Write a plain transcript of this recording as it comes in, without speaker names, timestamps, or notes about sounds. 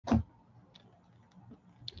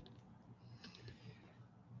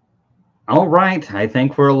All right, I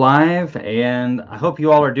think we're live, and I hope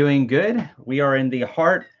you all are doing good. We are in the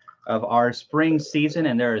heart of our spring season,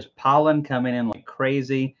 and there is pollen coming in like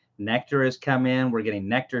crazy. Nectar has come in. We're getting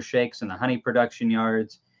nectar shakes in the honey production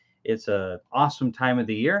yards. It's a awesome time of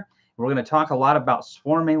the year. We're going to talk a lot about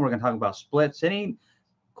swarming. We're going to talk about splits. Any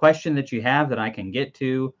question that you have that I can get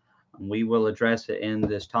to, we will address it in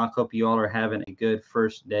this talk. Hope you all are having a good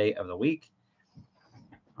first day of the week.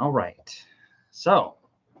 All right, so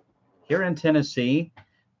here in Tennessee,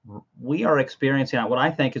 we are experiencing what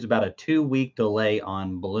I think is about a 2 week delay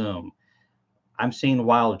on bloom. I'm seeing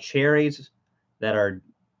wild cherries that are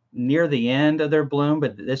near the end of their bloom,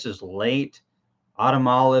 but this is late. Autumn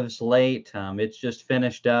olives late. It's just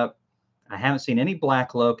finished up. I haven't seen any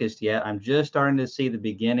black locust yet. I'm just starting to see the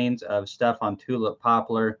beginnings of stuff on tulip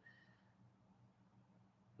poplar.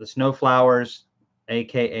 The snowflowers,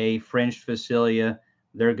 aka fringed phacelia,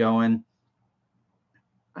 they're going.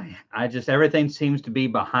 I just everything seems to be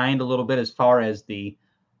behind a little bit as far as the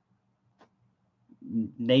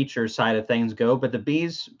nature side of things go, but the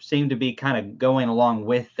bees seem to be kind of going along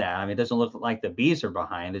with that. I mean, it doesn't look like the bees are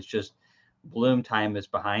behind. It's just bloom time is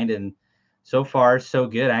behind, and so far so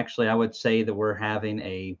good. Actually, I would say that we're having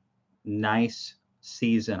a nice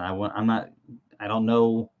season. I'm not. I don't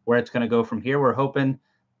know where it's going to go from here. We're hoping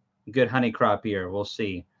good honey crop year. We'll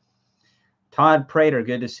see. Todd Prater,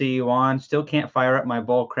 good to see you on. Still can't fire up my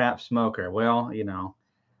bull crap smoker. Well, you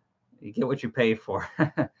get what you pay for.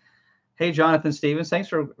 Hey, Jonathan Stevens, thanks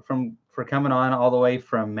for coming on all the way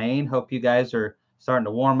from Maine. Hope you guys are starting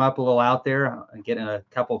to warm up a little out there and getting a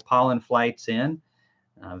couple pollen flights in.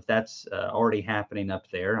 If that's already happening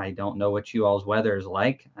up there, I don't know what you all's weather is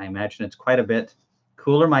like. I imagine it's quite a bit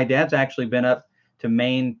cooler. My dad's actually been up to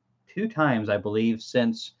Maine 2 times, I believe,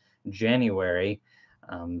 since January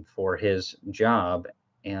for his job,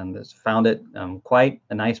 and has found it quite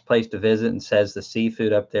a nice place to visit, and says the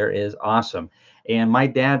seafood up there is awesome. And my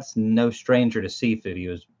dad's no stranger to seafood. He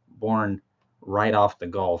was born right off the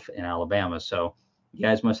Gulf in Alabama. So you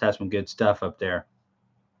guys must have some good stuff up there.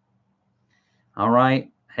 All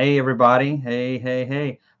right. Hey, everybody. Hey, hey,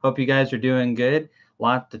 hey. Hope you guys are doing good.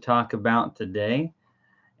 Lot to talk about today.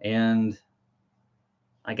 And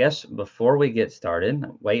I guess before we get started,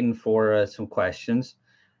 I'm waiting for some questions.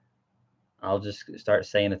 I'll just start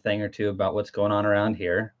saying a thing or two about what's going on around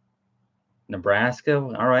here. Nebraska,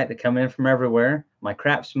 all right, they come in from everywhere. My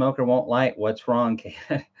crap smoker won't light. What's wrong,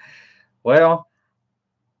 Kate? Well,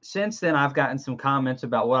 since then, I've gotten some comments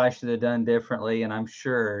about what I should have done differently, and I'm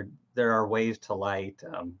sure there are ways to light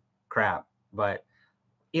crap, but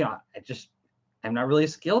I'm not really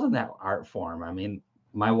skilled in that art form. I mean,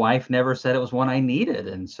 my wife never said it was one I needed,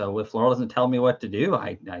 and so if Laurel doesn't tell me what to do,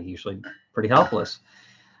 I usually pretty helpless.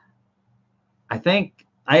 I think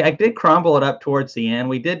I did crumble it up towards the end.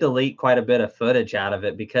 We did delete quite a bit of footage out of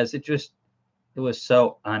it because it was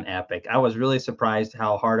so unepic. I was really surprised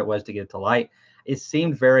how hard it was to get to light. It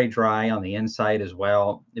seemed very dry on the inside as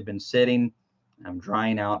well. It'd been sitting,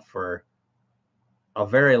 drying out for a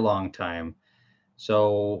very long time.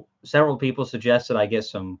 So several people suggested I get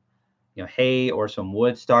some, hay or some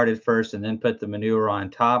wood started first, and then put the manure on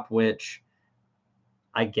top. Which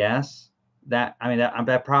I guess that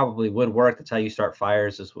probably would work. That's how you start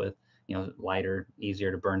fires, is with lighter,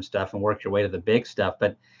 easier to burn stuff, and work your way to the big stuff.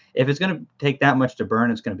 But if it's going to take that much to burn,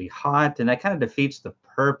 it's going to be hot, and that kind of defeats the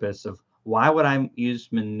purpose of why would I use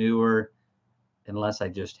manure unless I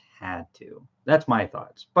just had to. That's my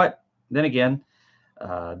thoughts. But then again,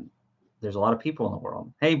 uh, there's a lot of people in the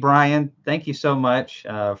world. Hey, Brian, thank you so much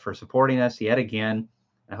for supporting us yet again.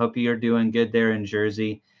 I hope you're doing good there in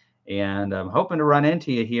Jersey, and I'm hoping to run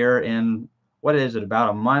into you here in what is it,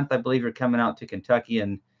 about a month? I believe you're coming out to Kentucky,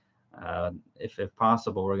 and if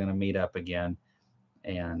possible, we're going to meet up again,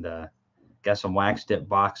 and got some wax dip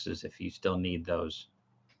boxes if you still need those.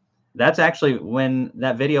 That's actually when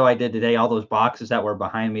that video I did today, all those boxes that were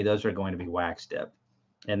behind me, those are going to be wax dip,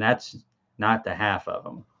 and that's not the half of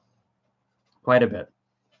them. Quite a bit.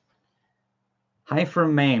 Hi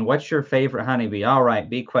from Maine. What's your favorite honeybee? All right,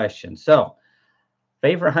 bee question. So,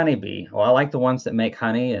 favorite honeybee. Well, I like the ones that make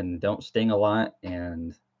honey and don't sting a lot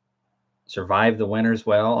and survive the winters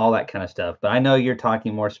well, all that kind of stuff. But I know you're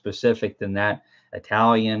talking more specific than that.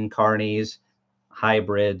 Italian, carnies,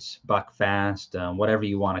 hybrids, buckfast, whatever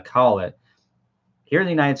you want to call it. Here in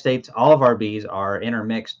the United States, all of our bees are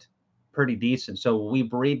intermixed pretty decent. So we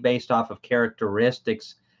breed based off of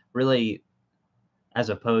characteristics, really, as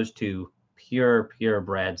opposed to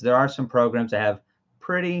purebreds. There are some programs that have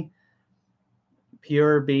pretty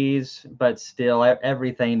pure bees, but still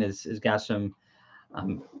everything is got some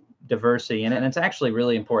um, diversity in it. And it's actually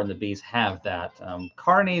really important the bees have that.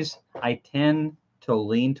 Carnies, I tend to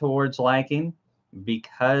lean towards liking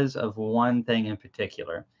because of one thing in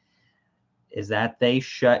particular is that they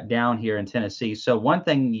shut down here in Tennessee. So one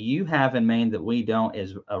thing you have in Maine that we don't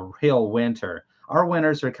is a real winter. Our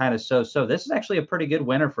winters are kind of so. This is actually a pretty good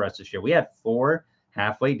winter for us this year. We had 4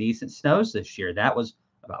 halfway decent snows this year. That was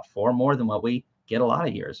about 4 more than what we get a lot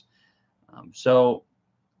of years. So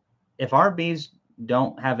if our bees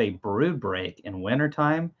don't have a brood break in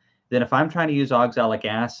wintertime, then if I'm trying to use oxalic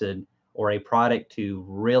acid or a product to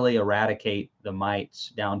really eradicate the mites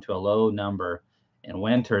down to a low number in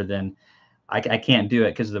winter, then I can't do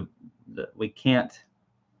it because we can't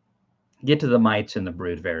get to the mites in the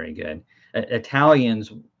brood very good.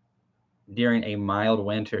 Italians during a mild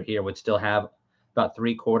winter here would still have about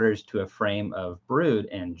 3/4 to a frame of brood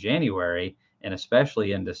in January and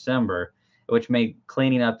especially in December, which made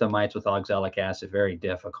cleaning up the mites with oxalic acid very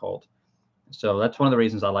difficult. So that's one of the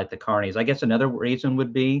reasons I like the carnies. I guess another reason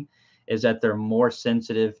would be is that they're more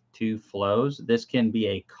sensitive to flows. This can be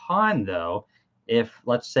a con though. If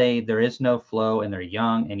let's say there is no flow and they're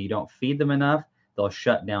young and you don't feed them enough, they'll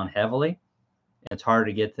shut down heavily. It's hard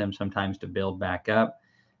to get them sometimes to build back up.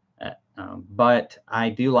 But I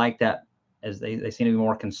do like that as they seem to be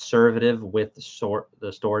more conservative with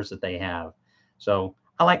the stores that they have. So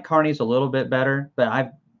I like carnies a little bit better, but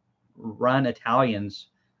I've run Italians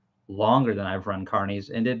longer than I've run carnies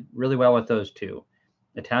and did really well with those too.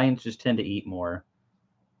 Italians just tend to eat more.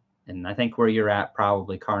 And I think where you're at,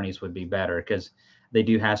 probably carnies would be better because they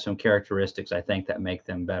do have some characteristics I think that make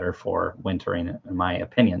them better for wintering, in my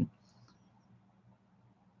opinion.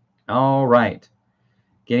 All right.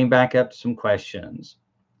 Getting back up to some questions.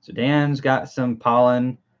 So Dan's got some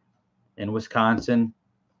pollen in Wisconsin.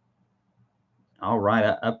 All right,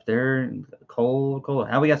 up there, cold, cold.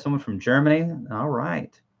 How we got someone from Germany? All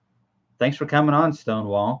right. Thanks for coming on,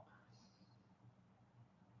 Stonewall.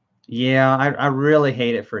 Yeah, I really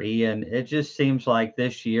hate it for Ian. It just seems like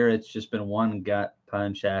this year it's just been one gut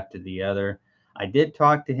punch after the other. I did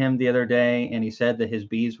talk to him the other day, and he said that his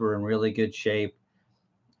bees were in really good shape,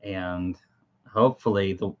 and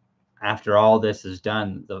hopefully after all this is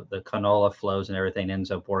done, the canola flows and everything ends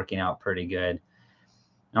up working out pretty good.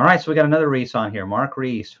 All right, so we got another Reese on here, Mark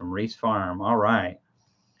Reese from Reese Farm. All right.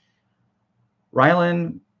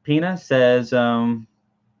 Rylan Pina says, how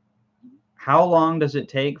long does it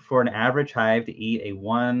take for an average hive to eat a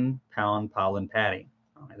 1-pound pollen patty?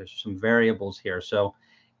 All right, there's some variables here. So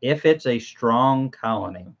if it's a strong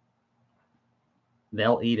colony,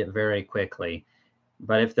 they'll eat it very quickly.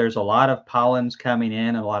 But if there's a lot of pollens coming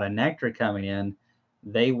in and a lot of nectar coming in,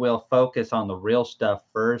 they will focus on the real stuff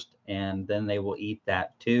first, and then they will eat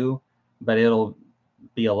that too. But it'll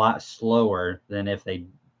be a lot slower than if they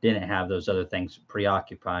didn't have those other things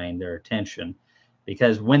preoccupying their attention.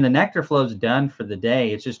 Because when the nectar flow is done for the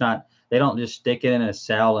day, it's just not, they don't just stick it in a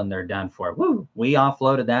cell and they're done for it. Woo, we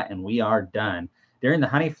offloaded that and we are done. During the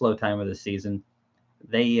honey flow time of the season,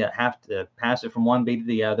 they have to pass it from one bee to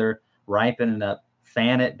the other, ripen it up,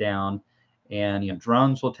 fan it down, and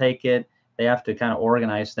drones will take it. They have to kind of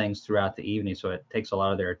organize things throughout the evening, so it takes a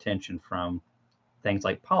lot of their attention from things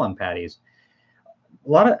like pollen patties. A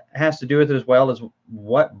lot of it has to do with it as well as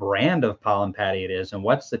what brand of pollen patty it is and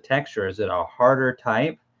what's the texture. Is it a harder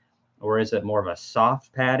type or is it more of a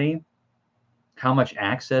soft patty? How much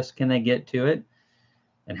access can they get to it?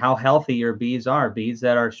 And how healthy your bees are. Bees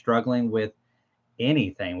that are struggling with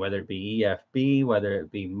anything, whether it be EFB, whether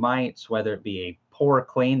it be mites, whether it be a poor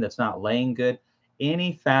queen that's not laying good,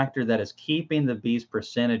 any factor that is keeping the bees'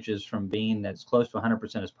 percentages from being as close to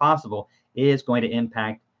 100% as possible is going to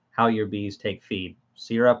impact how your bees take feed,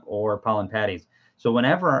 syrup or pollen patties. So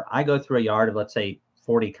whenever I go through a yard of, let's say,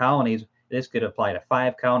 40 colonies, this could apply to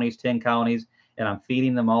 5 colonies, 10 colonies, and I'm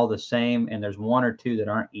feeding them all the same, and there's 1 or 2 that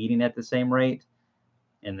aren't eating at the same rate,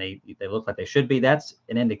 and they look like they should be, that's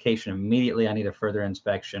an indication immediately I need a further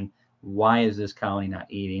inspection. Why is this colony not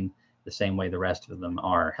eating the same way the rest of them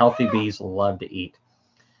are? Healthy bees love to eat.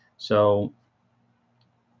 So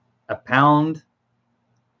a pound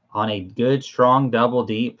on a good, strong double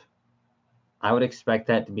deep, I would expect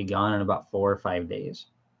that to be gone in about 4 or 5 days.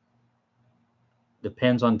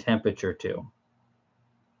 Depends on temperature too.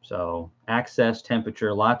 So access,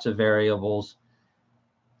 temperature, lots of variables.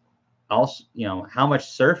 Also, how much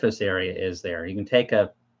surface area is there? You can take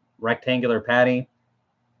a rectangular patty,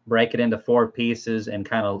 break it into 4 pieces, and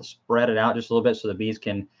kind of spread it out just a little bit so the bees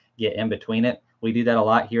can get in between it. We do that a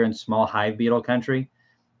lot here in small hive beetle country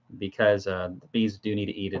because the bees do need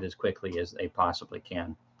to eat it as quickly as they possibly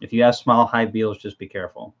can. If you have small hive beetles, just be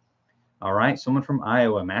careful. All right, someone from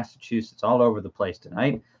Iowa, Massachusetts, all over the place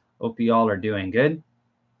tonight. Hope you all are doing good.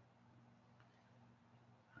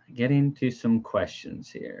 Getting to some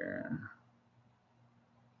questions here.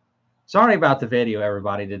 Sorry about the video,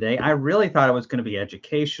 everybody, today. I really thought it was going to be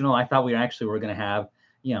educational. I thought we actually were going to have,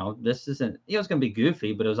 this isn't, it's going to be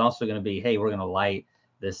goofy, but it was also going to be, hey, we're going to light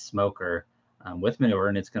this smoker with manure,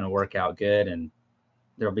 and it's going to work out good, and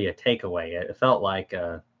there'll be a takeaway. It felt like,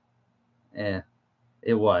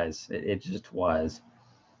 it was. It just was.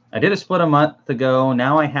 I did a split a month ago.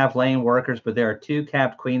 Now I have laying workers, but there are 2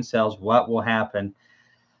 capped queen cells. What will happen?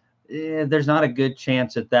 There's not a good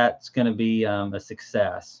chance that that's going to be a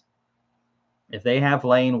success. If they have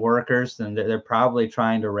laying workers, then they're probably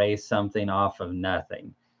trying to raise something off of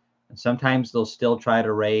nothing. And sometimes they'll still try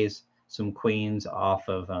to raise some queens off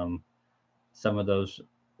of some of those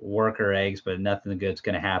worker eggs, but nothing good's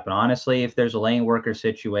going to happen. Honestly, if there's a laying worker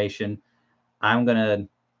situation, I'm going to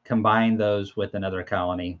combine those with another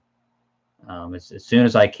colony as soon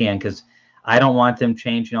as I can, because I don't want them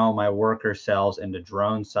changing all my worker cells into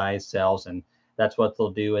drone-sized cells, and that's what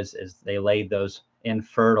they'll do is they lay those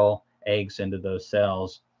infertile eggs into those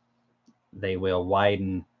cells. They will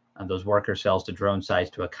widen those worker cells to drone size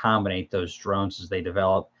to accommodate those drones as they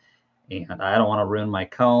develop. And I don't want to ruin my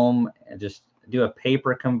comb and just do a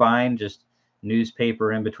paper combine, just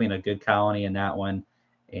newspaper in between a good colony and that one,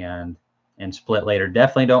 and split later.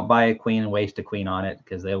 Definitely don't buy a queen and waste a queen on it,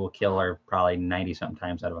 because they will kill her probably 90 something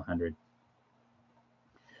times out of 100.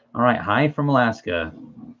 All right, hi from Alaska.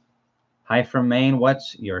 Hi from Maine.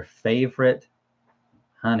 What's your favorite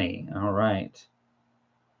honey? All right.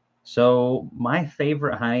 So my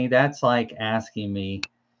favorite honey, that's like asking me,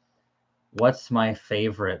 what's my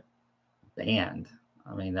favorite band?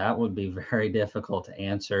 I mean, that would be very difficult to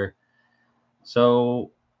answer. So,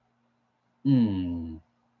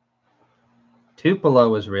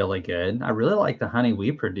 Tupelo is really good. I really like the honey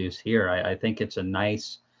we produce here. I think it's a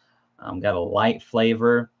nice, got a light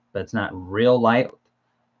flavor, but it's not real light.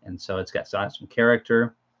 And so it's got some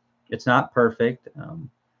character. It's not perfect.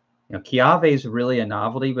 Chiave is really a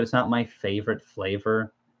novelty, but it's not my favorite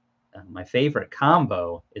flavor. My favorite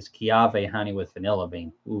combo is Chiave honey with vanilla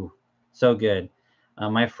bean. Ooh, so good.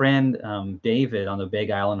 My friend David on the Big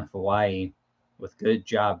Island of Hawaii with Good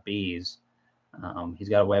Job Bees, he's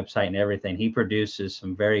got a website and everything. He produces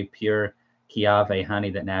some very pure Chiave honey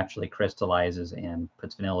that naturally crystallizes and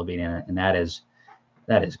puts vanilla bean in it, and that is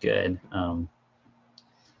good. I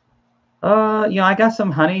got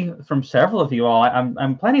some honey from several of you all.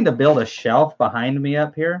 I'm planning to build a shelf behind me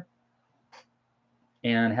up here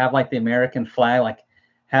and have like the American flag, like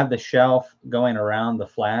have the shelf going around the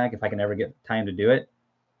flag if I can ever get time to do it.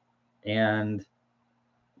 And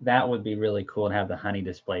that would be really cool, and have the honey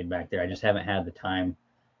displayed back there. I just haven't had the time.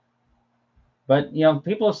 But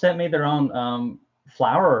people have sent me their own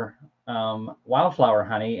wildflower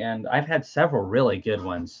honey, and I've had several really good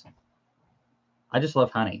ones. I just love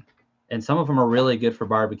honey, and some of them are really good for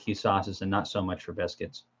barbecue sauces and not so much for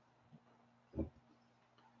biscuits.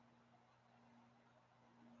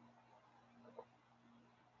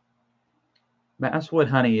 Basswood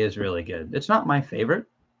honey is really good. It's not my favorite,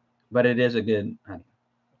 but it is a good honey.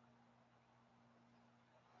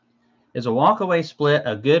 Is a walkaway split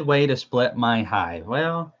a good way to split my hive?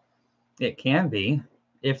 Well, it can be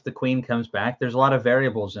if the queen comes back. There's a lot of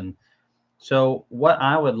variables. And so what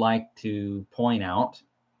I would like to point out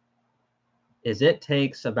is it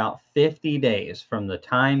takes about 50 days from the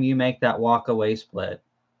time you make that walkaway split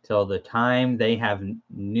till the time they have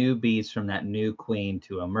new bees from that new queen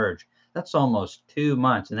to emerge. That's almost 2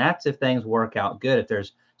 months. And that's if things work out good. If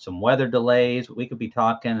there's some weather delays, we could be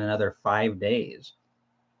talking another 5 days.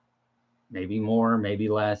 Maybe more, maybe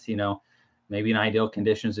less, maybe in ideal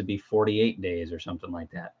conditions it'd be 48 days or something like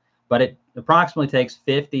that. But it approximately takes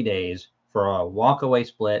 50 days for a walkaway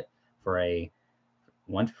split,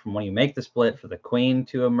 from when you make the split, for the queen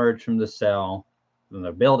to emerge from the cell, then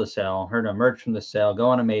they'll build a cell, her to emerge from the cell, go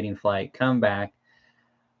on a mating flight, come back,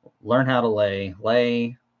 learn how to lay,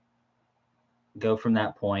 go from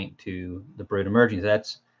that point to the brood emerging. So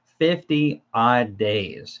that's 50 odd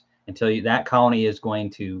days until that colony is going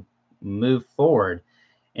to move forward.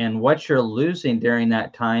 And what you're losing during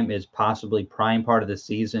that time is possibly prime part of the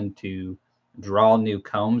season to draw new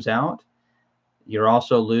combs out. You're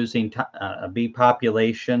also losing a bee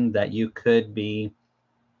population that you could be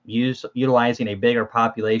utilizing a bigger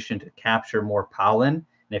population to capture more pollen. And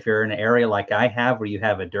if you're in an area like I have, where you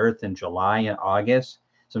have a dearth in July and August,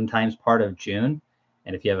 sometimes part of June,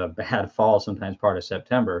 and if you have a bad fall, sometimes part of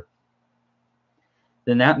September,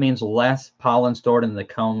 then that means less pollen stored in the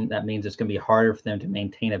comb. That means it's going to be harder for them to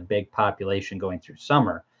maintain a big population going through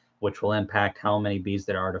summer. which will impact how many bees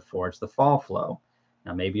there are to forage the fall flow.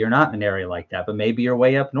 Now, maybe you're not in an area like that, but maybe you're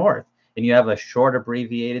way up north and you have a short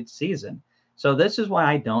abbreviated season. So this is why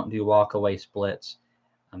I don't do walk-away splits.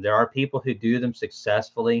 There are people who do them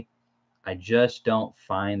successfully. I just don't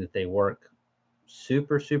find that they work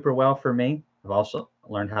super well for me. I've also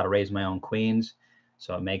learned how to raise my own queens,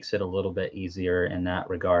 so it makes it a little bit easier in that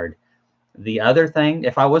regard. The other thing,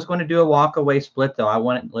 if I was going to do a walk-away split, though, I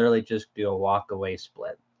wouldn't literally just do a walk-away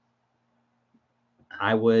split.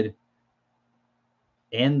 I would,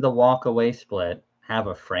 in the walk-away split, have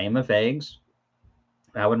a frame of eggs.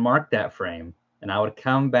 I would mark that frame, and I would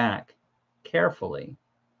come back carefully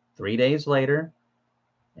 3 days later,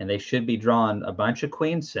 and they should be drawn a bunch of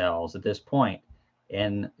queen cells at this point.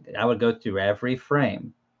 And I would go through every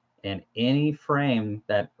frame, and any frame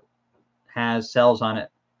that has cells on it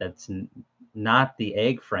that's not the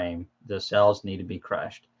egg frame, the cells need to be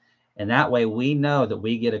crushed. And that way we know that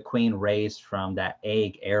we get a queen raised from that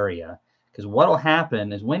egg area. Because what will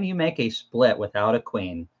happen is when you make a split without a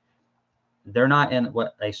queen, they're not in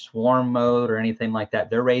what a swarm mode or anything like that.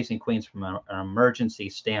 They're raising queens from an emergency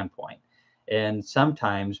standpoint. And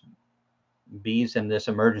sometimes bees in this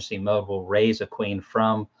emergency mode will raise a queen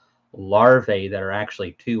from larvae that are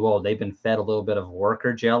actually too old. They've been fed a little bit of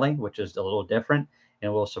worker jelly, which is a little different,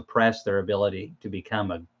 and will suppress their ability to become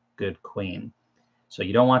a good queen. So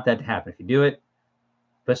you don't want that to happen. If you do it,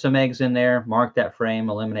 put some eggs in there, mark that frame,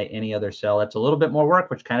 eliminate any other cell. That's a little bit more work,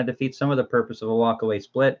 which kind of defeats some of the purpose of a walk-away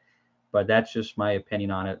split, but that's just my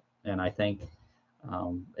opinion on it. And I think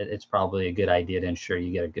it's probably a good idea to ensure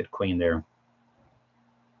you get a good queen there.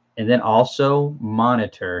 And then also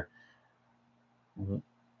monitor.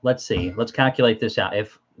 Let's see, let's calculate this out.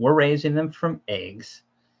 If we're raising them from eggs,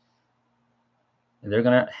 they're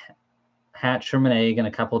going to hatch from an egg in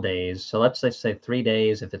a couple days. So let's say 3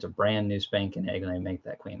 days if it's a brand new spanking egg and they make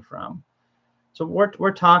that queen from. So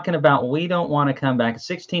we're talking about, we don't want to come back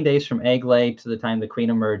 16 days from egg lay to the time the queen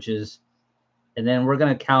emerges. And then we're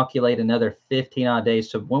going to calculate another 15 odd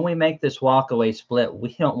days. So when we make this walk-away split,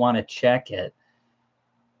 we don't want to check it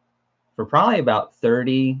for probably about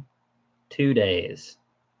 32 days.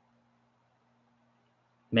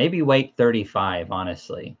 Maybe wait 35,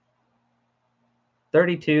 honestly.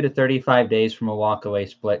 32 to 35 days from a walk-away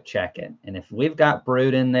split, check it. And if we've got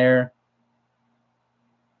brood in there,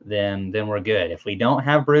 then we're good. If we don't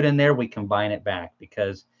have brood in there, we combine it back,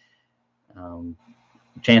 because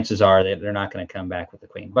chances are that they're not going to come back with the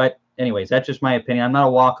queen. But anyways, that's just my opinion. I'm not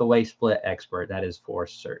a walk-away split expert. That is for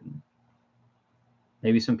certain.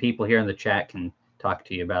 Maybe some people here in the chat can talk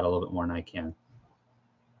to you about it a little bit more than I can.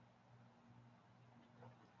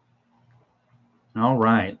 All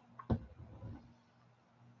right.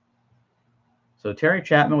 So Terry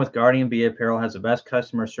Chapman with Guardian Bee Apparel has the best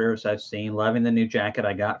customer service I've seen. Loving the new jacket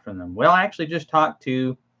I got from them. Well, I actually just talked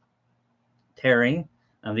to Terry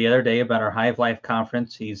the other day about our Hive Life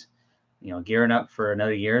conference. He's, gearing up for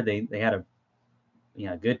another year. They had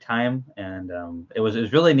a good time, and it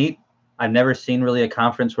was really neat. I've never seen really a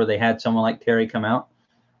conference where they had someone like Terry come out,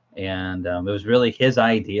 and it was really his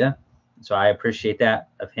idea. So I appreciate that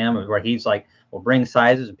of him, where he's like, we'll bring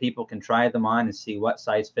sizes and people can try them on and see what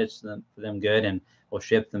size fits for them good, and we'll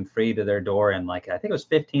ship them free to their door. And like, I think it was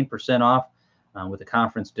 15% off with a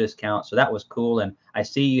conference discount. So that was cool. And I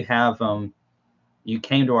see you have you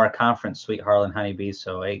came to our conference, Sweet Harlan Honeybees.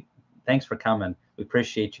 So hey, thanks for coming. We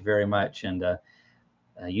appreciate you very much. And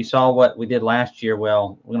you saw what we did last year.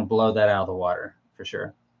 Well, we're going to blow that out of the water for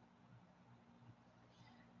sure.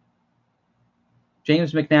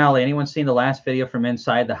 James McNally, anyone seen the last video from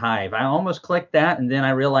Inside the Hive? I almost clicked that, and then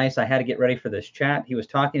I realized I had to get ready for this chat. He was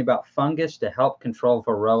talking about fungus to help control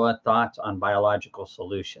Varroa. Thoughts on biological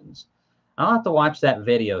solutions? I'll have to watch that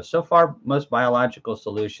video. So far, most biological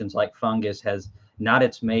solutions like fungus has not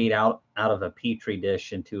its made out of a petri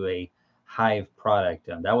dish into a hive product.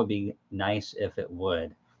 That would be nice if it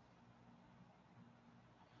would.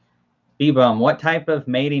 B-Bum, what type of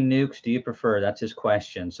mating nukes do you prefer? That's his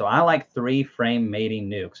question. So I like 3-frame mating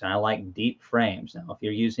nukes, and I like deep frames. Now, if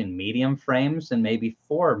you're using medium frames, then maybe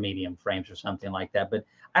 4 medium frames or something like that. But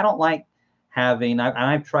I don't like having,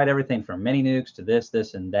 I've tried everything from mini nukes to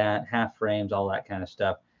this and that, half frames, all that kind of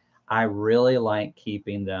stuff. I really like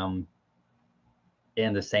keeping them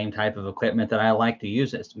in the same type of equipment that I like to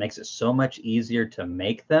use. It makes it so much easier to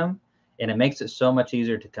make them, and it makes it so much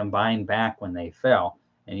easier to combine back when they fail.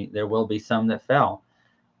 And there will be some that fell.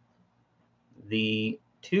 The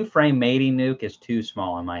 2-frame mating nuke is too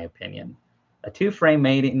small, in my opinion. A 2-frame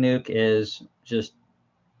mating nuke is just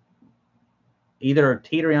either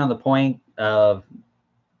teetering on the point of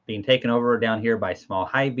being taken over down here by small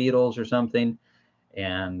hive beetles or something,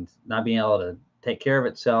 and not being able to take care of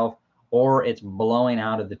itself, or it's blowing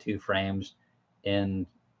out of the 2 frames in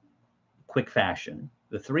quick fashion.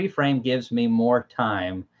 The 3 frame gives me more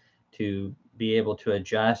time to be able to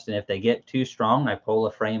adjust. And if they get too strong, I pull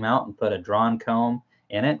a frame out and put a drawn comb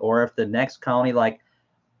in it. Or if the next colony, like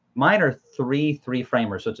mine are 3 3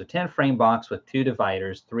 framers. So it's a 10 frame box with 2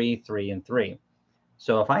 dividers, 3, 3, and 3.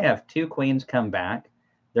 So if I have 2 queens come back,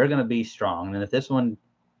 they're going to be strong. And if this one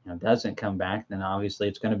doesn't come back, then obviously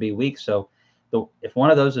it's going to be weak. So if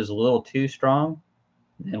one of those is a little too strong,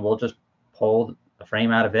 then we'll just pull the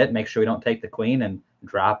frame out of it, make sure we don't take the queen, and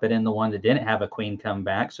drop it in the one that didn't have a queen come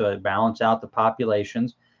back, so it balance out the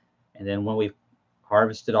populations. And then when we've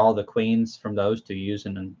harvested all the queens from those to use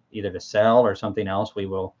in either to sell or something else, we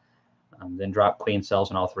will then drop queen cells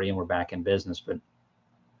in all 3, and we're back in business. But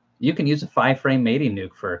you can use a 5 frame mating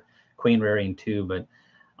nuke for queen rearing too. But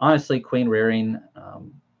honestly, queen rearing, a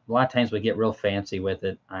lot of times we get real fancy with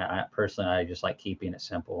it. I personally, I just like keeping it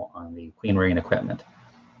simple on the queen rearing equipment.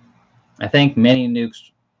 I think many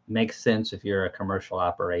nukes make sense if you're a commercial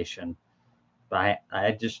operation, but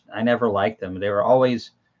I never liked them. They were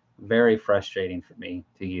always very frustrating for me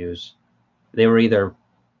to use. They were either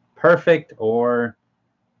perfect or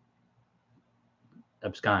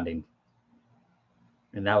absconding,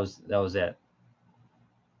 and that was it.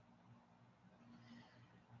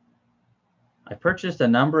 I purchased a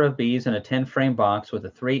number of bees in a 10 frame box with a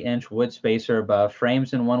 3-inch wood spacer above.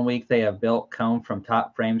 Frames in 1 week, they have built comb from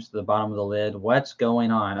top frames to the bottom of the lid. What's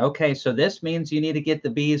going on? Okay, so this means you need to get the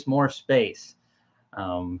bees more space.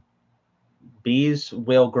 Bees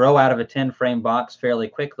will grow out of a 10 frame box fairly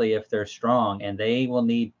quickly if they're strong, and they will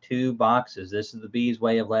need 2 boxes. This is the bee's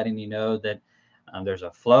way of letting you know that there's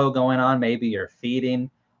a flow going on. Maybe you're feeding,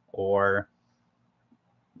 or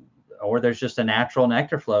there's just a natural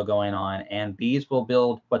nectar flow going on, and bees will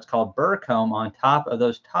build what's called burr comb on top of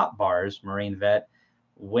those top bars, Marine Vet,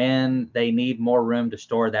 when they need more room to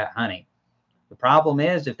store that honey. The problem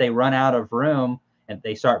is if they run out of room and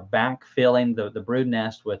they start backfilling the brood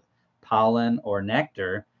nest with pollen or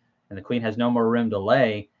nectar, and the queen has no more room to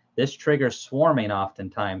lay, this triggers swarming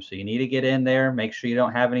oftentimes. So you need to get in there, make sure you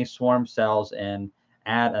don't have any swarm cells, and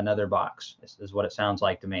add another box. This is what it sounds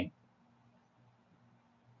like to me.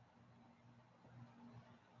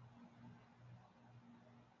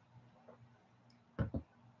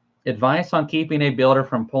 Advice on keeping a builder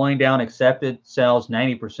from pulling down accepted cells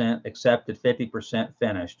 90%, accepted 50%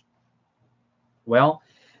 finished. Well,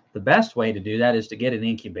 the best way to do that is to get an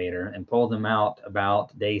incubator and pull them out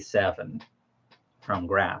about day 7 from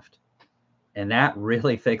graft. And that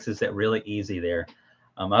really fixes it really easy there.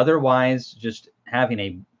 Otherwise, just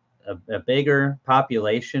having a bigger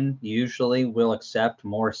population usually will accept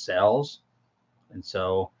more cells. And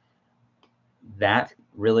so that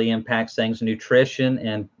really impacts things. Nutrition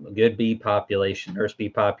and good bee population, nurse bee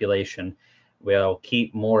population will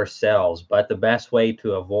keep more cells. But the best way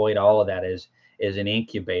to avoid all of that is an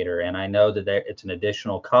incubator. And I know that it's an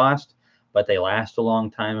additional cost, but they last a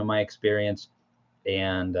long time in my experience,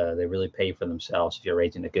 and they really pay for themselves if you're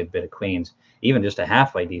raising a good bit of queens, even just a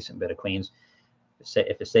halfway decent bit of queens.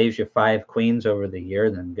 If it saves you 5 queens over the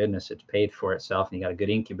year, then goodness, it's paid for itself, and you got a good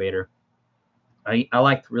incubator. I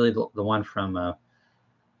liked really the one from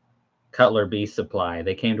Cutler Bee Supply.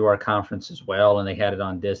 They came to our conference as well, and they had it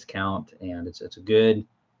on discount, and it's a good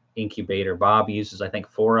incubator. Bob uses, I think,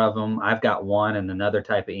 4 of them. I've got one and another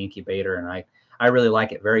type of incubator, and I really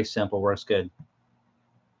like it. Very simple, works good.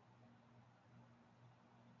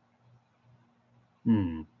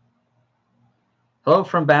 Hello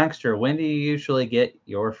from Baxter. When do you usually get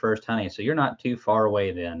your first honey? So you're not too far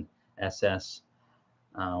away then, SS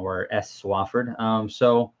or S. Swafford.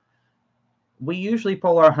 So we usually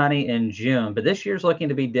pull our honey in June, but this year's looking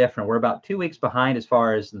to be different. We're about 2 weeks behind as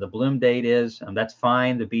far as the bloom date is. That's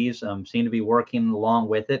fine. The bees seem to be working along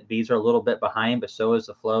with it. Bees are a little bit behind, but so is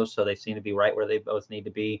the flow, so they seem to be right where they both need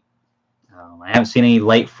to be. I haven't seen any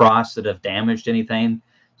late frosts that have damaged anything,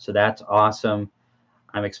 so that's awesome.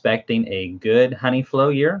 I'm expecting a good honey flow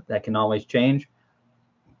year. That can always change.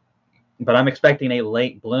 But I'm expecting a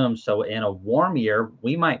late bloom. So in a warm year,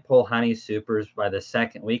 we might pull honey supers by the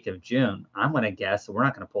 2nd week of June. I'm going to guess that we're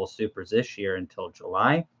not going to pull supers this year until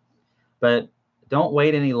July. But don't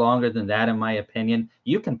wait any longer than that, in my opinion.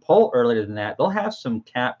 You can pull earlier than that. They'll have some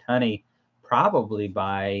capped honey probably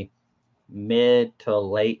by mid to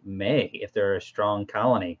late May if they're a strong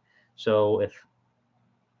colony. So if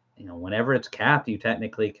whenever it's capped, you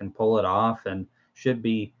technically can pull it off and should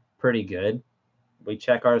be pretty good. We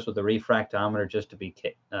check ours with a refractometer just to be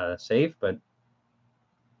safe, but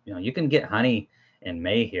you can get honey in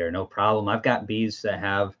May here, no problem. I've got bees that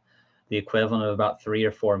have the equivalent of about 3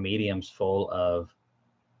 or 4 mediums full of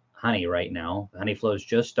honey right now. The honey flow's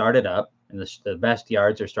just started up, and the best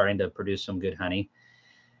yards are starting to produce some good honey.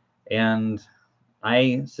 And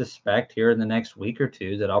I suspect here in the next week or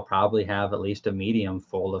two that I'll probably have at least a medium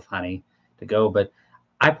full of honey to go. But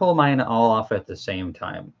I pull mine all off at the same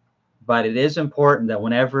time. But it is important that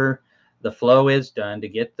whenever the flow is done, to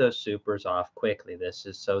get those supers off quickly. This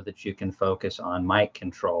is so that you can focus on mite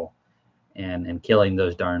control and killing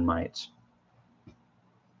those darn mites.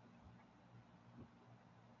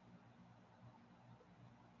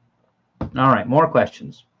 All right, more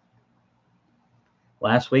questions.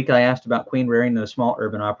 Last week I asked about queen rearing in a small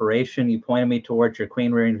urban operation. You pointed me towards your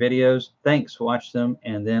queen rearing videos. Thanks, watch them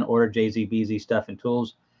and then order JZBZ stuff and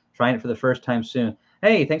tools. Trying it for the first time soon.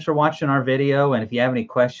 Hey, thanks for watching our video. And if you have any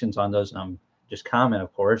questions on those, just comment,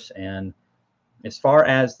 of course. And as far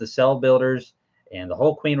as the cell builders and the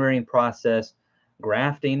whole queen rearing process,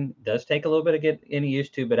 grafting does take a little bit of getting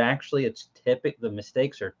used to, but actually the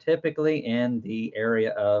mistakes are typically in the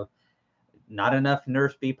area of not enough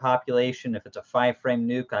nurse bee population. If it's a 5-frame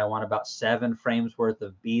nuke, I want about 7 frames worth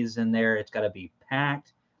of bees in there. It's got to be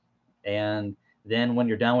packed. And then when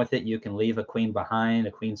you're done with it, you can leave a queen behind,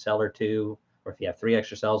 a queen cell or 2, or if you have 3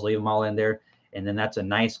 extra cells, leave them all in there. And then that's a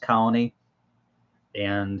nice colony.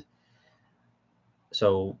 And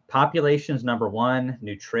so population's number 1,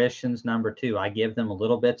 nutrition's number 2. I give them a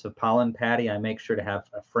little bits of pollen patty. I make sure to have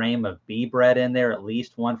a frame of bee bread in there, at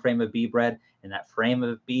least 1 frame of bee bread, and that frame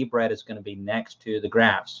of bee bread is going to be next to the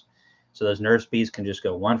grafts. So those nurse bees can just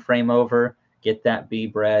go 1 frame over, get that bee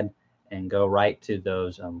bread, and go right to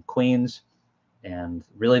those queens. And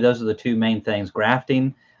really, those are the 2 main things.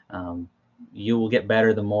 Grafting, you will get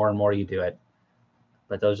better the more and more you do it.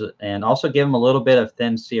 But and also give them a little bit of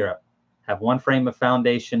thin syrup. Have 1 frame of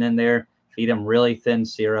foundation in there, feed them really thin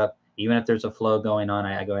syrup. Even if there's a flow going on,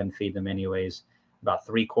 I go ahead and feed them anyways. About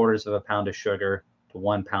 3/4 of a pound of sugar to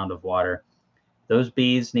 1 pound of water. Those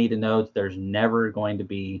bees need to know that there's never going to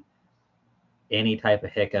be any type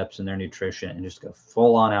of hiccups in their nutrition, and just go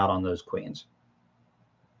full on out on those queens.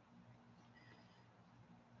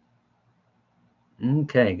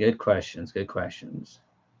 Okay, good questions, good questions.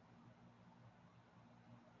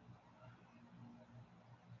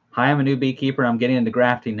 Hi, I'm a new beekeeper. I'm getting into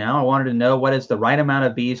grafting now. I wanted to know what is the right amount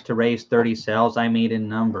of bees to raise 30 cells. I mean in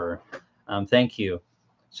number. Thank you.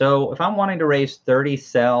 So if I'm wanting to raise 30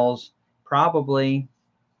 cells, probably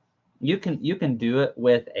you can do it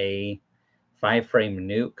with a 5-frame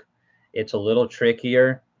nuke. It's a little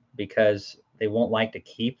trickier because they won't like to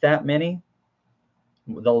keep that many.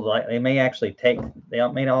 They may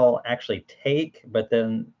all actually take, but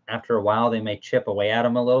then after a while they may chip away at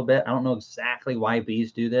them a little bit. I don't know exactly why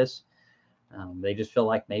bees do this. They just feel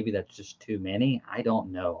like maybe that's just too many. I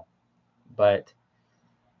don't know, but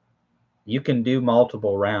you can do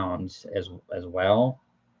multiple rounds as well.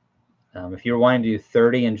 If you're wanting to do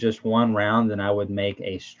 30 in just 1 round, then I would make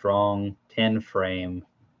a strong 10-frame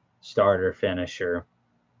starter finisher,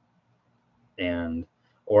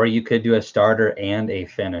 or you could do a starter and a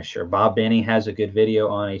finisher. Bob Benny has a good video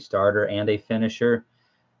on a starter and a finisher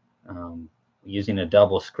using a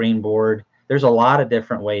double screen board. There's a lot of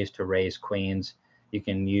different ways to raise queens. You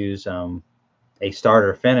can use a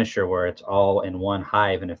starter finisher where it's all in 1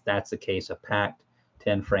 hive, and if that's the case, a packed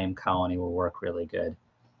 10-frame colony will work really good.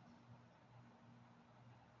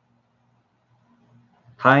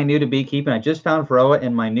 Hi, new to beekeeping. I just found varroa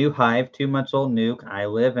in my new hive, 2-month-old nuke. I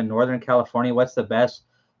live in Northern California. What's the best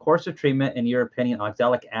course of treatment, in your opinion,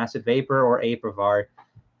 oxalic acid vapor or Aprovar?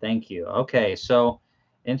 Thank you. Okay, so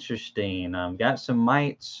interesting. Got some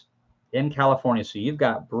mites in California. So you've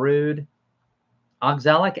got brood.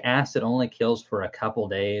 Oxalic acid only kills for a couple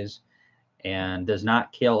days and does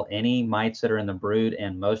not kill any mites that are in the brood,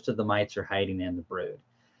 and most of the mites are hiding in the brood.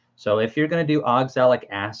 So if you're going to do oxalic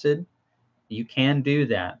acid, you can do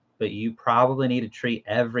that, but you probably need to treat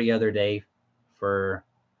every other day for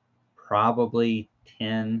probably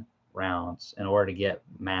 10 rounds in order to get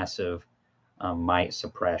massive mite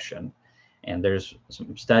suppression. And there's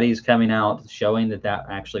some studies coming out showing that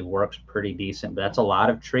actually works pretty decent, but that's a lot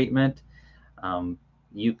of treatment.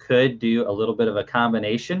 You could do a little bit of a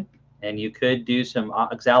combination, and you could do some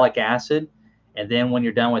oxalic acid, and then when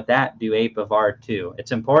you're done with that, do Aprovar too.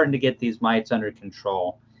 It's important to get these mites under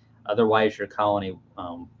control. Otherwise, your colony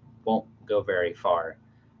won't go very far.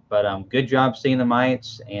 But good job seeing the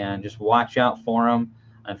mites, and just watch out for them.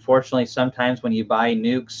 Unfortunately, sometimes when you buy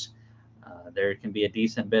nukes, there can be a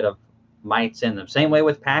decent bit of mites in them. Same way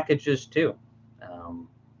with packages too.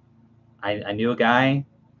 I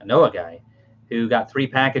know a guy who got 3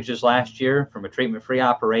 packages last year from a treatment-free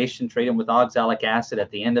operation, treated them with oxalic acid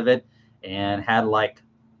at the end of it. and had like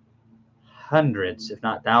hundreds, if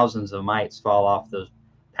not thousands, of mites fall off those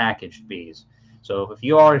packaged bees. So if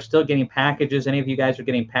you all are still getting packages, any of you guys are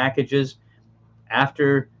getting packages,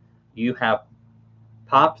 after you have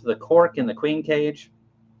popped the cork in the queen cage,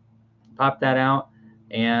 pop that out,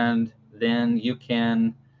 and then you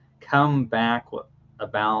can come back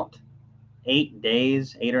about 8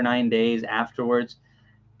 days, 8 or 9 days afterwards,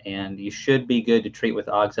 and you should be good to treat with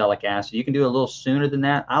oxalic acid. You can do a little sooner than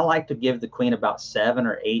that. I like to give the queen about 7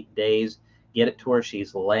 or 8 days, get it to where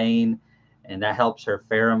she's laying, and that helps her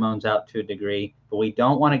pheromones out to a degree. But we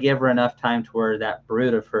don't want to give her enough time to where that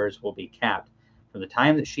brood of hers will be capped. From the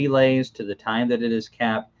time that she lays to the time that it is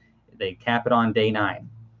capped, they cap it on day 9.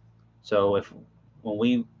 So when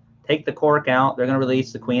we take the cork out, they're going to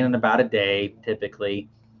release the queen in about a day, typically,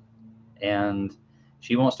 and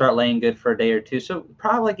she won't start laying good for a day or two. So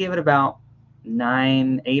probably give it about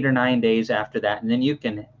 8 or 9 days after that, and then you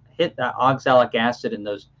can hit that oxalic acid in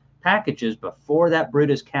those packages before that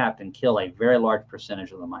brood is capped and kill a very large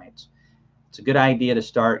percentage of the mites. It's a good idea to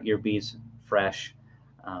start your bees fresh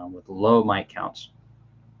with low mite counts.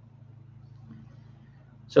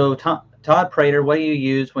 So Todd Prater, what do you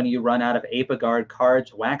use when you run out of ApiGuard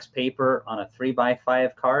cards, wax paper on a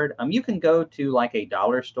 3x5 card? You can go to like a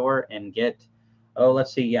dollar store and get, oh,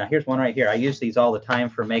 let's see. Yeah, here's one right here. I use these all the time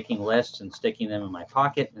for making lists and sticking them in my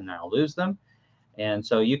pocket, and I'll lose them. And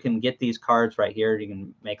so you can get these cards right here. You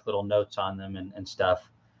can make little notes on them and stuff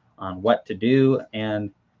on what to do,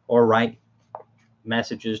 or write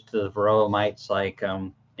messages to the varroa mites like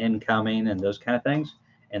incoming and those kind of things,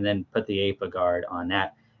 and then put the ApiGuard on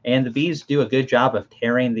that. And the bees do a good job of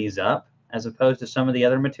tearing these up as opposed to some of the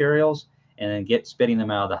other materials, and then spitting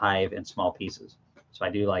them out of the hive in small pieces. So I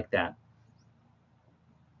do like that.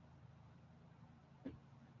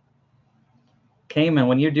 Kamon,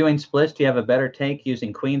 when you're doing splits, do you have a better take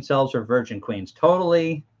using queen cells or virgin queens?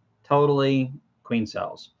 Totally queen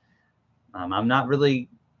cells. I'm not really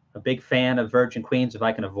a big fan of virgin queens. If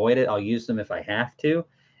I can avoid it, I'll use them if I have to.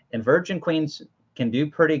 And virgin queens can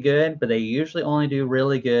do pretty good, but they usually only do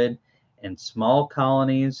really good in small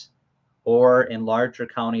colonies or in larger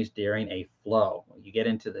colonies during a flow. You get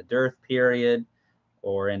into the dearth period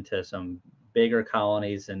or into some bigger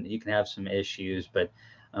colonies, and you can have some issues. But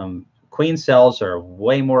queen cells are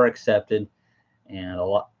way more accepted, and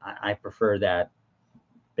I prefer that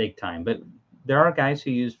big time. But there are guys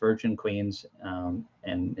who use virgin queens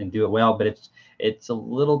and do it well, but it's a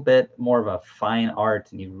little bit more of a fine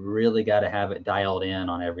art, and you really got to have it dialed in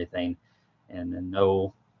on everything, and then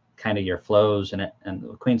know kind of your flows.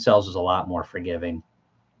 And queen cells is a lot more forgiving.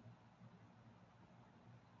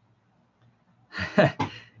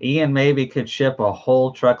 Ian maybe could ship a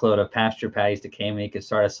whole truckload of pasture patties to Kamon. He could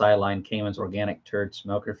start a sideline Kamon's organic turd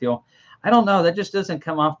smoker fuel. I don't know. That just doesn't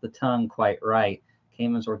come off the tongue quite right.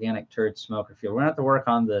 Kamon's organic turd smoker fuel. We're going to have to work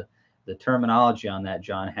on the terminology on that,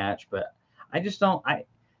 John Hatch. But I just don't.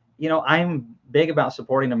 I'm big about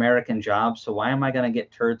supporting American jobs. So why am I going to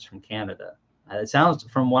get turds from Canada? It sounds,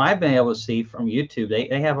 from what I've been able to see from YouTube,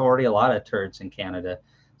 they have already a lot of turds in Canada.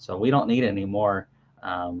 So we don't need any more.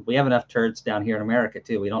 We have enough turds down here in America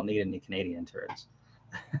too. We don't need any Canadian turds.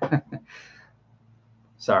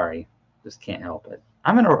 Sorry, just can't help it.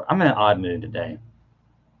 I'm in an odd mood today.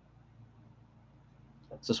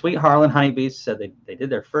 So Sweet Harlan Honeybees said they did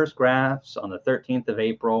their first grafts on the 13th of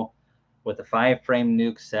April with a 5-frame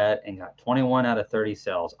nuke set and got 21 out of 30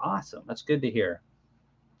 cells. Awesome. That's good to hear.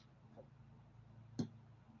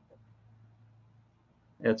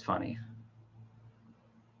 It's funny.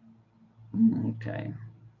 Okay.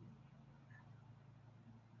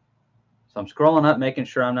 So I'm scrolling up, making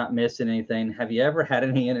sure I'm not missing anything. Have you ever had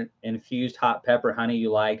any infused hot pepper honey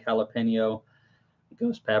you like, jalapeno,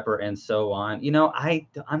 ghost pepper, and so on?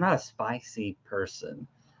 I'm not a spicy person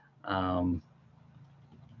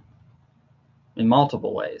in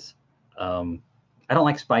multiple ways. I don't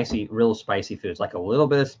like real spicy foods, like a little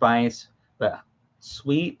bit of spice, but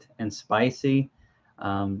sweet and spicy,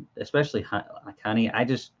 especially like honey.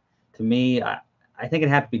 To me, I think it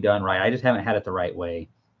had to be done right. I just haven't had it the right way.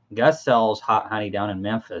 Gus sells hot honey down in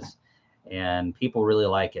Memphis, and people really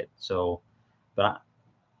like it. So, but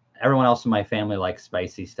everyone else in my family likes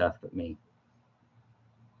spicy stuff but me.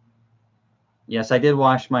 Yes, I did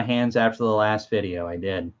wash my hands after the last video. I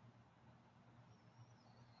did.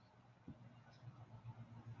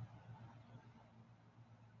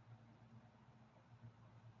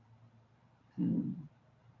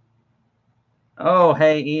 Oh,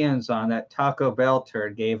 hey, Ian's on. That Taco Bell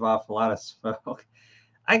turd gave off a lot of smoke.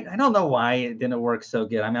 I don't know why it didn't work so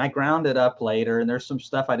good. I mean, I ground it up later, and there's some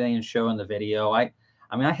stuff I didn't even show in the video. I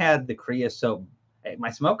had the creosote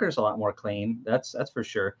My smoker is a lot more clean. That's for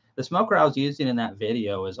sure. The smoker I was using in that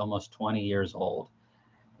video is almost 20 years old,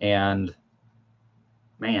 and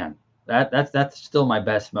man, that's still my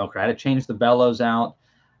best smoker. I had to change the bellows out,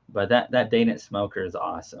 but that Datent smoker is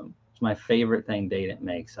awesome. It's my favorite thing Datent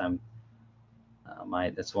makes.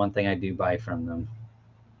 That's one thing I do buy from them.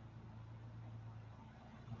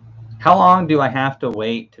 How long do I have to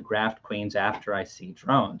wait to graft queens after I see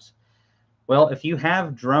drones? Well, if you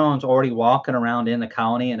have drones already walking around in the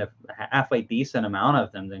colony and a halfway decent amount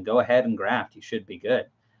of them, then go ahead and graft. You should be good.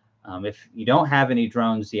 If you don't have any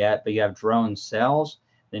drones yet, but you have drone cells,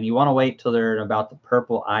 then you want to wait till they're in about the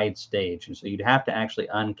purple-eyed stage. And so you'd have to actually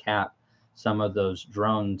uncap some of those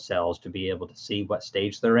drone cells to be able to see what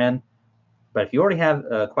stage they're in. But if you already have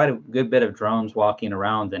quite a good bit of drones walking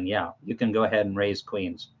around, then yeah, you can go ahead and raise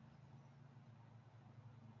queens.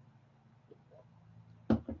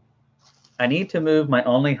 I need to move my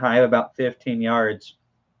only hive about 15 yards.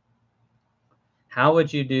 How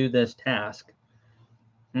would you do this task?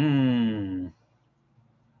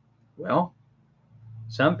 Well,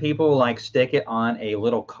 some people like stick it on a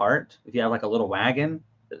little cart. If you have like a little wagon,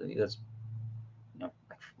 that's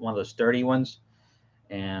one of those sturdy ones,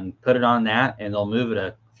 and put it on that, and they'll move it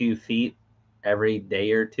a few feet every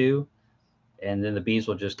day or two, and then the bees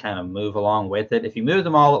will just kind of move along with it. If you move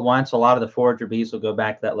them all at once, a lot of the forager bees will go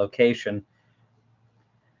back to that location.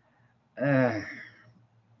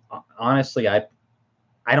 Honestly, I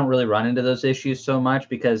don't really run into those issues so much,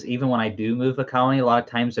 because even when I do move a colony, a lot of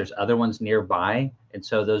times there's other ones nearby, and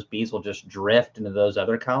so those bees will just drift into those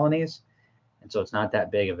other colonies, and so it's not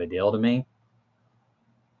that big of a deal to me.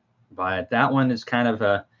 But that one is kind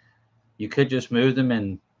of you could just move them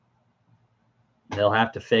and they'll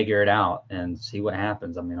have to figure it out and see what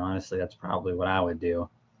happens. I mean, honestly, that's probably what I would do.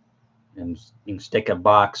 And you can stick a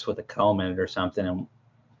box with a comb in it or something and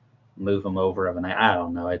move them over of a night. I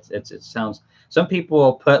don't know. It sounds. Some people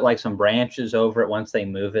will put like some branches over it once they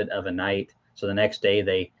move it of a night, so the next day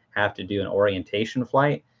they have to do an orientation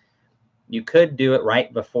flight. You could do it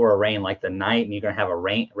right before a rain, like the night, and you're gonna have a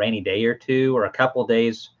rainy day or two, or a couple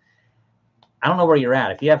days. I don't know where you're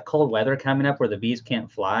at. If you have cold weather coming up where the bees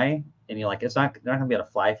can't fly, and you're like, they're not gonna be able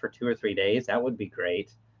to fly for 2 or 3 days, that would be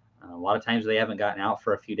great. A lot of times they haven't gotten out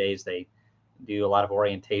for a few days. They do a lot of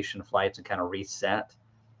orientation flights and kind of reset.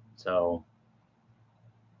 So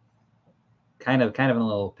kind of in a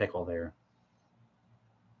little pickle there.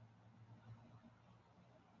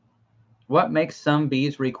 What makes some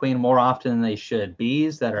bees requeen more often than they should?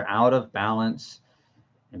 Bees that are out of balance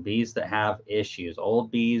and bees that have issues.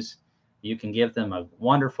 Old bees, you can give them a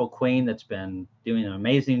wonderful queen that's been doing an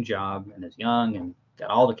amazing job and is young and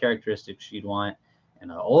got all the characteristics you'd want.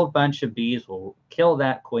 And an old bunch of bees will kill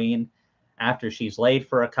that queen after she's laid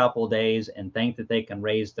for a couple days and think that they can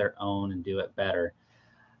raise their own and do it better.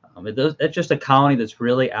 It's just a colony that's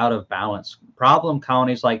really out of balance. Problem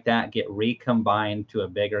colonies like that get recombined to a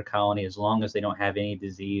bigger colony as long as they don't have any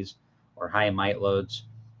disease or high mite loads.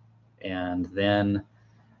 And then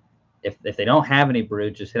if they don't have any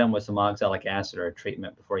brood, just hit them with some oxalic acid or a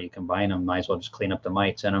treatment before you combine them. Might as well just clean up the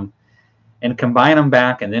mites in them and combine them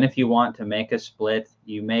back. And then if you want to make a split,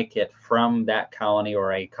 you make it from that colony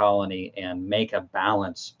or a colony and make a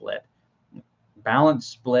balanced split.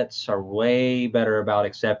 Balanced splits are way better about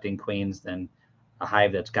accepting queens than a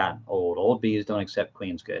hive that's gotten old. Old bees don't accept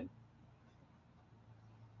queens good.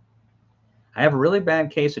 I have a really bad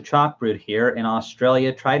case of chalk brood here in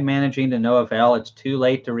Australia. Tried managing to no avail. It's too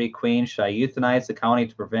late to requeen. Should I euthanize the colony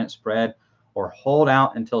to prevent spread or hold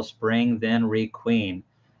out until spring, then requeen?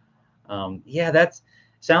 Yeah, that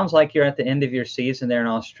sounds like you're at the end of your season there in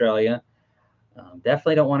Australia.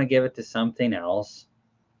 Definitely don't want to give it to something else.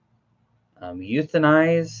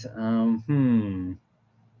 Euthanize.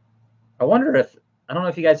 I wonder if, I don't know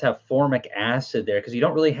if you guys have formic acid there, because you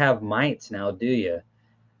don't really have mites now, do you?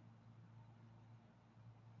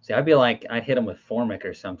 See, I'd be like, I'd hit them with formic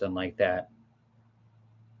or something like that.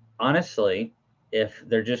 Honestly, if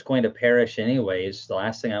they're just going to perish anyways, the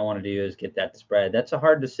last thing I want to do is get that to spread. That's a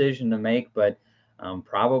hard decision to make, but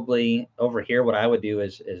probably over here, what I would do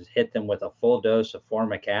is hit them with a full dose of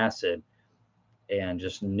formic acid and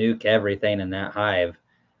just nuke everything in that hive.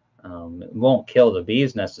 It won't kill the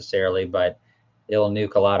bees necessarily, but it'll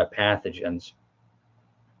nuke a lot of pathogens.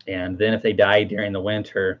 And then if they die during the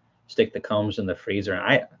winter, stick the combs in the freezer.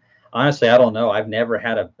 And honestly, I don't know. I've never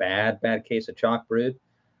had a bad case of chalk brood.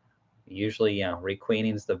 Usually,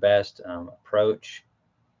 requeening is the best approach.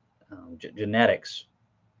 Genetics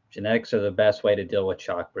are the best way to deal with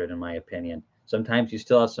chalk brood, in my opinion. Sometimes you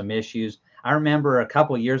still have some issues. I remember a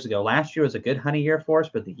couple years ago, last year was a good honey year for us,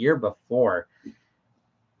 but the year before,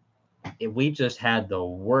 we just had the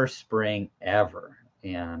worst spring ever.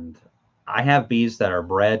 And I have bees that are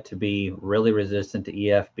bred to be really resistant to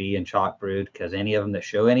EFB and chalk brood, because any of them that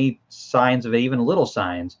show any signs of it, even little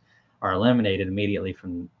signs, are eliminated immediately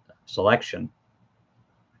from selection.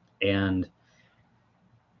 And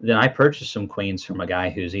then I purchased some queens from a guy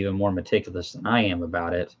who's even more meticulous than I am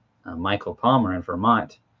about it, Michael Palmer in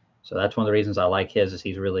Vermont. So that's one of the reasons I like his, is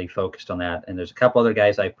he's really focused on that. And there's a couple other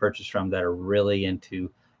guys I purchased from that are really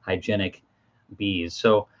into hygienic bees.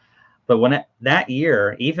 So, but that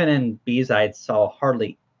year, even in bees I saw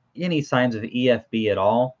hardly any signs of EFB at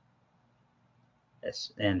all,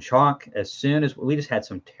 and chalk, as soon as we just had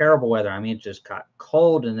some terrible weather. I mean, it just got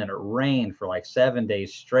cold and then it rained for like 7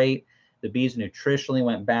 days straight. The bees nutritionally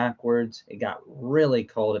went backwards. It got really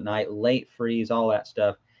cold at night, late freeze, all that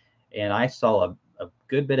stuff. And I saw a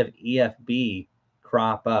good bit of EFB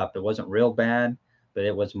crop up. It wasn't real bad, but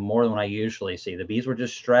it was more than what I usually see. The bees were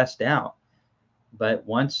just stressed out. But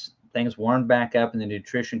once things warmed back up and the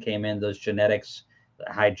nutrition came in, those genetics,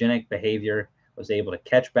 the hygienic behavior was able to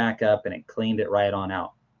catch back up, and it cleaned it right on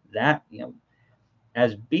out. That,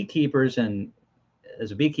 as beekeepers and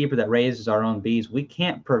as a beekeeper that raises our own bees, we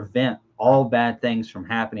can't prevent all bad things from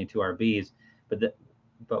happening to our bees, but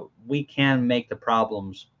we can make the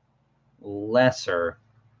problems lesser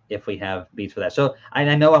if we have bees for that. So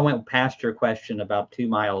I know I went past your question about 2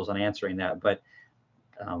 miles on answering that, but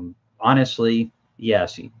honestly,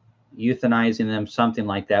 yes, euthanizing them, something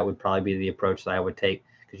like that, would probably be the approach that I would take,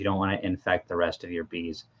 because you don't want to infect the rest of your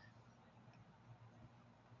bees.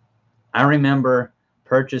 I remember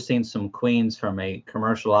purchasing some queens from a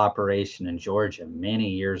commercial operation in Georgia many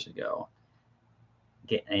years ago.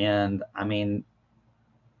 And I mean,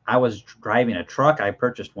 I was driving a truck. I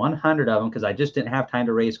purchased 100 of them because I just didn't have time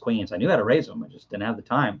to raise queens. I knew how to raise them. I just didn't have the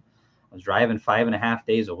time. I was driving 5.5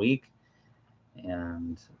 days a week,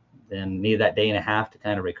 and then needed that day and a half to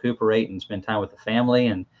kind of recuperate and spend time with the family,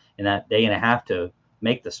 and that day and a half to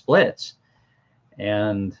make the splits.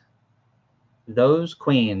 And those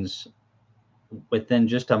queens, within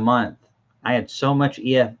just a month, I had so much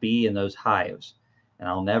EFB in those hives, and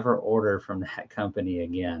I'll never order from that company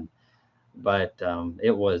again. But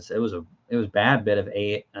it was bad bit of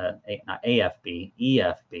AFB,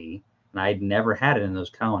 EFB, and I'd never had it in those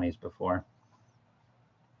colonies before.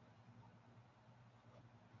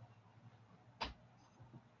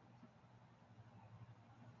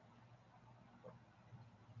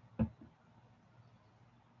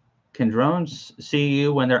 Can drones see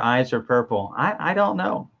you when their eyes are purple? I don't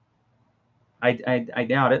know. I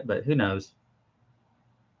doubt it, but who knows?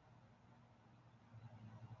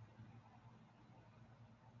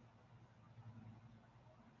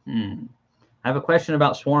 Hmm. I have a question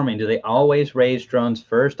about swarming. Do they always raise drones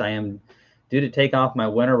first? I am due to take off my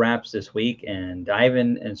winter wraps this week and dive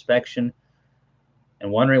in inspection,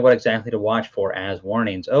 and wondering what exactly to watch for as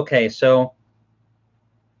warnings. Okay, so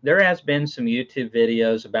there has been some YouTube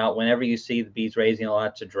videos about whenever you see the bees raising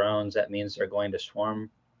lots of drones, that means they're going to swarm.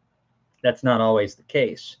 That's not always the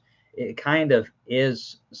case. It kind of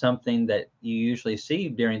is something that you usually see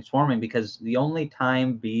during swarming, because the only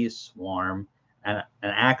time bees swarm, an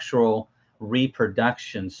actual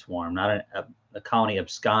reproduction swarm, not a colony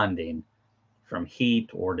absconding from heat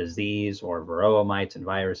or disease or varroa mites and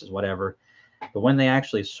viruses, whatever. But when they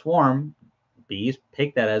actually swarm, bees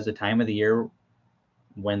pick that as the time of the year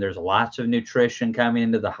when there's lots of nutrition coming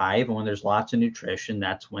into the hive. And when there's lots of nutrition,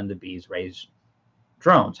 that's when the bees raise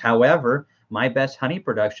drones. However, my best honey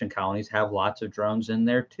production colonies have lots of drones in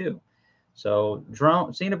there too. So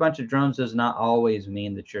seeing a bunch of drones does not always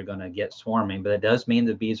mean that you're going to get swarming, but it does mean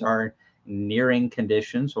the bees are nearing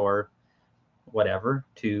conditions or whatever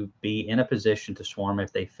to be in a position to swarm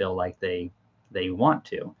if they feel like they want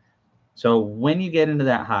to. So when you get into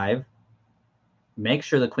that hive, make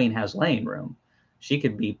sure the queen has laying room. She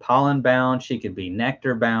could be pollen bound, she could be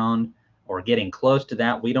nectar bound, or getting close to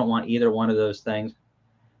that. We don't want either one of those things.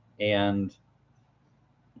 And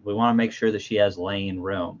we want to make sure that she has laying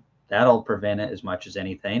room. That'll prevent it as much as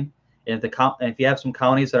anything. If you have some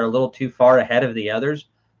colonies that are a little too far ahead of the others,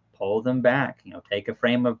 pull them back. Take a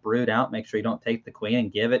frame of brood out. Make sure you don't take the queen,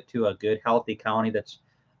 and give it to a good, healthy colony that's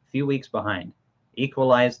a few weeks behind.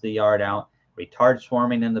 Equalize the yard out, retard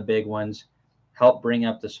swarming in the big ones, help bring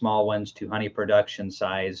up the small ones to honey production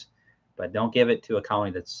size, but don't give it to a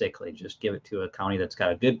colony that's sickly. Just give it to a colony that's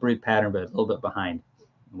got a good brood pattern, but a little bit behind.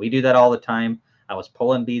 We do that all the time. I was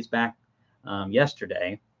pulling bees back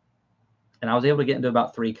yesterday, and I was able to get into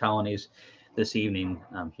about 3 colonies this evening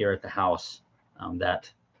here at the house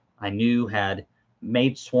that I knew had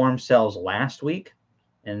made swarm cells last week,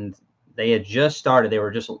 and they had just started. They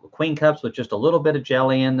were just queen cups with just a little bit of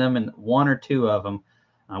jelly in them, and one or two of them.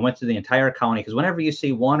 I went through the entire colony because whenever you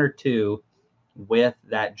see one or two with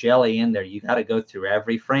that jelly in there, you got to go through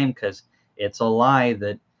every frame because it's a lie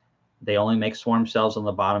that they only make swarm cells on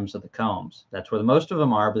the bottoms of the combs. That's where the most of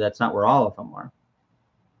them are, but that's not where all of them are.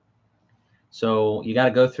 So you got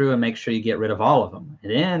to go through and make sure you get rid of all of them.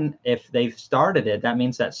 And then if they've started it, that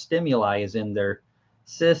means that stimuli is in their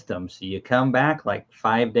system. So you come back like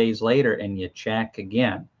 5 days later and you check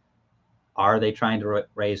again. Are they trying to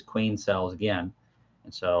raise queen cells again?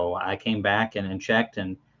 And so I came back and checked,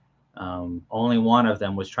 and only one of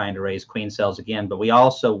them was trying to raise queen cells again. But we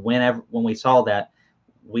also, when we saw that,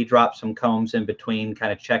 we dropped some combs in between,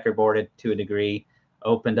 kind of checkerboarded to a degree,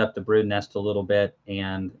 opened up the brood nest a little bit,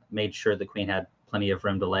 and made sure the queen had plenty of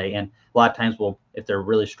room to lay. And a lot of times if they're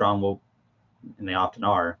really strong, and they often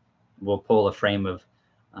are, we'll pull a frame of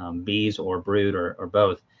bees or brood or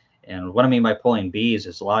both. And what I mean by pulling bees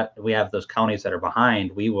is we have those colonies that are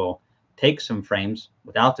behind. We will take some frames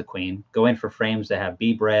without the queen, go in for frames that have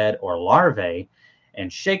bee bread or larvae,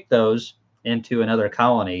 and shake those into another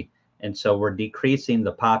colony. And so we're decreasing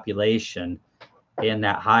the population in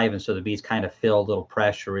that hive, and so the bees kind of feel a little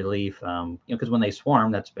pressure relief. Because when they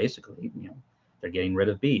swarm, that's basically, they're getting rid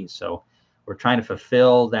of bees. So we're trying to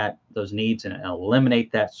fulfill those needs and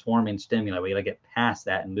eliminate that swarming stimuli. We got to get past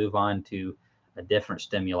that and move on to a different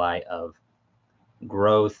stimuli of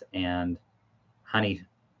growth and honey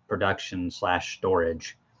production /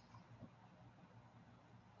 storage.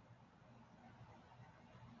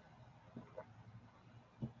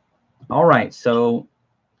 All right, so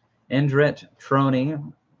Indrit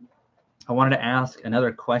Troni, I wanted to ask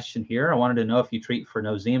another question here. I wanted to know if you treat for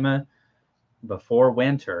nosema before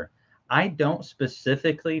winter. I don't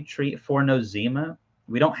specifically treat for nosema.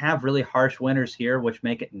 We don't have really harsh winters here, which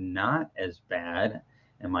make it not as bad,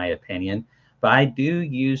 in my opinion. But I do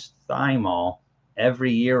use thymol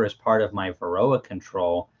every year as part of my varroa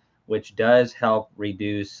control, which does help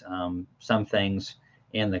reduce some things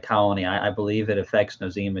in the colony. I believe it affects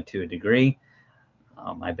nosema to a degree.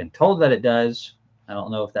 I've been told that it does. I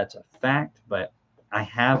don't know if that's a fact, but I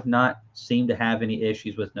have not seemed to have any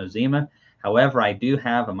issues with nosema. However, I do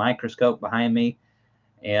have a microscope behind me,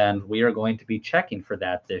 and we are going to be checking for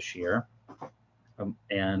that this year,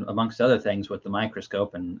 and amongst other things with the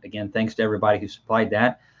microscope. And again, thanks to everybody who supplied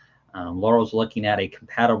that. Laurel's looking at a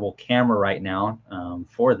compatible camera right now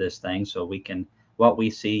for this thing, so what we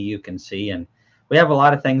see, you can see. And we have a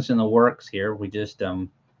lot of things in the works here. We just,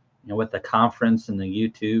 with the conference and the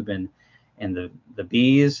YouTube and the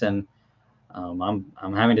bees, and I'm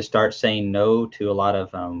having to start saying no to a lot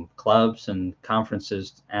of clubs and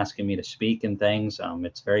conferences asking me to speak and things.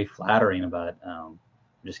 It's very flattering, but I'm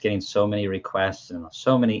just getting so many requests and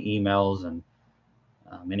so many emails, and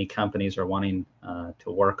many companies are wanting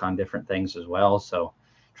to work on different things as well. So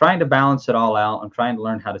trying to balance it all out. I'm trying to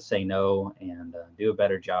learn how to say no and do a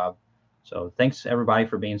better job. So thanks everybody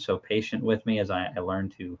for being so patient with me as I learn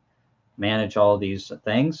to manage all of these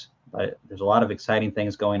things. But there's a lot of exciting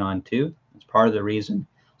things going on too. It's part of the reason.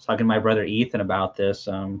 I was talking to my brother Ethan about this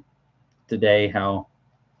today, how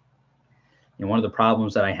one of the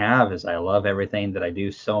problems that I have is I love everything that I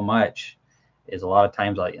do so much, is a lot of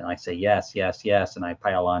times I say yes, yes, yes, and I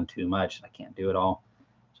pile on too much, and I can't do it all.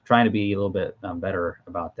 So trying to be a little bit better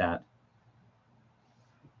about that.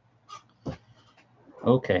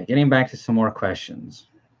 Okay, getting back to some more questions.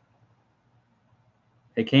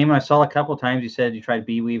 It came, I saw a couple times you said you tried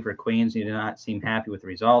bee weaver queens and you did not seem happy with the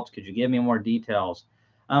results. Could you give me more details?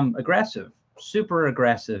 Aggressive, super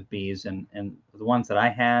aggressive bees, and the ones that I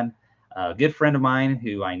had, a good friend of mine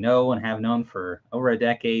who I know and have known for over a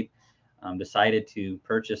decade decided to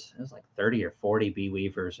purchase, it was like 30 or 40 bee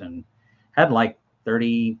weavers, and had like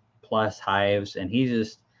 30 plus hives. And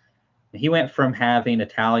he went from having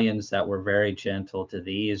Italians that were very gentle to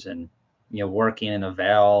these, and working in a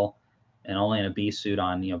veil and only in a bee suit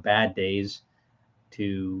on bad days,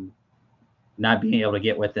 to not being able to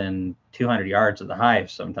get within 200 yards of the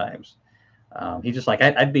hive sometimes. He's just like,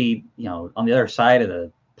 I'd be on the other side of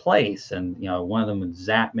the place, and one of them would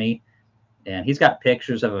zap me. And he's got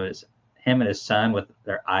pictures of him and his son with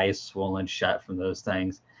their eyes swollen shut from those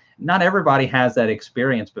things. Not everybody has that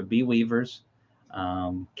experience, but bee weavers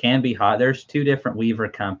can be hot. There's two different weaver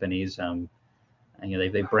companies. And,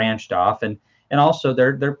 they branched off, and also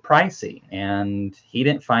they're pricey, and he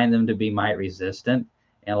didn't find them to be mite resistant.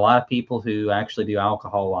 And a lot of people who actually do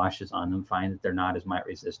alcohol washes on them find that they're not as mite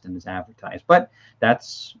resistant as advertised. But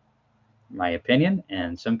that's my opinion,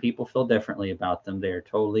 and some people feel differently about them. They're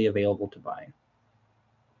totally available to buy.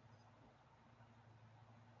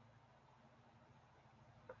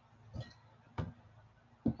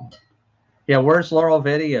 Yeah, where's Laurel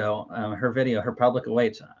video? Her video, her public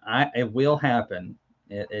awaits. It will happen.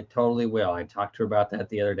 It totally will. I talked to her about that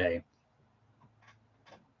the other day.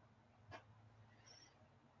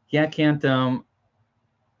 Yeah, Kent.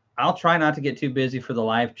 I'll try not to get too busy for the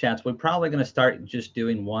live chats. We're probably going to start just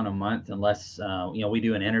doing one a month, unless we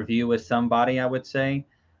do an interview with somebody. I would say,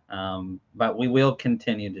 but we will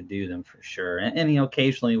continue to do them for sure. And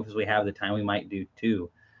occasionally, because we have the time, we might do two.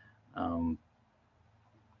 Um,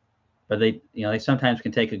 but they sometimes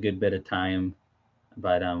can take a good bit of time.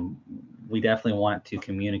 But we definitely want to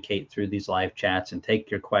communicate through these live chats and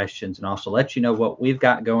take your questions, and also let you know what we've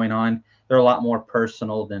got going on. They're a lot more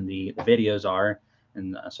personal than the videos are,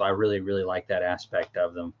 and so I really really like that aspect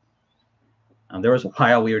of them. There was a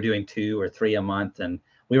while we were doing 2 or 3 a month, and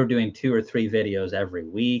we were doing 2 or 3 videos every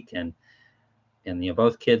week, and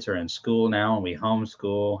both kids are in school now, and we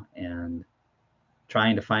homeschool and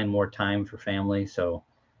trying to find more time for family. So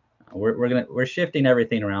we're shifting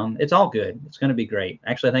everything around. It's all good. It's going to be great.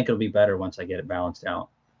 Actually, I think it'll be better once I get it balanced out.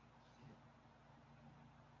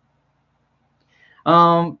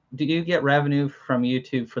 Do you get revenue from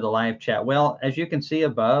YouTube for the live chat? Well, as you can see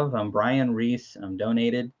above, Brian Reese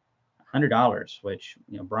donated $100, which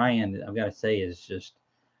Brian, I've got to say, is just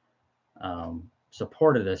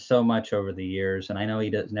supported us so much over the years. And I know he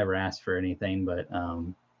does never ask for anything, but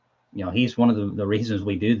he's one of the reasons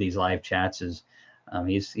we do these live chats is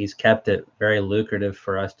he's kept it very lucrative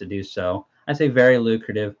for us to do so. I say very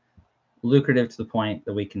lucrative to the point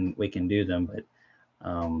that we can do them,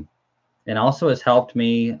 but and also has helped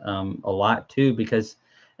me a lot too, because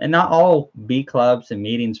and not all bee clubs and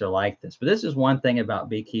meetings are like this, but this is one thing about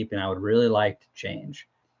beekeeping I would really like to change.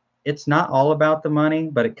 It's not all about the money,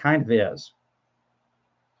 but it kind of is.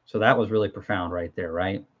 So that was really profound right there,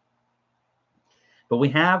 right? But we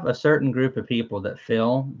have a certain group of people that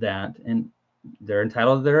feel that, and they're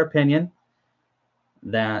entitled to their opinion,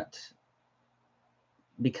 that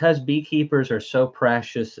because beekeepers are so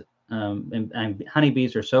precious, and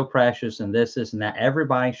honeybees are so precious, and this and that,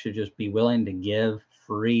 everybody should just be willing to give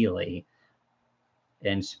freely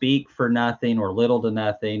and speak for nothing or little to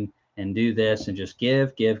nothing and do this and just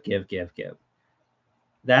give, give, give, give, give.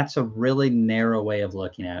 That's a really narrow way of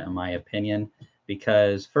looking at it, in my opinion,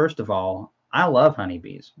 because first of all, I love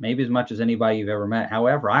honeybees, maybe as much as anybody you've ever met.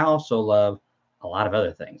 However, I also love a lot of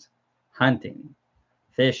other things: hunting,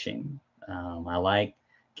 fishing. I like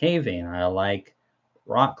caving. I like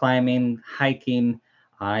rock climbing, hiking.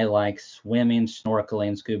 I like swimming,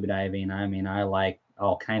 snorkeling, scuba diving. I mean, I like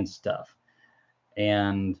all kinds of stuff.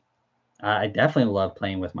 And I definitely love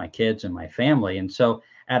playing with my kids and my family. And so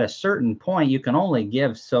at a certain point, you can only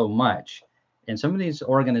give so much. And some of these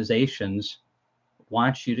organizations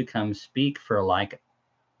want you to come speak for like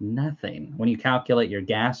nothing. When you calculate your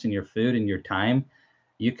gas and your food and your time,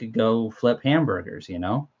 you could go flip hamburgers.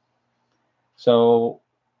 So,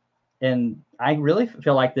 and I really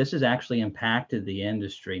feel like this has actually impacted the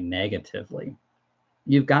industry negatively.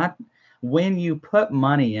 You've got, when you put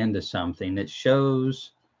money into something, it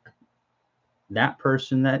shows that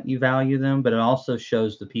person that you value them, but it also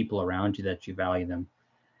shows the people around you that you value them.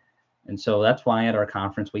 And so that's why at our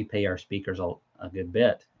conference we pay our speakers a good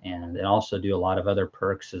bit, and also do a lot of other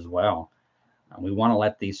perks as well. We want to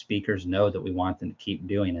let these speakers know that we want them to keep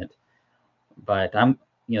doing it. But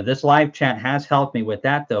this live chat has helped me with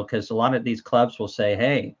that though, because a lot of these clubs will say,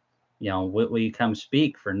 "Hey, will you come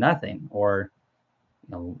speak for nothing, or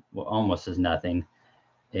almost as nothing?"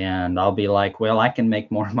 And I'll be like, "Well, I can make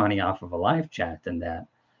more money off of a live chat than that."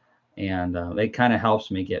 And it kind of helps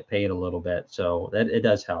me get paid a little bit, so that it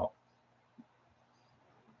does help.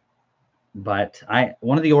 But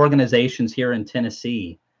one of the organizations here in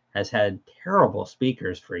Tennessee has had terrible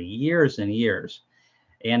speakers for years and years,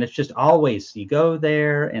 and it's just always, you go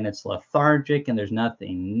there and it's lethargic and there's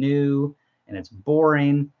nothing new and it's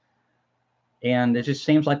boring, and it just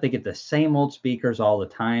seems like they get the same old speakers all the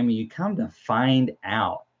time. You come to find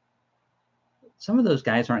out some of those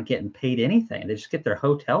guys aren't getting paid anything. They just get their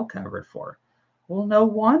hotel covered for. Well, no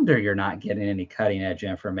wonder you're not getting any cutting edge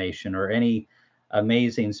information or any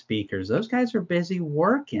amazing speakers. Those guys are busy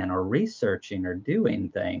working or researching or doing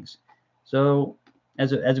things. So,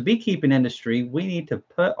 as a beekeeping industry, we need to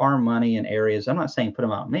put our money in areas. I'm not saying put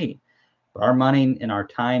them out me, but our money and our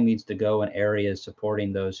time needs to go in areas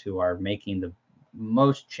supporting those who are making the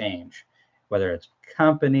most change, whether it's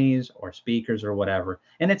companies or speakers or whatever.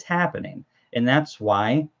 And it's happening. And that's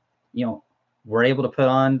why, we're able to put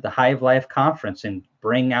on the Hive Life Conference and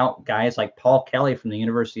bring out guys like Paul Kelly from the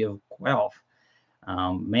University of Guelph.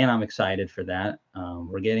 Man, I'm excited for that.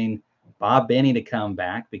 We're getting Bob Benny to come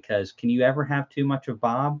back, because can you ever have too much of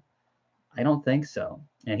Bob? I don't think so.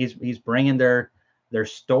 and he's bringing their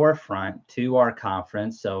storefront to our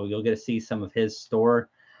conference, so you'll get to see some of his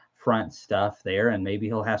storefront stuff there, and maybe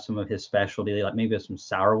he'll have some of his specialty, like maybe some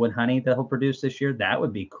sourwood honey that he'll produce this year. That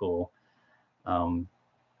would be cool.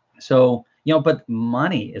 So but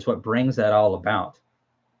money is what brings that all about,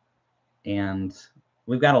 and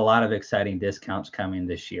we've got a lot of exciting discounts coming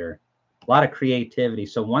this year, a lot of creativity.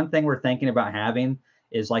 So one thing we're thinking about having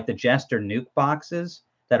is like the Jester Nuke boxes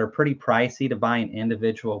that are pretty pricey to buy in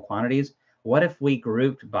individual quantities. What if we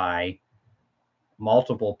grouped by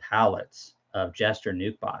multiple pallets of Jester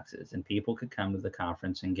Nuke boxes, and people could come to the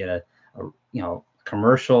conference and get a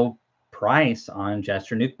commercial price on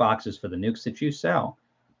Jester Nuke boxes for the nukes that you sell?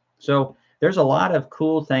 So there's a lot of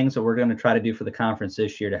cool things that we're going to try to do for the conference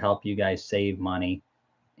this year to help you guys save money.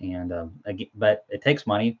 And but it takes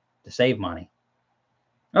money to save money.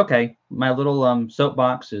 Okay, my little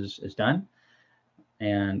soapbox is done.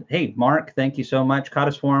 And hey, Mark, thank you so much. Caught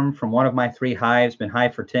a swarm from one of my 3 hives, been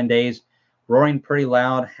hive for 10 days, roaring pretty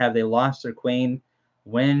loud. Have they lost their queen?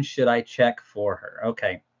 When should I check for her?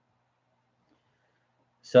 Okay.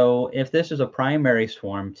 So if this is a primary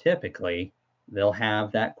swarm, typically they'll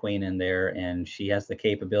have that queen in there, and she has the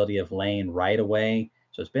capability of laying right away.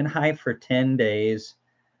 So it's been hive for 10 days.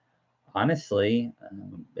 Honestly,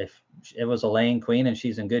 if it was a laying queen and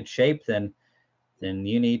she's in good shape, then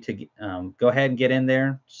you need to go ahead and get in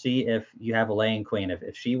there, see if you have a laying queen.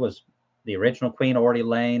 If she was the original queen already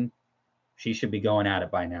laying, she should be going at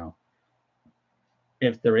it by now.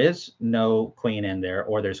 If there is no queen in there,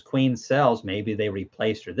 or there's queen cells, maybe they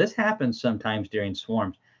replaced her. This happens sometimes during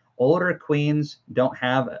swarms. Older queens don't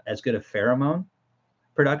have as good a pheromone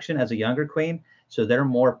production as a younger queen, so they're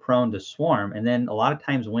more prone to swarm. And then a lot of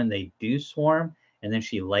times when they do swarm and then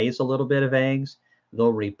she lays a little bit of eggs,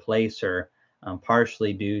 they'll replace her,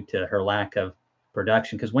 partially due to her lack of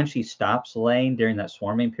production, because when she stops laying during that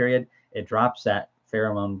swarming period, it drops that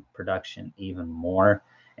pheromone production even more,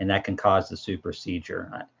 and that can cause the super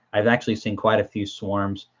seizure. I've actually seen quite a few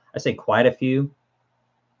swarms. I say quite a few.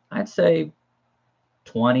 I'd say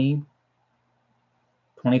 20,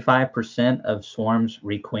 25% of swarms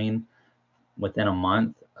requeen within a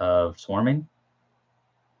month of swarming.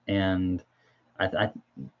 And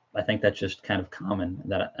I think that's just kind of common,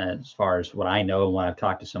 that as far as what I know when I've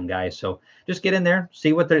talked to some guys. So just get in there,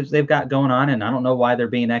 see what they've got going on. And I don't know why they're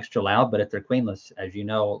being extra loud, but if they're queenless, as you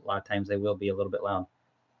know, a lot of times they will be a little bit loud.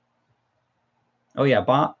 Oh yeah,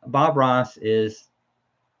 Bob Ross is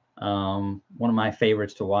one of my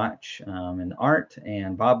favorites to watch in art,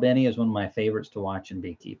 and Bob Benny is one of my favorites to watch in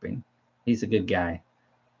beekeeping. He's a good guy.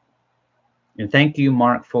 And thank you,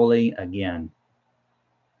 Mark Foley, again.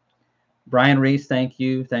 Brian Reese, thank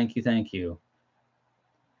you, thank you, thank you.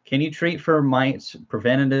 Can you treat for mites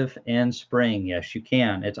preventative in spring? Yes, you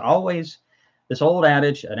can. It's always this old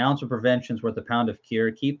adage, an ounce of prevention is worth a pound of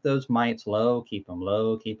cure. Keep those mites low, keep them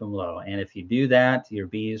low, keep them low. And if you do that, your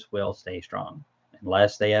bees will stay strong,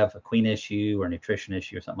 unless they have a queen issue or nutrition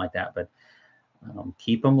issue or something like that. But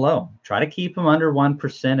keep them low. Try to keep them under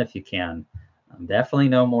 1% if you can. Definitely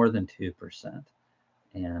no more than 2%.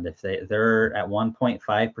 And if they're at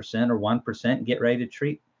 1.5% or 1%, get ready to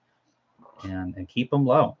treat and keep them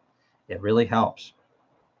low. It really helps.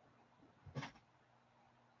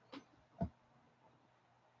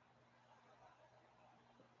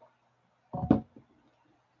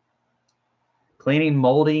 Cleaning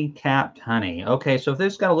moldy capped honey. Okay, so if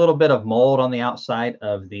this got a little bit of mold on the outside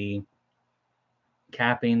of the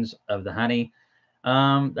cappings of the honey,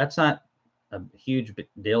 that's not a huge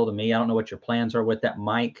deal to me. I don't know what your plans are with that,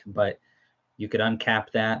 Mike, but you could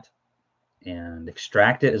uncap that and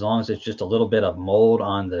extract it. As long as it's just a little bit of mold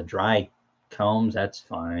on the dry combs, that's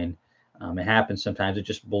fine. It happens sometimes. It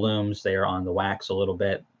just blooms there on the wax a little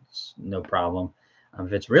bit. It's no problem.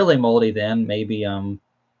 If it's really moldy, then maybe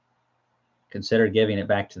consider giving it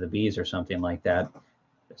back to the bees or something like that,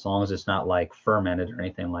 as long as it's not like fermented or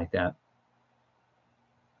anything like that.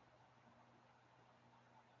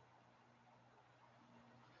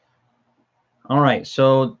 All right,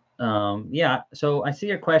 so yeah, so I see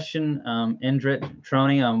your question, Indrit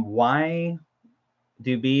Troni. Why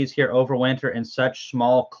do bees here overwinter in such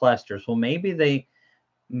small clusters? Well, maybe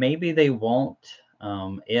they won't.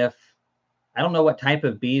 If I don't know what type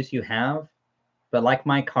of bees you have, but like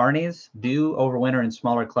my carnies do overwinter in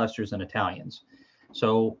smaller clusters than Italians.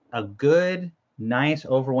 So a good, nice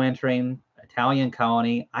overwintering Italian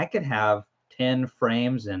colony, I could have 10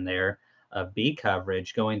 frames in there of bee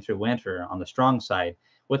coverage going through winter on the strong side.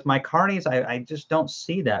 With my carnies, I just don't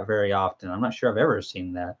see that very often. I'm not sure I've ever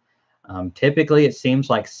seen that. Typically, it seems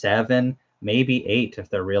like 7, maybe 8 if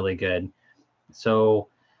they're really good. So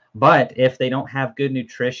But if they don't have good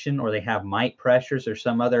nutrition, or they have mite pressures or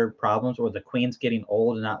some other problems, or the queen's getting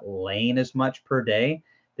old and not laying as much per day,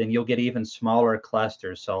 then you'll get even smaller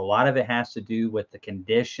clusters. So a lot of it has to do with the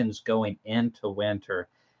conditions going into winter.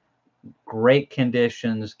 Great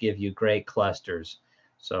conditions give you great clusters.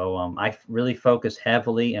 So I really focus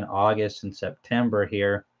heavily in August and September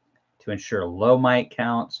here to ensure low mite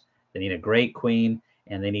counts. They need a great queen,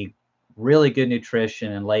 and they need really good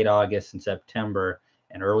nutrition in late August and September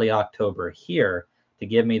and early October here to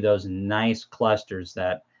give me those nice clusters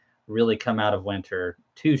that really come out of winter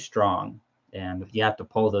too strong. And you have to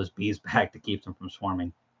pull those bees back to keep them from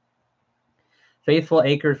swarming. Faithful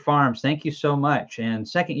Acre Farms, thank you so much. And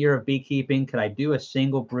second year of beekeeping, could I do a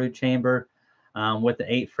single brood chamber with the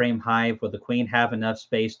 8-frame hive? Will the queen have enough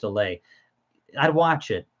space to lay? I'd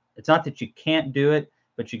watch it. It's not that you can't do it,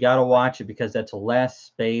 but you got to watch it because that's less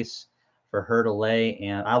space for her to lay.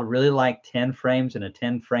 And I really like 10 frames in a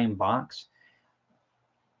 10-frame box.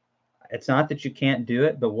 It's not that you can't do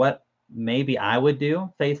it, but what maybe I would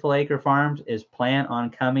do, Faithful Acre Farms, is plan on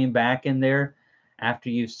coming back in there after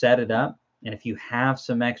you've set it up. And if you have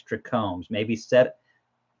some extra combs, maybe set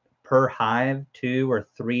per hive 2 or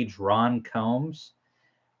 3 drawn combs.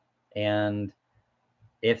 And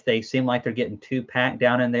if they seem like they're getting too packed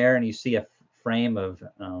down in there and you see a frame of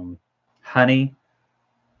honey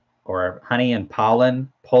or honey and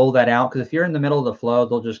pollen, pull that out. Because if you're in the middle of the flow,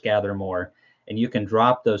 they'll just gather more. And you can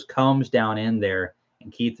drop those combs down in there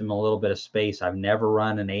and keep them a little bit of space. I've never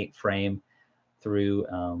run an 8-frame through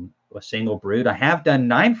a single brood. I have done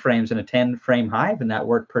 9 frames in a 10-frame hive, and that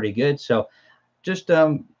worked pretty good. So just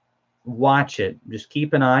watch it. Just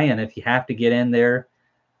keep an eye, and if you have to get in there,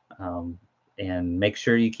 and make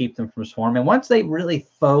sure you keep them from swarming. Once they really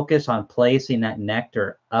focus on placing that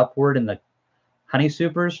nectar upward in the honey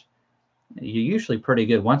supers, you're usually pretty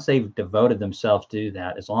good once they've devoted themselves to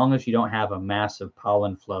that, as long as you don't have a massive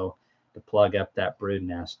pollen flow to plug up that brood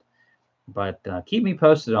nest. But keep me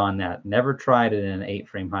posted on that. Never tried it in an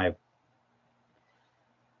 8-frame hive.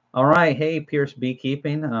 All right. Hey, Pierce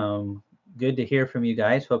Beekeeping. Good to hear from you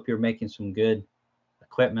guys. Hope you're making some good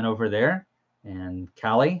equipment over there. And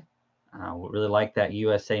Callie, we really like that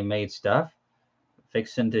USA made stuff.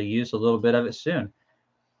 Fixing to use a little bit of it soon.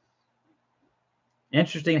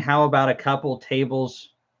 Interesting. How about a couple tables?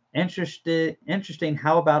 Interesting.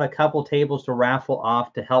 How about a couple tables to raffle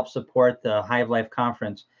off to help support the Hive Life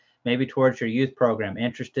Conference, maybe towards your youth program?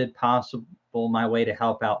 Interested? Possible my way to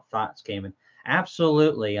help out. Thoughts, Kamon?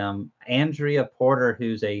 Absolutely. Andrea Porter,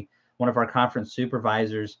 who's one of our conference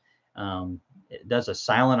supervisors, does a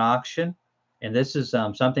silent auction, and this is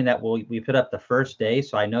something that we put up the first day.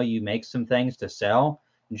 So I know you make some things to sell,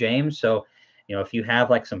 James. So if you have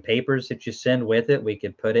like some papers that you send with it, we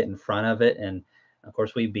could put it in front of it. And of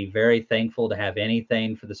course, we'd be very thankful to have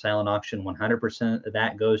anything for the silent auction. 100% of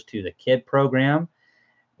that goes to the kid program.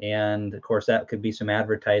 And of course, that could be some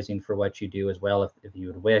advertising for what you do as well, if you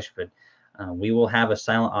would wish. But we will have a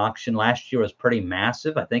silent auction. Last year was pretty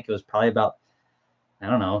massive. I think it was probably about, I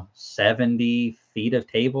don't know, 70 feet of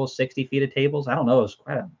tables, 60 feet of tables. I don't know. It was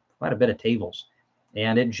quite a bit of tables.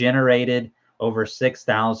 And it generated over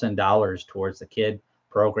 $6,000 towards the kid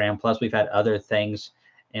program. Plus, we've had other things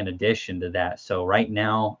in addition to that. So right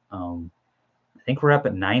now, I think we're up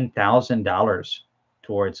at $9,000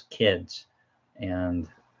 towards kids. And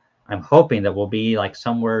I'm hoping that we'll be like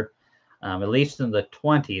somewhere at least in the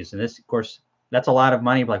 20s. And this, of course, that's a lot of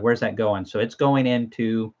money. Like, where's that going? So it's going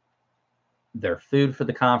into their food for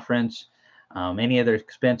the conference, any other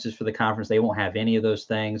expenses for the conference. They won't have any of those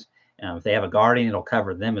things. If they have a guardian, it'll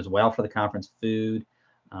cover them as well for the conference food.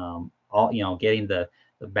 All getting the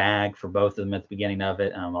bag for both of them at the beginning of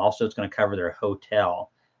it. Also, it's going to cover their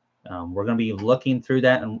hotel. We're going to be looking through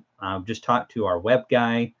that, and I've just talked to our web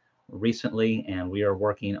guy recently, and we are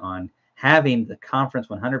working on having the conference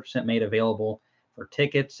 100% made available for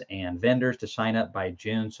tickets and vendors to sign up by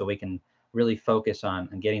June, so we can really focus on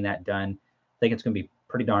getting that done. I think it's going to be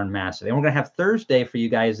pretty darn massive. And we're going to have Thursday for you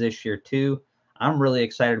guys this year too. I'm really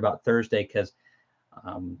excited about Thursday because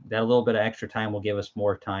that little bit of extra time will give us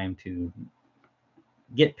more time to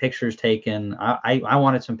get pictures taken. I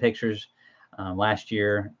wanted some pictures last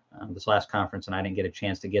year, this last conference, and I didn't get a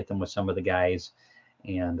chance to get them with some of the guys.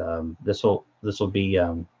 And this will be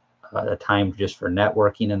a time just for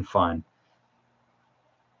networking and fun.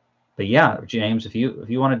 But yeah, James, if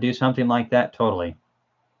you want to do something like that, totally.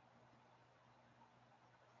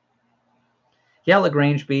 Yeah,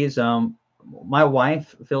 LaGrange bees. My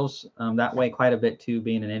wife feels that way quite a bit too,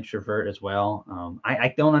 being an introvert as well.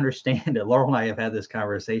 I don't understand it. Laurel and I have had this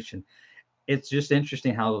conversation. It's just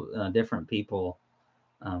interesting how different people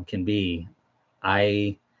can be.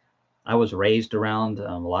 I I was raised around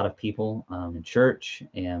a lot of people in church,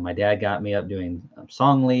 and my dad got me up doing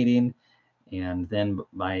song leading. And then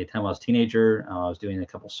by the time I was a teenager, I was doing a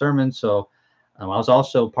couple sermons. So I was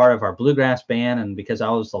also part of our bluegrass band, and because I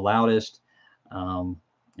was the loudest um,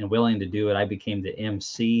 and willing to do it, I became the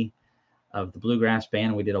MC of the bluegrass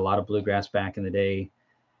band. We did a lot of bluegrass back in the day.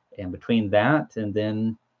 And between that and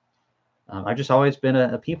then I've just always been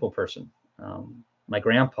a people person. My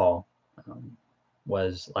grandpa um,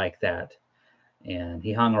 was like that, and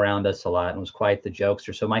he hung around us a lot and was quite the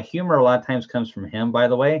jokester. So my humor a lot of times comes from him, by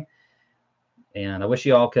the way. And I wish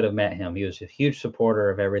you all could have met him. He was a huge supporter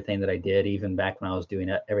of everything that I did, even back when I was doing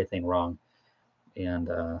everything wrong. And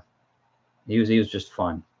he was just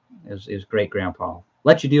fun. It was great, grandpa.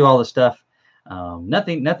 Let you do all the stuff.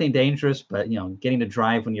 Nothing dangerous, but getting to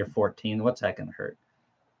drive when you're 14. What's that gonna hurt?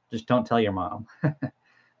 Just don't tell your mom.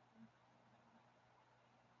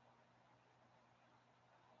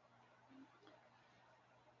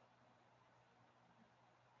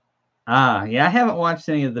 Yeah, I haven't watched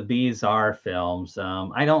any of the Bees R films.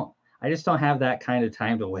 I just don't have that kind of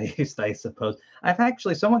time to waste, I suppose. I've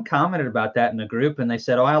actually, someone commented about that in the group and they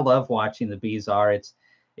said, "Oh, I love watching the Bees R.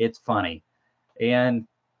 It's funny." And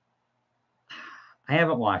I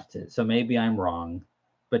haven't watched it, so maybe I'm wrong.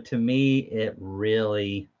 But to me, it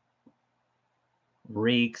really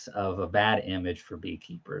reeks of a bad image for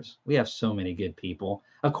beekeepers. We have so many good people.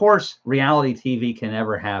 Of course, reality TV can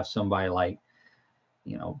never have somebody like,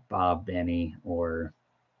 Bob Benny, or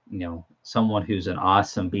someone who's an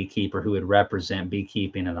awesome beekeeper who would represent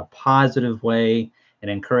beekeeping in a positive way and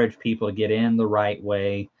encourage people to get in the right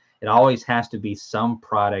way. It always has to be some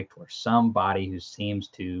product or somebody who seems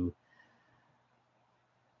to,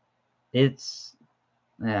 it's,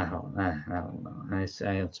 I don't know.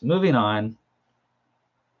 It's moving on.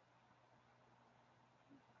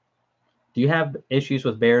 Do you have issues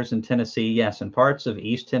with bears in Tennessee? Yes, in parts of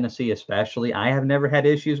East Tennessee, especially. I have never had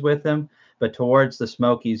issues with them, but towards the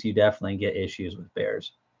Smokies, you definitely get issues with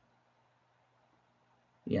bears.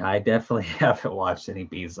 Yeah, I definitely haven't watched any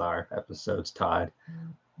Bizarre episodes, Todd.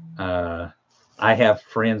 Uh, I have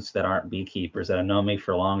friends that aren't beekeepers that have known me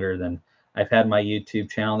for longer than I've had my YouTube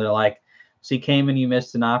channel. They're like, "See, Kamon, you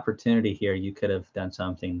missed an opportunity here. You could have done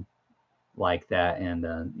something like that,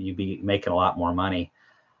 and you'd be making a lot more money."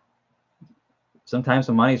 Sometimes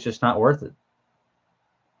the money's just not worth it.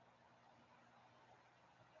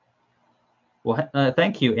 Well,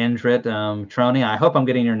 thank you, Indrit Troni. I hope I'm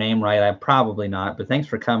getting your name right. I'm probably not, but thanks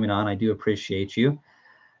for coming on. I do appreciate you.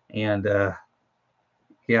 And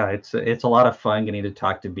yeah, it's a lot of fun getting to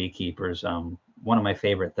talk to beekeepers. One of my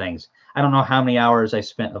favorite things. I don't know how many hours I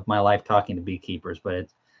spent of my life talking to beekeepers, but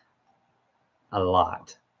it's a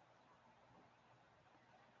lot.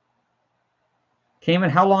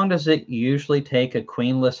 Cayman, how long does it usually take a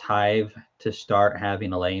queenless hive to start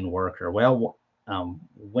having a laying worker? Well,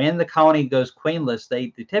 when the colony goes queenless,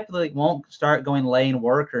 they typically won't start going laying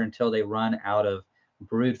worker until they run out of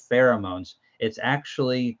brood pheromones. It's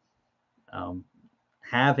actually um,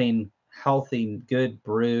 having healthy, good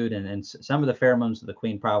brood, and some of the pheromones of the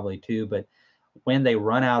queen probably too. But when they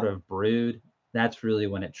run out of brood, that's really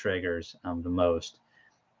when it triggers the most.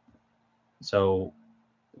 So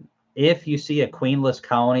if you see a queenless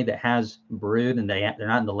colony that has brood and they're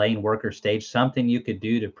not in the laying worker stage, something you could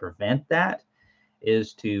do to prevent that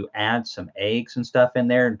is to add some eggs and stuff in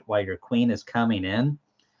there while your queen is coming in.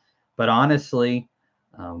 But honestly,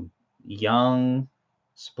 um, young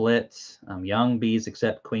splits, young bees,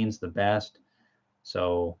 except queen's the best.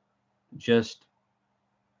 So just,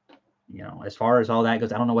 as far as all that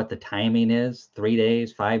goes, I don't know what the timing is, 3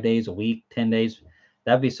 days, 5 days, a week, 10 days.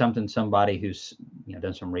 That'd be something somebody who's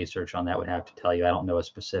done some research on that would have to tell you. I don't know a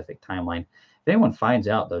specific timeline. If anyone finds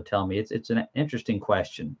out, though, tell me. It's an interesting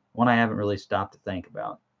question, one I haven't really stopped to think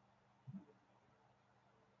about.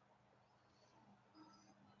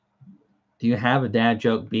 Do you have a dad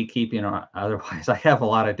joke, beekeeping or otherwise? I have a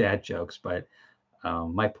lot of dad jokes, but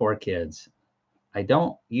my poor kids, I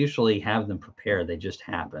don't usually have them prepared. They just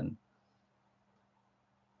happen.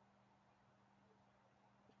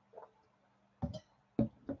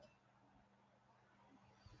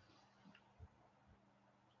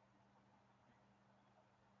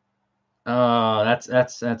 Oh,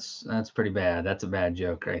 that's pretty bad. That's a bad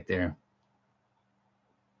joke right there.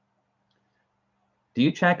 Do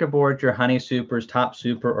you checkerboard your honey supers, top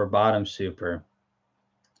super or bottom super?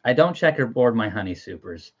 I don't checkerboard my honey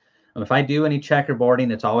supers. If I do any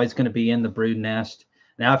checkerboarding, it's always going to be in the brood nest.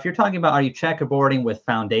 Now, if you're talking about are you checkerboarding with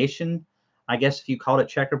foundation, I guess if you called it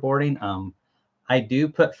checkerboarding, I do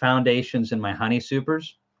put foundations in my honey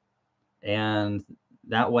supers, and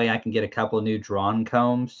that way I can get a couple of new drawn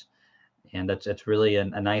combs. And that's really a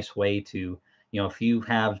nice way to, if you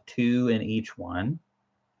have 2 in each one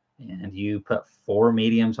and you put 4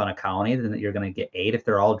 mediums on a colony, then you're going to get 8 if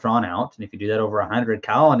they're all drawn out. And if you do that over 100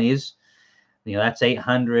 colonies, that's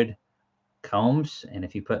 800 combs. And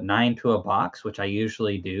if you put 9 to a box, which I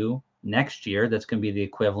usually do next year, that's going to be the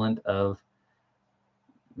equivalent of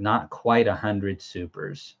not quite 100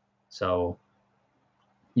 supers. So,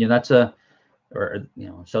 that's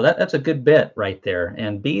that's a good bit right there.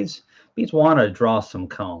 And bees want to draw some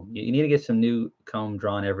comb. You need to get some new comb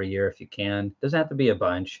drawn every year if you can. Doesn't have to be a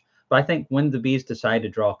bunch, but I think when the bees decide to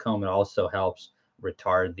draw comb, it also helps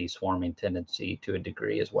retard the swarming tendency to a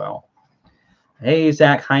degree as well. Hey,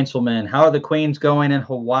 Zach Heinzelman, how are the queens going in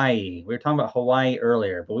Hawaii? We were talking about Hawaii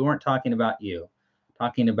earlier, but we weren't talking about you.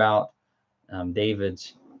 Talking about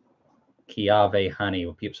David's Kiave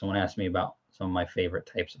honey. Someone asked me about some of my favorite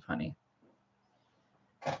types of honey.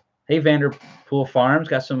 Hey, Vanderpool Farms,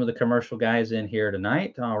 got some of the commercial guys in here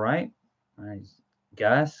tonight. All right. Nice.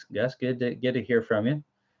 Gus, good to hear from you.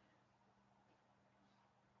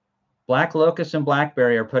 Black locust and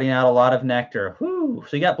blackberry are putting out a lot of nectar. Whoo!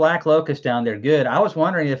 So you got black locust down there. Good. I was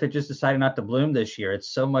wondering if it just decided not to bloom this year. It's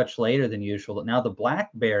so much later than usual. Now the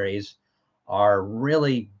blackberries are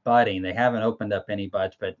really budding. They haven't opened up any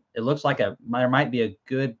buds, but it looks like there might be a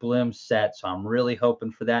good bloom set. So I'm really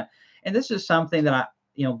hoping for that. And this is something that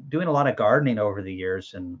doing a lot of gardening over the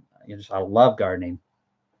years, and I love gardening,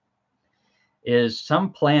 is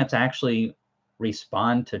some plants actually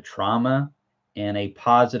respond to trauma in a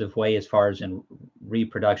positive way as far as in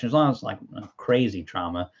reproduction, as long as like crazy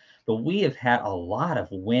trauma. But we have had a lot of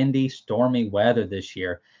windy, stormy weather this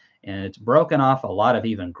year, and it's broken off a lot of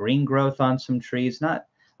even green growth on some trees, not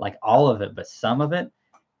like all of it, but some of it.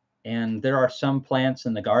 And there are some plants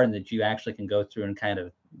in the garden that you actually can go through and kind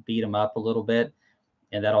of beat them up a little bit,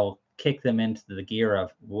 and that'll kick them into the gear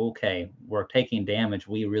of, okay, we're taking damage.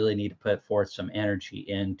 We really need to put forth some energy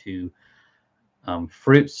into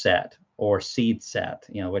fruit set or seed set,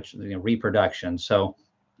 which reproduction. So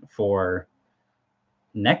for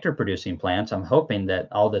nectar producing plants, I'm hoping that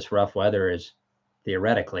all this rough weather is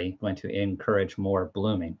theoretically going to encourage more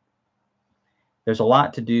blooming. There's a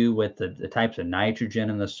lot to do with the types of nitrogen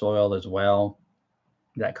in the soil as well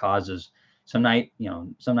that causes some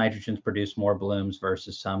nitrogens produce more blooms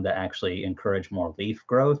versus some that actually encourage more leaf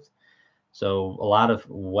growth. So a lot of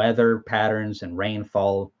weather patterns and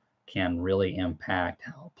rainfall can really impact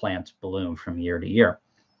how plants bloom from year to year.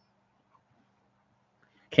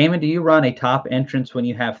 Kamon, do you run a top entrance when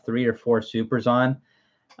you have 3 or 4 supers on?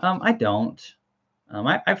 I don't.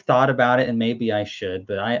 I've thought about it, and maybe I should,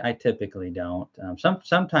 but I typically don't.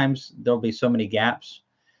 Sometimes there'll be so many gaps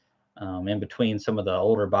in between some of the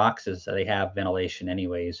older boxes that they have ventilation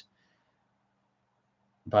anyways.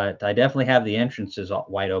 But I definitely have the entrances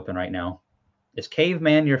wide open right now. Is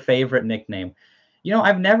Caveman your favorite nickname?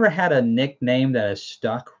 I've never had a nickname that has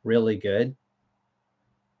stuck really good.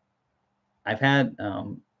 I've had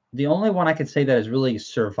the only one I could say that has really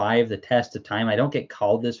survived the test of time. I don't get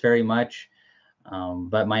called this very much,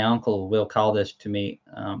 but my uncle will call this to me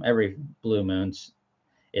every blue moons,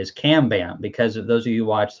 is Cam Bam, because of those of you who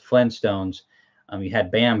watch the Flintstones, you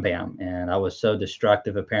had Bam Bam, and I was so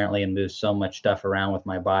destructive apparently and moved so much stuff around with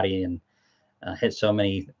my body and hit so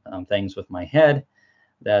many things with my head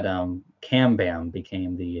that Cam Bam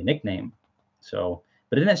became the nickname. So,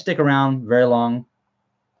 but it didn't stick around very long.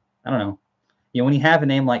 I don't know. When you have a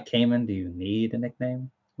name like Kamon, do you need a nickname?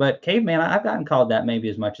 But Caveman, I've gotten called that maybe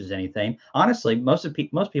as much as anything. Honestly, most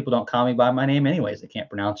people don't call me by my name anyways. They can't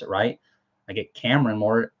pronounce it right. I get Cameron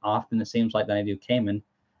more often, it seems like, than I do Kamon.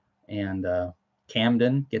 And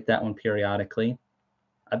Camden, get that one periodically.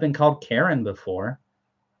 I've been called Karen before.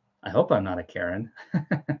 I hope I'm not a Karen.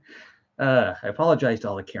 I apologize to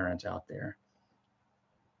all the Karens out there.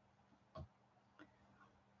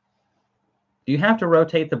 Do you have to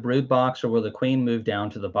rotate the brood box, or will the queen move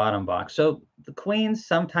down to the bottom box? So the queens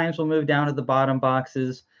sometimes will move down to the bottom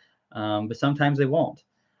boxes, but sometimes they won't.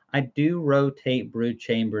 I do rotate brood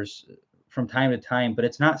chambers from time to time, but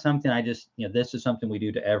it's not something I just, this is something we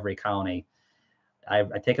do to every colony. I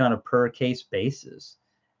take it on a per case basis.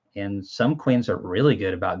 And some queens are really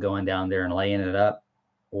good about going down there and laying it up,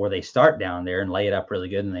 or they start down there and lay it up really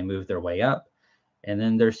good and they move their way up. And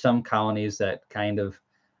then there's some colonies that kind of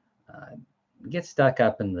get stuck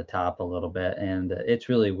up in the top a little bit, and it's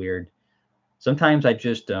really weird. Sometimes I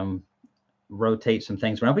just rotate some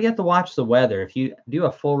things around. But you have to watch the weather. If you do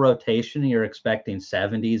a full rotation and you're expecting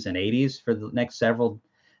 70s and 80s for the next several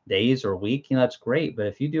days or week, that's great. But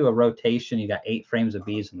if you do a rotation, you got 8 frames of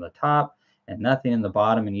bees in the top and nothing in the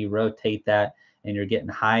bottom, and you rotate that, and you're getting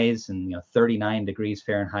highs and 39 degrees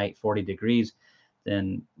Fahrenheit, 40 degrees,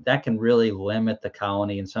 then that can really limit the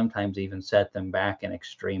colony and sometimes even set them back in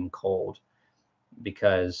extreme cold,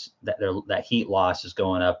 because that heat loss is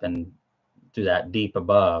going up and to that deep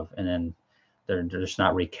above, and then they're just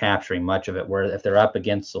not recapturing much of it. Where if they're up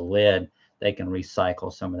against the lid, they can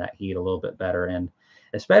recycle some of that heat a little bit better. And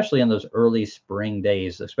especially in those early spring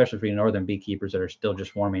days, especially for you northern beekeepers that are still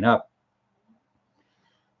just warming up,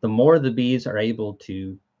 the more the bees are able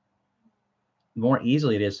to, the more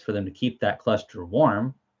easily it is for them to keep that cluster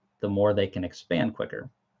warm, the more they can expand quicker.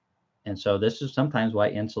 And so this is sometimes why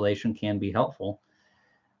insulation can be helpful.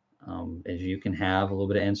 As you can have a little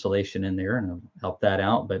bit of insulation in there and help that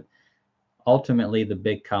out. But ultimately, the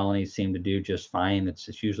big colonies seem to do just fine.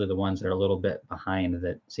 It's usually the ones that are a little bit behind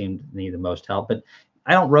that seem to need the most help. But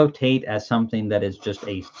I don't rotate as something that is just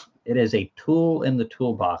it is a tool in the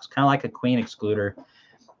toolbox, kind of like a queen excluder.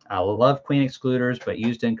 I love queen excluders, but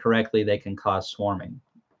used incorrectly, they can cause swarming.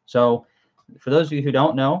 So for those of you who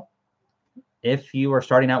don't know, if you are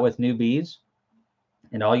starting out with new bees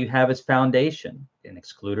and all you have is foundation, an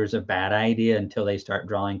excluder is a bad idea until they start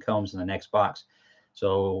drawing combs in the next box.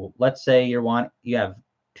 So let's say you have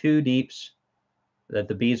 2 deeps that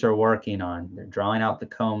the bees are working on. They're drawing out the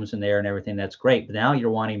combs in there and everything. That's great. But now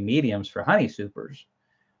you're wanting mediums for honey supers.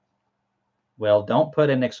 Well, don't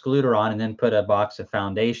put an excluder on and then put a box of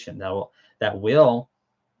foundation. That will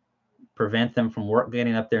prevent them from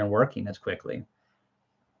getting up there and working as quickly.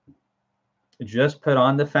 Just put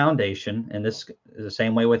on the foundation, and this is the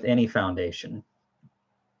same way with any foundation.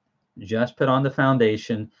 Just put on the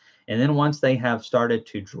foundation, and then once they have started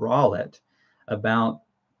to draw it about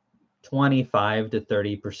 25 to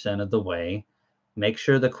 30% of the way, make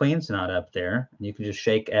sure the queen's not up there. You can just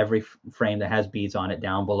shake every frame that has beads on it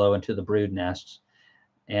down below into the brood nests,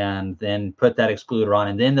 and then put that excluder on,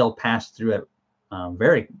 and then they'll pass through it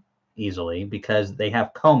very easily because they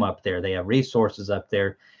have comb up there, they have resources up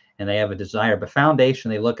there, and they have a desire. But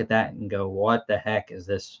foundation, they look at that and go, what the heck is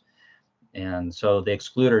this? And so the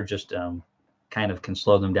excluder just kind of can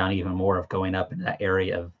slow them down even more of going up into that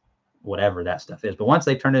area of whatever that stuff is. But once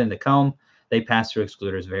they turn it into comb, they pass through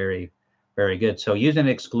excluders very, very good. So using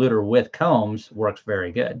an excluder with combs works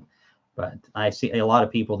very good. But I see a lot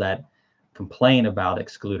of people that complain about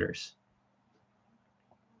excluders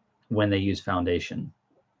when they use foundation.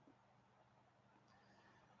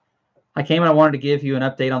 I came and I wanted to give you an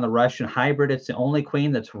update on the Russian hybrid. It's the only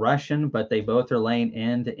queen that's Russian, but they both are laying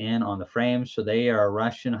end to end on the frames. So they are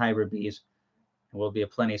Russian hybrid bees. Will be a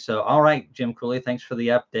plenty. So, all right, Jim Cooley, thanks for the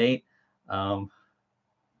update.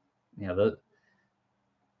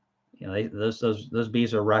 Those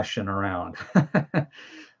bees are rushing around.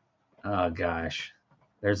 Oh gosh,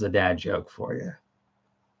 there's the dad joke for you.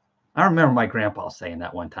 I remember my grandpa saying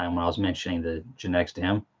that one time when I was mentioning the genetics to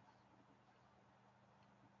him.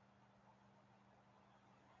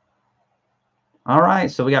 All right,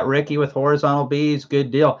 so we got Ricky with horizontal bees. Good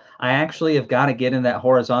deal. I actually have got to get in that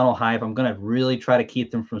horizontal hive. I'm going to really try to keep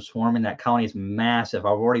them from swarming. That colony is massive.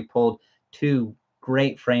 I've already pulled 2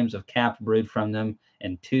 great frames of capped brood from them,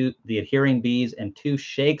 and the adhering bees, and 2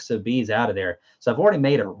 shakes of bees out of there. So I've already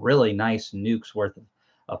made a really nice nuke's worth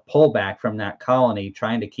of pullback from that colony,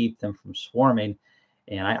 trying to keep them from swarming.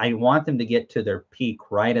 And I want them to get to their peak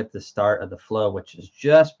right at the start of the flow, which is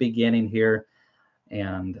just beginning here.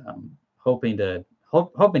 And hoping to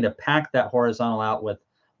pack that horizontal out with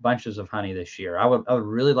bunches of honey this year. I would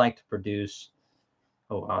really like to produce,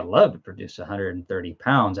 I would love to produce 130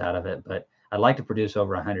 pounds out of it, but I'd like to produce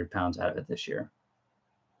over 100 pounds out of it this year.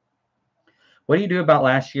 What do you do about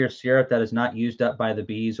last year's syrup that is not used up by the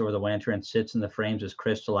bees over the winter and sits in the frames as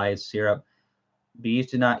crystallized syrup?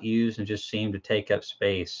 Bees do not use and just seem to take up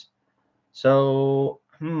space. So,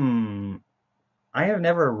 I have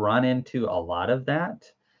never run into a lot of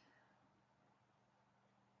that.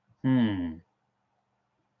 I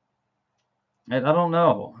don't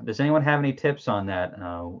know. Does anyone have any tips on that?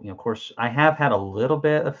 Of course, I have had a little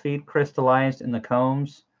bit of feed crystallized in the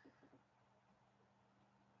combs,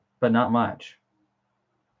 but not much.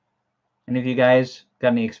 Any of you guys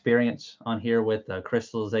got any experience on here with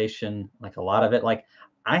crystallization? Like a lot of it. Like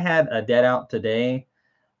I had a dead out today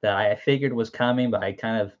that I figured was coming, but I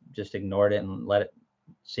kind of just ignored it and let it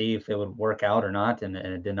see if it would work out or not, and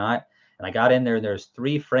it did not. And I got in there. There's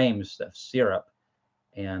 3 frames of syrup.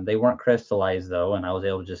 And they weren't crystallized though, and I was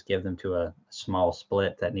able to just give them to a small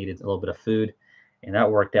split that needed a little bit of food, and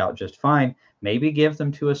that worked out just fine. Maybe give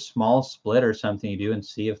them to a small split or something you do and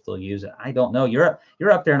see if they'll use it. I don't know. You're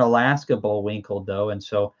up there in Alaska, Bullwinkle, though, and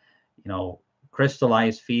so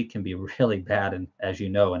crystallized feed can be really bad, and as you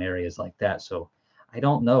know, in areas like that. So I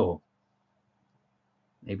don't know.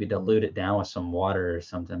 Maybe dilute it down with some water or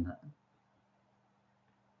something.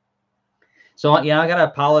 So yeah, I gotta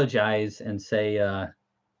apologize and say,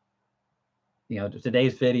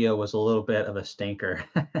 today's video was a little bit of a stinker.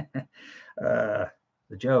 The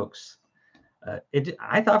jokes.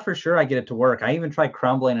 I thought for sure I'd get it to work. I even tried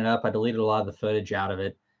crumbling it up. I deleted a lot of the footage out of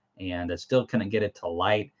it, and I still couldn't get it to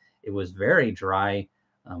light. It was very dry.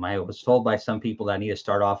 I was told by some people that I need to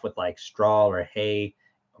start off with like straw or hay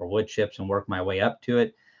or wood chips and work my way up to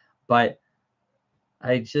it. But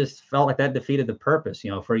I just felt like that defeated the purpose.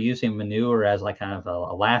 If we're using manure as like kind of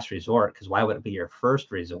a last resort, because why would it be your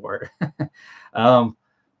first resort? um,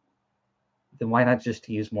 then why not just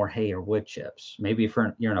use more hay or wood chips? Maybe if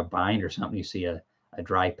you're in a bind or something, you see a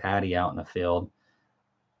dry patty out in the field.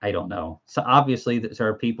 I don't know. So obviously there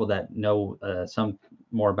are people that know some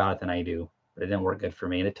more about it than I do, but it didn't work good for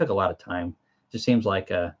me. And it took a lot of time. It just seems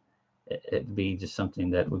like it'd be just something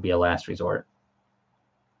that would be a last resort.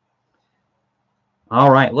 All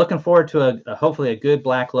right, looking forward to hopefully a good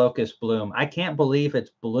black locust bloom. I can't believe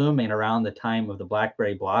it's blooming around the time of the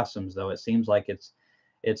blackberry blossoms, though. It seems like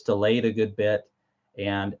it's delayed a good bit.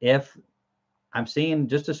 And if I'm seeing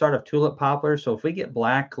just a start of tulip poplar, so if we get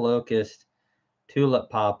black locust, tulip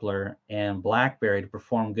poplar, and blackberry to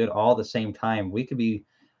perform good all at the same time, we could be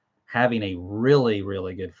having a really,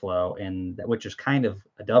 really good flow, and which is kind of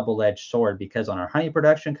a double-edged sword, because on our honey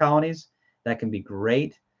production colonies, that can be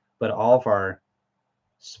great, but all of our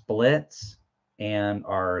splits and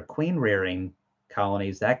our queen rearing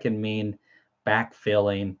colonies, that can mean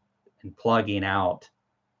backfilling and plugging out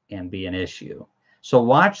and be an issue. So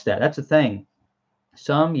watch that. That's the thing.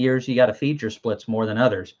 Some years you got to feed your splits more than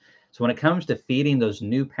others. So when it comes to feeding those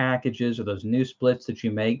new packages or those new splits that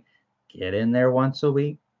you make, get in there once a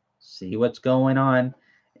week, see what's going on.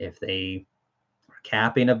 If they are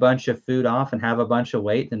capping a bunch of food off and have a bunch of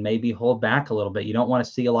weight, then maybe hold back a little bit. You don't want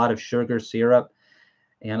to see a lot of sugar syrup.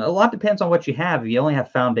 And a lot depends on what you have. If you only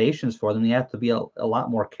have foundations for them, you have to be a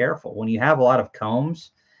lot more careful. When you have a lot of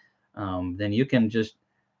combs, then you can just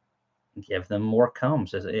give them more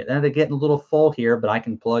combs. They're getting a little full here, but I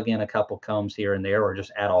can plug in a couple combs here and there, or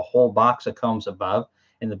just add a whole box of combs above,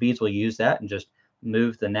 and the bees will use that and just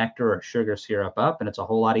move the nectar or sugar syrup up, and it's a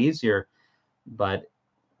whole lot easier. But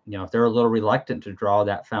if they're a little reluctant to draw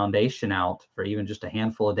that foundation out for even just a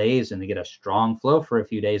handful of days, and they get a strong flow for a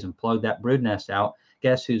few days and plug that brood nest out,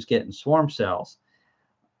 guess who's getting swarm cells?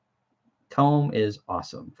 Comb is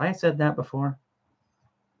awesome. If I said that before.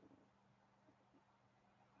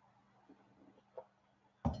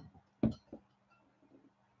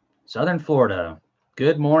 Southern Florida.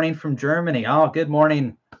 Good morning from Germany. Oh, good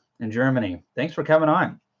morning in Germany. Thanks for coming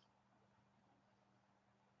on.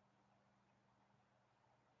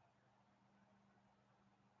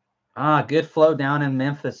 Good flow down in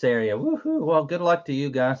Memphis area. Woohoo. Well, good luck to you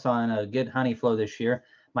guys on a good honey flow this year.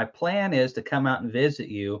 My plan is to come out and visit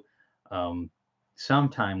you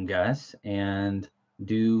sometime, Gus, and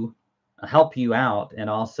do help you out, and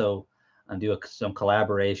also do some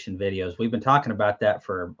collaboration videos. We've been talking about that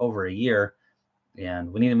for over a year,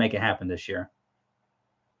 and we need to make it happen this year.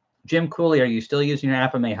 Jim Cooley, are you still using your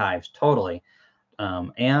Apame hives? Totally.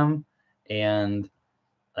 Am, and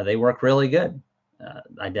they work really good.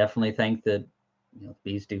 I definitely think that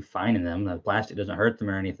bees do fine in them. The plastic doesn't hurt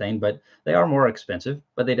them or anything, but they are more expensive,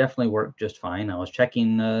 but they definitely work just fine. I was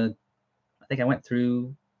checking, I think I went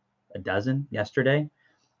through a dozen yesterday,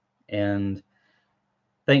 and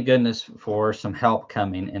thank goodness for some help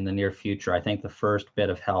coming in the near future. I think the first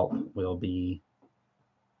bit of help will be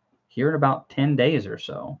here in about 10 days or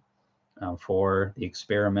so for the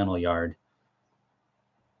experimental yard.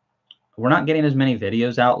 We're not getting as many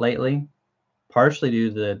videos out lately, partially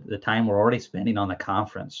due to the time we're already spending on the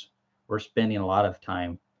conference. We're spending a lot of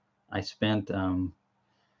time. We spent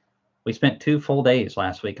 2 full days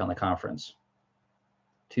last week on the conference.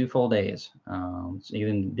 2 full days,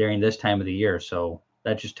 even during this time of the year. So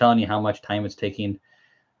that's just telling you how much time it's taking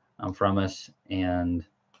from us, and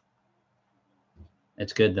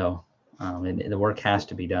it's good though. The work has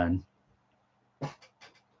to be done.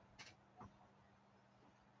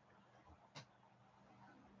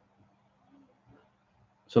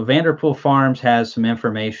 So Vanderpool Farms has some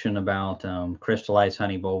information about crystallized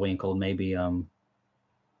honey bullwinkle. Maybe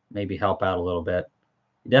help out a little bit.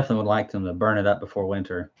 You definitely would like them to burn it up before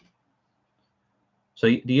winter. So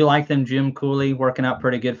do you like them, Jim Cooley, working out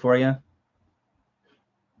pretty good for you?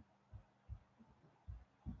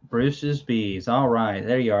 Bruce's Bees. All right,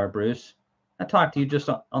 there you are, Bruce. I talked to you just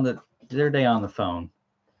on the other day on the phone.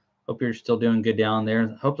 Hope you're still doing good down there.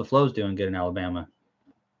 Hope the flow's doing good in Alabama.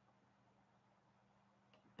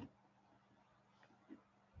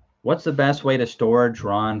 What's the best way to store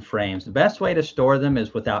drawn frames? The best way to store them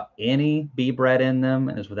is without any bee bread in them,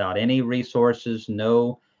 is without any resources,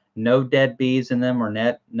 no dead bees in them, or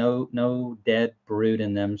no dead brood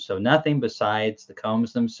in them. So nothing besides the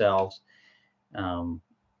combs themselves. Um,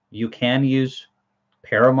 you can use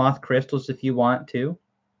paramoth crystals if you want to,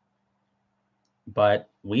 but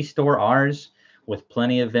we store ours with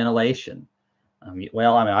plenty of ventilation.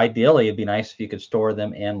 Well, I mean, ideally, it'd be nice if you could store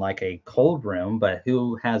them in like a cold room, but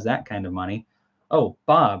who has that kind of money? Oh,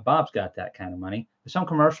 Bob. Bob's got that kind of money. Some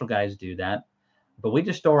commercial guys do that, but we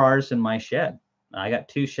just store ours in my shed. I got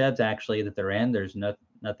two sheds actually that they're in. There's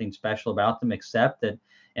nothing special about them except that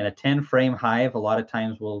in a 10 frame hive, a lot of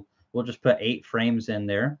times we'll just put 8 frames in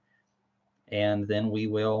there, and then we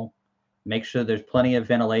will make sure there's plenty of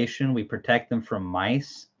ventilation. We protect them from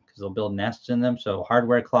mice because they'll build nests in them. So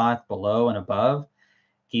hardware cloth below and above.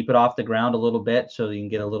 Keep it off the ground a little bit so you can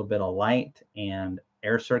get a little bit of light and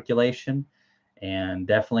air circulation, and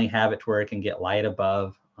definitely have it to where it can get light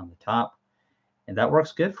above on the top. And that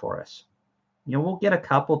works good for us. We'll get a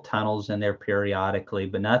couple tunnels in there periodically,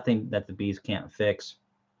 but nothing that the bees can't fix.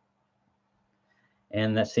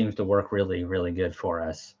 And that seems to work really, really good for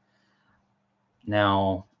us.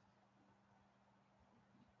 Now,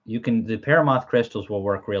 the paramoth crystals will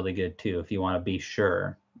work really good too if you want to be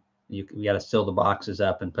sure. You got to seal the boxes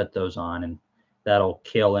up and put those on, and that'll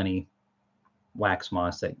kill any wax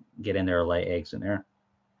moths that get in there or lay eggs in there.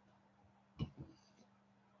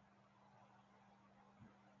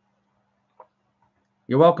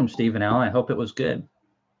 You're welcome, Stephen Allen. I hope it was good.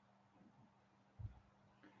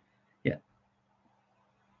 Yeah.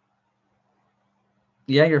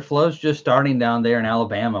 Yeah, your flow's just starting down there in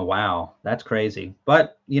Alabama. Wow, that's crazy.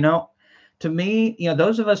 But, to me,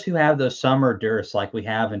 those of us who have those summer dearths like we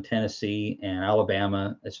have in Tennessee and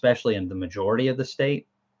Alabama, especially in the majority of the state,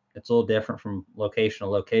 it's a little different from location to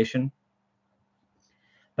location.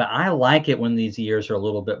 But I like it when these years are a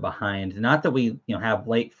little bit behind. Not that we, have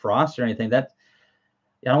late frost or anything.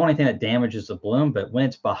 I don't want anything that damages the bloom, but when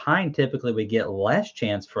it's behind, typically we get less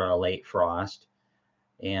chance for a late frost.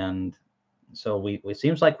 And so it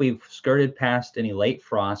seems like we've skirted past any late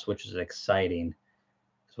frost, which is exciting.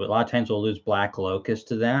 So a lot of times we'll lose black locust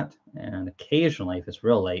to that, and occasionally, if it's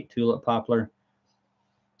real late, tulip poplar.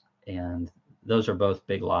 And those are both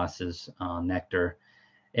big losses on nectar.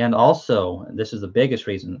 And also, this is the biggest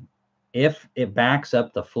reason, if it backs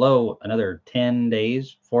up the flow another 10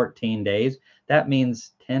 days, 14 days, that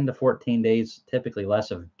means 10 to 14 days, typically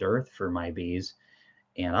less of dearth for my bees.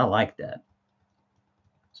 And I like that.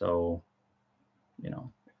 So,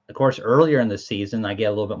 of course, earlier in the season, I get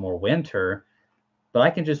a little bit more winter, but I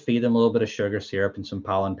can just feed them a little bit of sugar syrup and some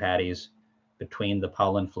pollen patties between the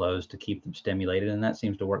pollen flows to keep them stimulated. And that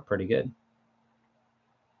seems to work pretty good.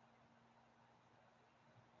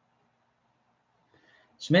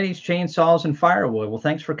 Smitty's chainsaws and firewood. Well,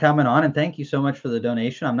 thanks for coming on, and thank you so much for the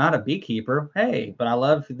donation. I'm not a beekeeper, hey, but I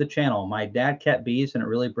love the channel. My dad kept bees, and it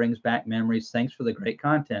really brings back memories. Thanks for the great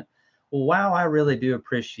content. Well, wow, I really do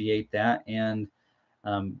appreciate that. And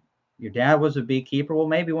your dad was a beekeeper. Well,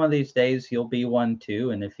 maybe one of these days he'll be one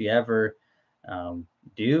too. And if you ever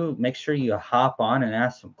do, make sure you hop on and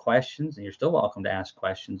ask some questions. And you're still welcome to ask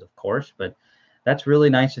questions, of course. But that's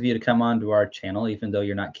really nice of you to come on to our channel, even though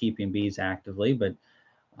you're not keeping bees actively. But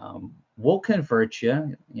we'll convert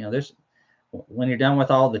you. When you're done with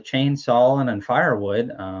all the chainsaw and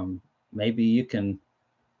firewood, maybe you can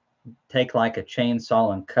take like a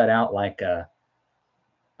chainsaw and cut out like a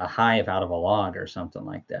hive out of a log or something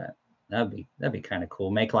like that. That'd be kind of cool.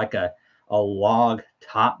 Make like a log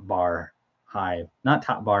top bar hive, not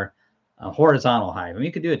top bar, a horizontal hive. I mean,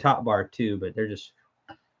 you could do a top bar too, but they're just,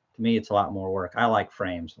 to me, it's a lot more work. I like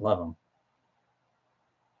frames, love them.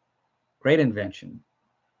 Great invention.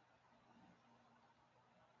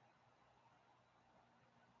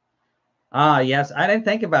 Yes, I didn't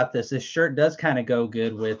think about this. This shirt does kind of go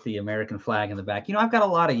good with the American flag in the back. I've got a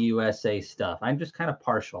lot of USA stuff. I'm just kind of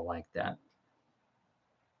partial like that.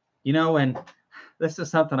 And this is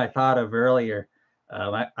something I thought of earlier.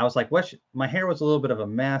 I was like, my hair was a little bit of a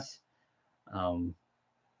mess. And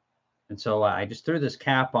so I just threw this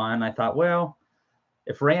cap on. I thought, well,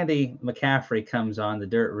 if Randy McCaffrey comes on the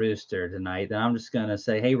Dirt Rooster tonight, then I'm just going to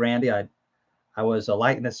say, hey, Randy, I was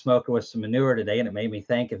lighting a smoker with some manure today, and it made me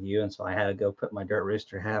think of you. And so I had to go put my Dirt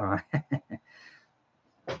Rooster hat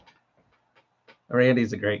on.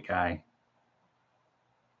 Randy's a great guy.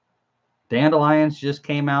 Dandelions just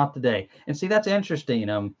came out today. And see, that's interesting.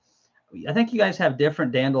 I think you guys have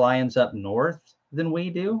different dandelions up north than we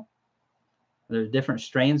do. There's different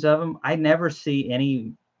strains of them. I never see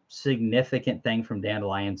any significant thing from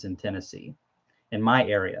dandelions in Tennessee. in my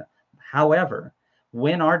area. However,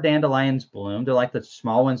 when our dandelions bloom, they're like the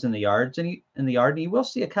small ones in the yards and in the yard, and you will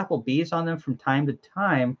see a couple bees on them from time to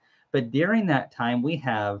time. But during that time, we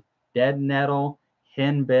have dead nettle,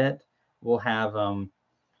 henbit. We'll have a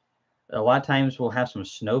lot of times we'll have some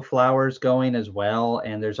snow flowers going as well,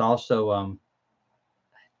 and there's also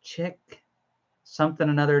chick something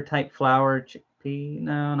another type flower, chickpea.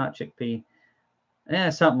 No, not chickpea.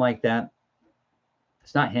 Something like that.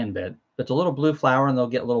 It's not henbit, but it's a little blue flower, and they'll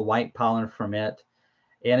get a little white pollen from it.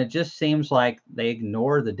 And it just seems like they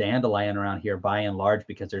ignore the dandelion around here by and large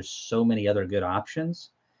because there's so many other good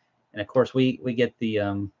options. And of course, we get the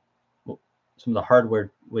some of the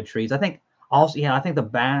hardwood wood trees. I think also, yeah, I think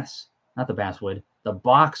not the basswood, the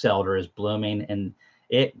box elder is blooming, and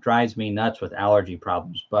it drives me nuts with allergy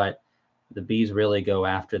problems. But the bees really go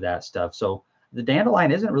after that stuff. So the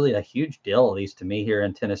dandelion isn't really a huge deal, at least to me here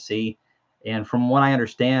in Tennessee. And from what I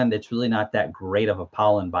understand, it's really not that great of a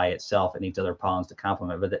pollen by itself. It needs other pollens to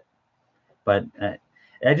complement with it. But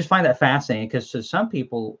I just find that fascinating because to some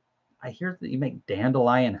people, I hear that you make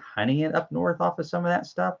dandelion honey up north off of some of that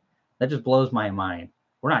stuff. That just blows my mind.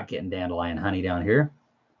 We're not getting dandelion honey down here.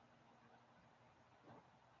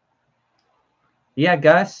 Yeah,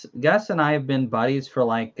 Gus and I have been buddies for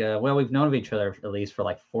like, well, we've known of each other at least for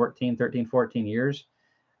like 14 years.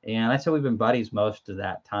 And I said we've been buddies most of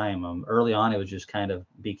that time. Early on, it was just kind of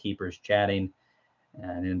beekeepers chatting,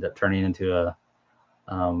 and ended up turning into a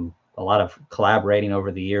lot of collaborating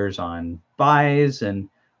over the years on buys and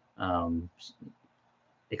um,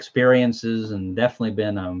 experiences, and definitely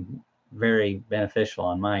been very beneficial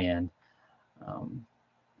on my end. Um,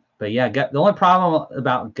 but yeah, the only problem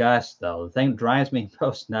about Gus, though, the thing that drives me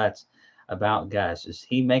most nuts about Gus is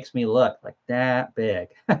he makes me look like that big.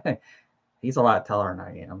 He's a lot taller than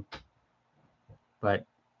I am, but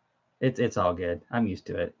it's all good. I'm used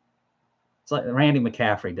to it. It's like Randy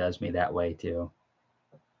McCaffrey does me that way too.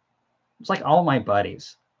 It's like all my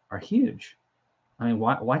buddies are huge. I mean,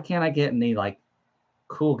 why can't I get any like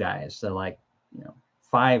cool guys that like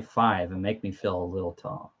 5'5" and make me feel a little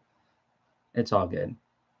tall? It's all good.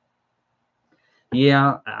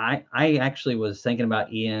 Yeah, I actually was thinking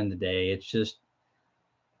about Ian today. It just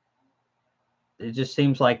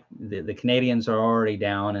seems like the Canadians are already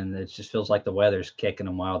down, and it just feels like the weather's kicking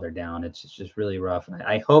them while they're down. It's just really rough. And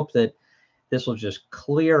I hope that this will just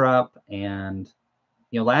clear up. And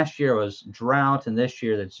last year was drought, and this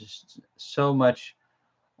year there's just so much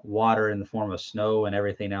water in the form of snow and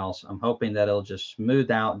everything else. I'm hoping that it'll just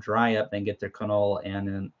smooth out, dry up, and get their canola, and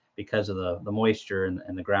then because of the moisture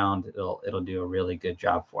and the ground, it'll do a really good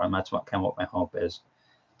job for them. That's what my hope is.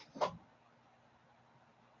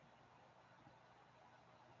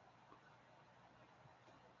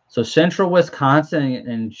 So central Wisconsin,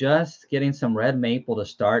 and just getting some red maple to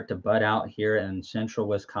start to bud out here in central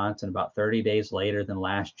Wisconsin about 30 days later than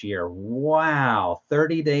last year. Wow,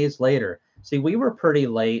 30 days later. See, we were pretty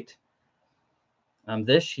late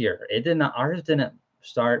this year. Ours didn't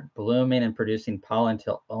start blooming and producing pollen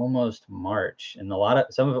until almost March, and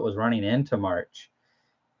some of it was running into March.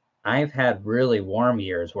 I've had really warm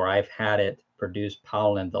years where I've had it produce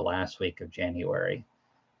pollen the last week of January.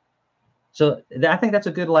 So I think that's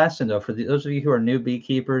a good lesson, though, for those of you who are new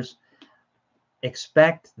beekeepers.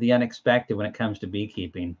 Expect the unexpected when it comes to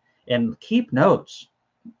beekeeping, and keep notes.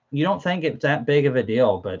 You don't think it's that big of a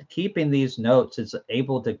deal, but keeping these notes is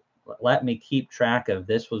able to let me keep track of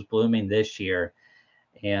this was blooming this year.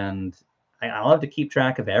 And I love to keep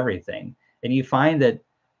track of everything. And you find that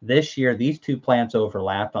this year, these two plants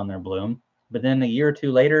overlapped on their bloom, but then a year or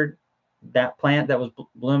two later, that plant that was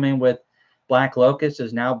blooming with black locust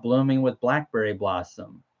is now blooming with blackberry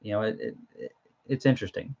blossom. It's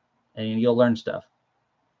interesting, and you'll learn stuff.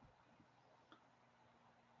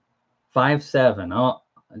 5'7". Oh,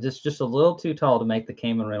 just a little too tall to make the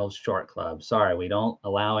Kamon Reynolds short club. Sorry, we don't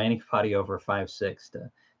allow anybody over 5'6"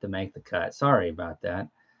 to make the cut. Sorry about that.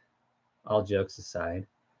 All jokes aside.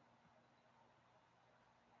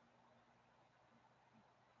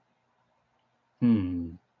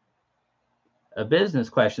 A business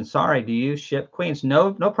question. Sorry, do you ship queens?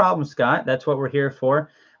 No, no problem, Scott. That's what we're here for.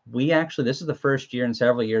 This is the first year in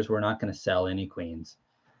several years we're not going to sell any queens.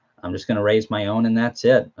 I'm just going to raise my own, and that's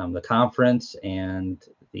it. The conference and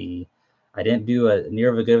I didn't do a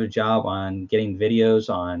near of a good job on getting videos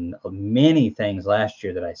on many things last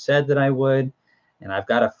year that I said that I would, and I've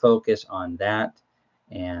got to focus on that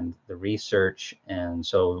and the research. And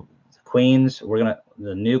so the queens, the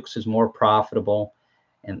nukes is more profitable,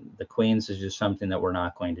 and the queens is just something that we're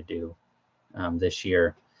not going to do this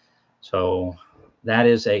year. So that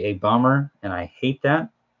is a bummer, and I hate that.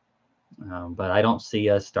 But I don't see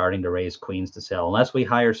us starting to raise queens to sell. Unless we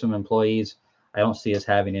hire some employees, I don't see us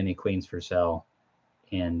having any queens for sale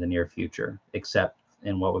in the near future, except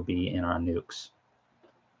in what would be in our nukes.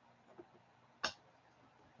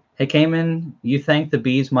 Hey, Kamon, you think the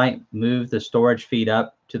bees might move the storage feed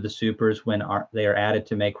up to the supers when they are added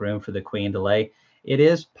to make room for the queen to lay? It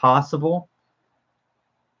is possible,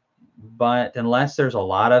 but unless there's a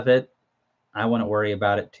lot of it, I wouldn't worry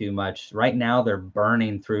about it too much. Right now, they're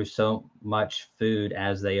burning through so much food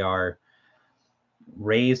as they are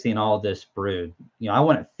raising all this brood. I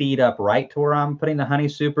wouldn't feed up right to where I'm putting the honey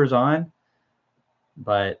supers on,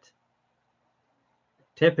 but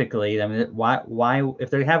typically, I mean, why if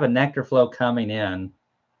they have a nectar flow coming in,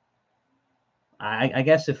 I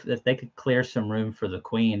guess if they could clear some room for the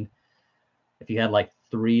queen, if you had like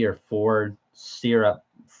 3 or 4 syrup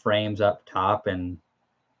frames up top and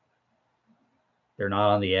they're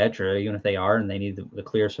not on the edge, or even if they are and they need to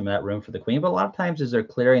clear some of that room for the queen. But a lot of times as they're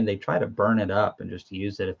clearing, they try to burn it up and just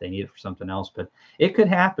use it if they need it for something else. But it could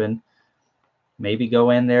happen. Maybe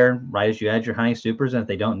go in there right as you add your honey supers, and if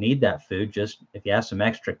they don't need that food, just if you have some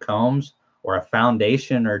extra combs or a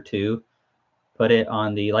foundation or two, put it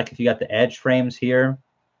on the, like if you got the edge frames here,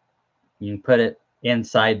 you can put it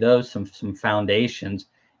inside those, some foundations,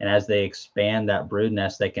 and as they expand that brood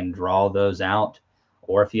nest, they can draw those out.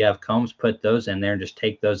 Or if you have combs, put those in there and just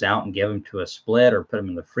take those out and give them to a split or put them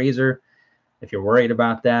in the freezer if you're worried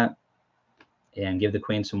about that, and give the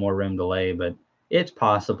queen some more room to lay. But it's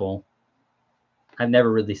possible. I've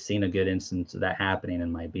never really seen a good instance of that happening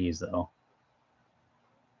in my bees, though.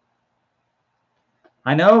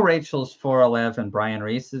 I know Rachel's 411, Brian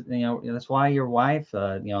Reese. That's why your wife.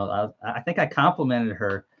 I think I complimented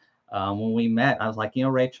her when we met. I was like,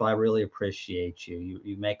 Rachel, I really appreciate you.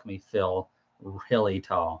 You make me feel really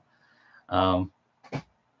tall.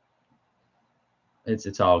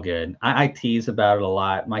 It's all good. I tease about it a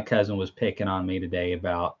lot. My cousin was picking on me today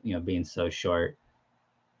about being so short.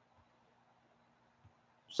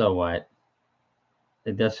 So what?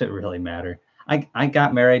 It doesn't really matter. I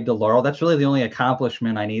got married to Laurel. That's really the only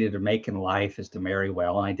accomplishment I needed to make in life, is to marry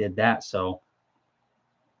well, and I did that. So,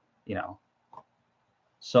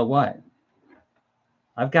 so what?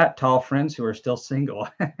 I've got tall friends who are still single.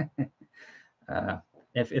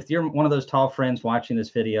 If you're one of those tall friends watching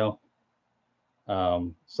this video,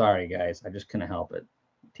 sorry guys, I just couldn't help it.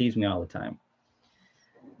 Tease me all the time.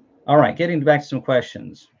 All right, getting back to some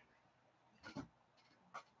questions.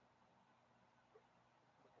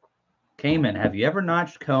 Kamon, have you ever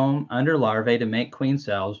notched comb under larvae to make queen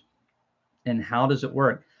cells, and how does it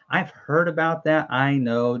work? I've heard about that. I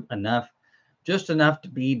know enough, just enough to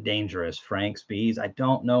be dangerous, Frank's bees. I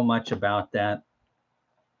don't know much about that.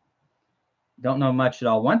 Don't know much at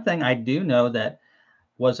all. One thing I do know that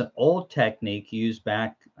was an old technique used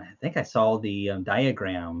back, I think I saw the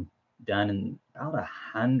diagram done in about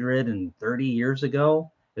 130 years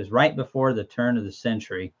ago. It was right before the turn of the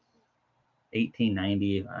century,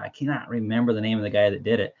 1890. I cannot remember the name of the guy that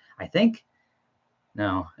did it. I think,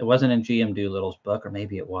 no, it wasn't in GM Doolittle's book, or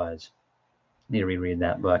maybe it was. I need to reread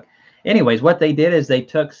that book. Anyways, what they did is they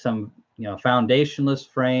took some, foundationless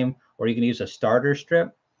frame, or you can use a starter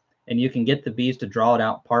strip, and you can get the bees to draw it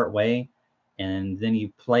out part way, and then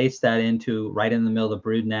you place that right in the middle of the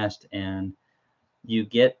brood nest, and you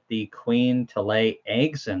get the queen to lay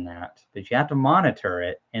eggs in that, but you have to monitor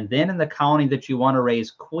it. And then in the colony that you want to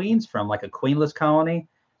raise queens from, like a queenless colony,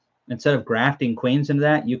 instead of grafting queens into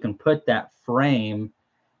that, you can put that frame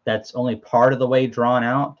that's only part of the way drawn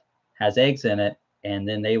out, has eggs in it, and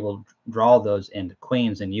then they will draw those into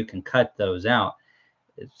queens, and you can cut those out.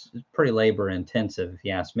 It's pretty labor intensive, if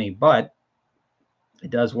you ask me, but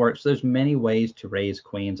it does work. So there's many ways to raise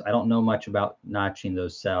queens. I don't know much about notching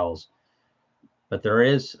those cells, but there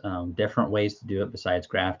is different ways to do it besides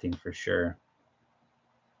grafting, for sure.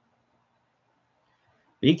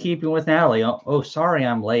 Beekeeping with Natalie. Oh, sorry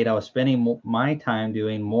I'm late. I was spending my time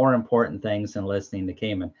doing more important things than listening to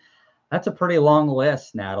Kamon. That's a pretty long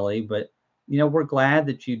list, Natalie, but we're glad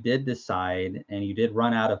that you did decide and you did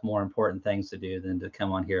run out of more important things to do than to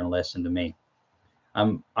come on here and listen to me.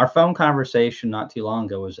 Our phone conversation not too long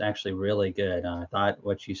ago was actually really good. I thought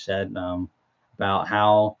what you said about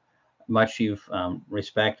how much you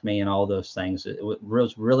respect me and all those things, it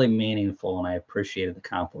was really meaningful, and I appreciated the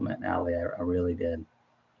compliment, Natalie. I really did.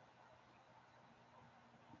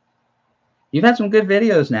 You've had some good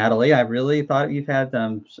videos, Natalie. I really thought you've had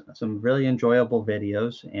some really enjoyable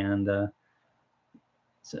videos, and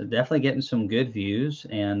so definitely getting some good views.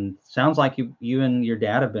 And sounds like you and your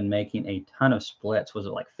dad have been making a ton of splits. Was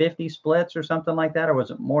it like 50 splits or something like that, or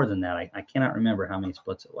was it more than that? I cannot remember how many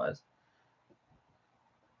splits it was.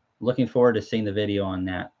 Looking forward to seeing the video on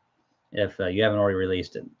that if you haven't already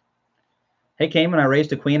released it. Hey, Kamon, I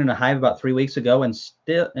raised a queen in a hive about 3 weeks ago, and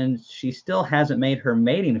she still hasn't made her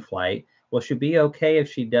mating flight. Will she be okay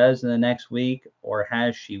if she does in the next week, or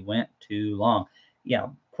has she went too long? Yeah,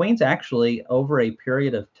 queens actually over a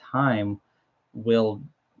period of time will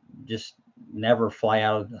just never fly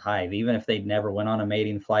out of the hive, even if they never went on a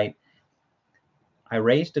mating flight. I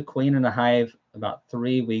raised a queen in a hive about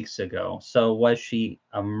 3 weeks ago. So was she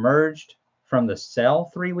emerged from the cell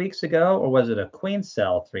 3 weeks ago, or was it a queen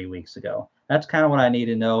cell 3 weeks ago? That's kind of what I need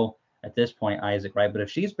to know at this point, Isaac, right? But if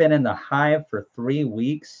she's been in the hive for 3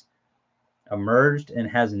 weeks, emerged, and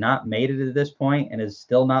has not made it to this point and is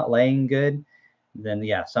still not laying good, then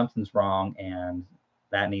yeah, something's wrong, and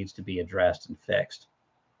that needs to be addressed and fixed.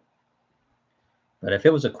 But if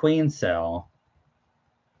it was a queen cell,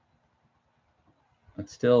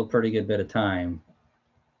 it's still a pretty good bit of time.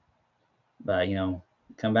 But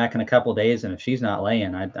come back in a couple of days, and if she's not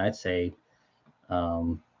laying, I'd say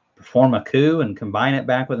perform a coup and combine it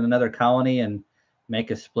back with another colony and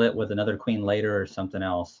make a split with another queen later or something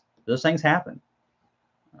else. Those things happen.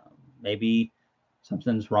 Maybe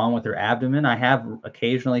something's wrong with her abdomen. I have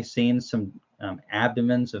occasionally seen some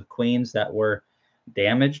abdomens of queens that were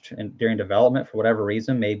damaged and during development for whatever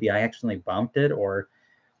reason. Maybe I accidentally bumped it, or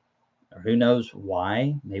who knows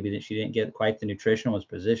why. Maybe that she didn't get quite the nutrition, was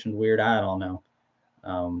positioned weird. I don't know.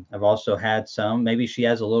 I've also had some, maybe she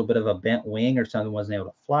has a little bit of a bent wing or something, wasn't able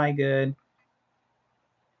to fly good.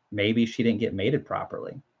 Maybe she didn't get mated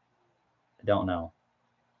properly. I don't know.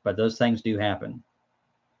 But those things do happen.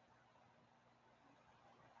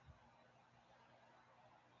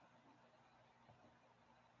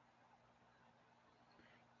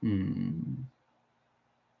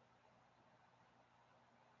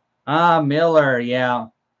 Miller. Yeah.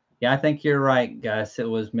 Yeah, I think you're right, Gus. It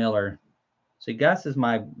was Miller. See, Gus is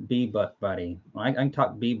my bee book buddy. I can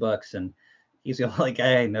talk bee books, and he's the only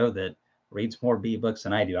guy I know that reads more bee books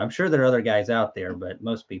than I do. I'm sure there are other guys out there, but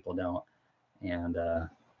most people don't. And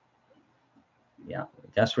yeah,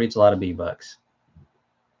 Gus reads a lot of bee books.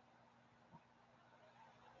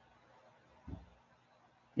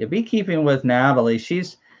 Yeah, beekeeping with Natalie.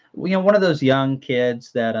 She's one of those young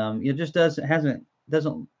kids that just doesn't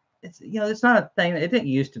it's not a thing. It didn't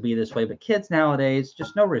used to be this way, but kids nowadays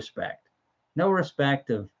just no respect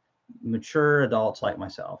of mature adults like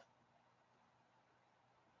myself.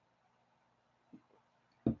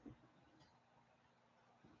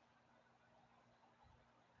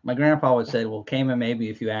 My grandpa would say, "Well, Kamon, maybe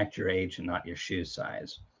if you act your age and not your shoe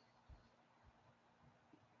size."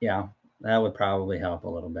 Yeah, that would probably help a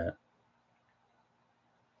little bit.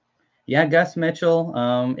 Yeah, Gus Mitchell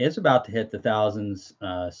is about to hit the thousands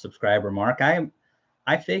subscriber mark.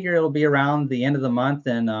 I figure it'll be around the end of the month,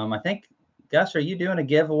 and I think Gus, are you doing a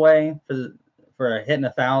giveaway for hitting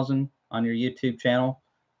 1,000 on your YouTube channel?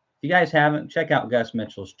 If you guys haven't, check out Gus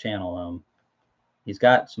Mitchell's channel. He's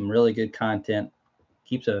got some really good content.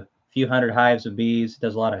 Keeps a few hundred hives of bees.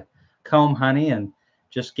 Does a lot of comb honey, and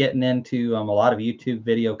just getting into a lot of YouTube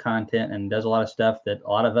video content, and does a lot of stuff that a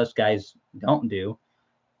lot of us guys don't do.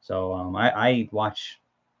 So I watch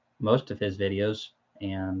most of his videos,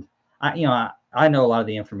 and I know a lot of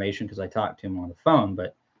the information because I talk to him on the phone.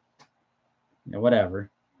 But whatever,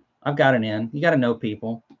 I've got an in. You got to know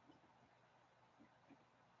people.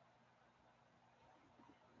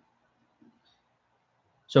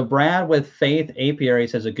 So Brad with Faith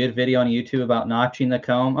Apiaries has a good video on YouTube about notching the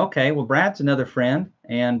comb. Okay, well Brad's another friend,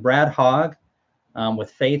 and Brad Hogg with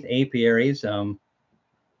Faith Apiaries.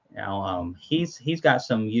 He's got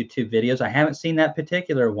some YouTube videos. I haven't seen that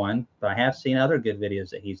particular one, but I have seen other good videos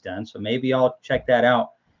that he's done. So maybe I'll check that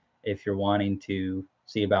out if you're wanting to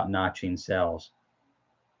see about notching cells.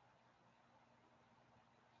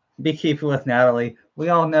 Beekeeping with Natalie. We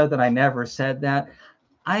all know that I never said that.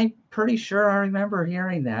 I'm pretty sure I remember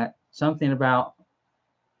hearing that. Something about,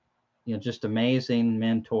 just amazing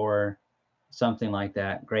mentor, something like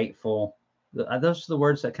that. Grateful. Those are the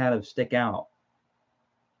words that kind of stick out.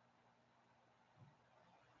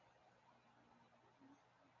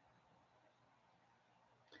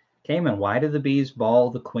 Kamon, why did the bees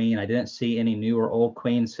ball the queen? I didn't see any new or old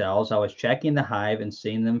queen cells. I was checking the hive and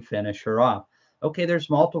seeing them finish her off. Okay,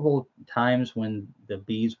 there's multiple times when the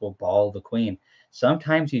bees will ball the queen.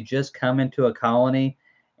 Sometimes you just come into a colony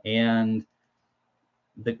and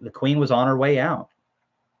the queen was on her way out.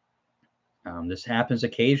 This happens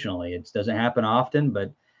occasionally. It doesn't happen often,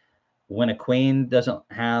 but when a queen doesn't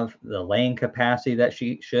have the laying capacity that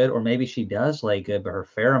she should, or maybe she does lay good, but her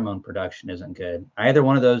pheromone production isn't good, either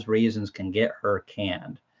one of those reasons can get her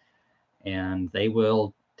canned. And they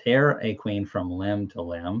will tear a queen from limb to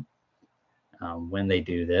limb. when they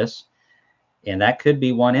do this. And that could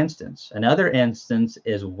be one instance. Another instance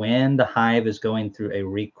is when the hive is going through a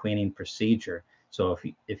requeening procedure. So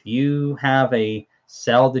if you have a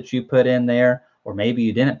cell that you put in there, or maybe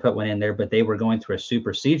you didn't put one in there, but they were going through a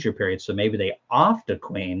supersedure period, so maybe they off to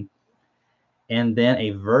queen, and then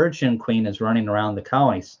a virgin queen is running around the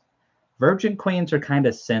colonies. Virgin queens are kind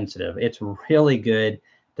of sensitive. It's really good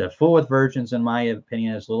to fool with virgins, in my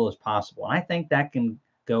opinion, as little as possible. And I think that can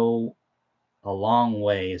go a long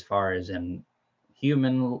way as far as in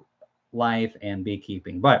human life and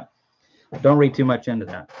beekeeping, but don't read too much into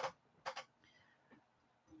that.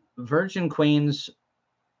 Virgin queens,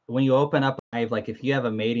 when you open up a hive, like if you have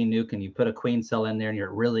a mating nuke and you put a queen cell in there and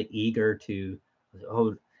you're really eager to,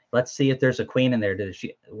 oh, let's see if there's a queen in there. Does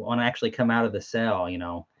she want to actually come out of the cell, you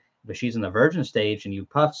know? But she's in the virgin stage and you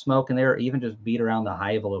puff smoke in there, or even just beat around the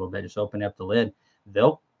hive a little bit, just open up the lid,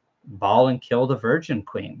 they'll ball and kill the virgin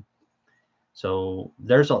queen. So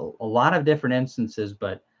there's a lot of different instances,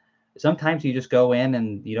 but sometimes you just go in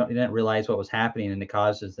and you didn't realize what was happening, and it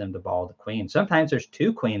causes them to ball the queen. Sometimes there's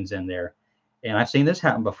two queens in there, and I've seen this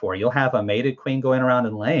happen before. You'll have a mated queen going around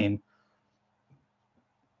and laying,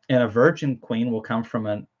 and a virgin queen will come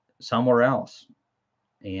from somewhere else,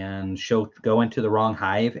 and she'll go into the wrong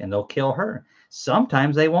hive, and they'll kill her.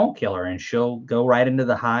 Sometimes they won't kill her, and she'll go right into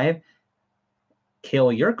the hive,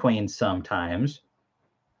 kill your queen sometimes,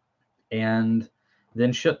 and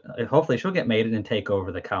then hopefully she'll get mated and take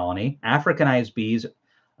over the colony. Africanized bees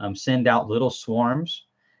send out little swarms.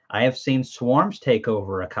 I have seen swarms take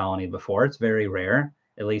over a colony before. It's very rare,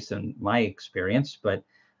 at least in my experience, but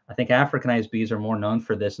I think Africanized bees are more known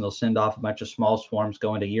for this, and they'll send off a bunch of small swarms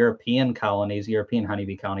going to European colonies, European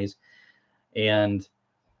honeybee colonies, and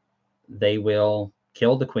they will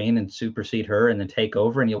kill the queen and supersede her and then take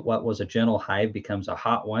over, and what was a gentle hive becomes a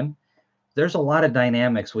hot one. There's a lot of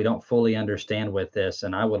dynamics we don't fully understand with this,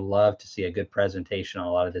 and I would love to see a good presentation on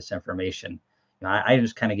a lot of this information. You know, I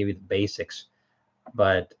just kind of give you the basics,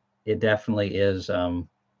 but it definitely is. There's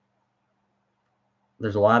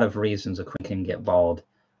a lot of reasons a queen can get bald.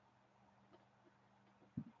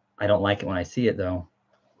 I don't like it when I see it, though.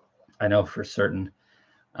 I know for certain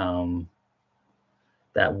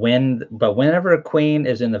that whenever a queen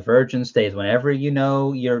is in the virgin stage, whenever you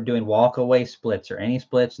know you're doing walk away splits or any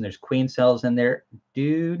splits and there's queen cells in there,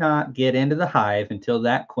 do not get into the hive until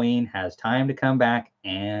that queen has time to come back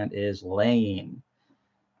and is laying,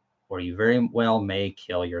 or you very well may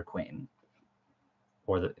kill your queen,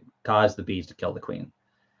 or cause the bees to kill the queen.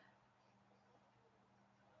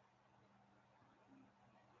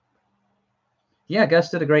 Yeah, Gus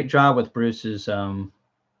did a great job with Bruce's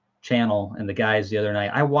channel and the guys the other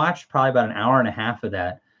night. I watched probably about an hour and a half of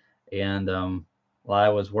that, and while I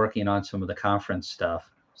was working on some of the conference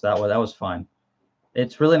stuff, so that was fun.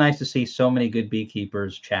 It's really nice to see so many good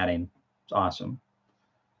beekeepers chatting. It's awesome.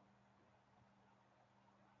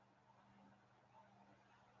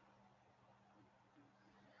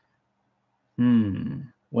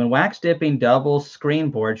 When wax dipping double screen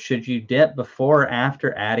boards, should you dip before or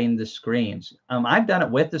after adding the screens? I've done it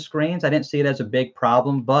with the screens. I didn't see it as a big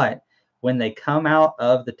problem, but when they come out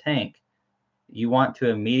of the tank, you want to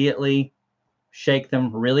immediately shake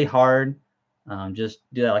them really hard. Just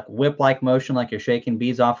do that like whip-like motion, like you're shaking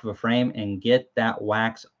bees off of a frame, and get that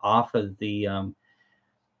wax off of the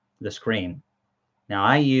screen. Now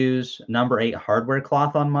I use number 8 hardware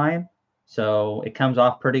cloth on mine, so it comes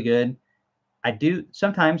off pretty good.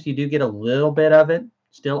 Sometimes you do get a little bit of it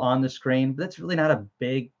still on the screen, but that's really not a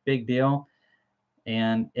big deal.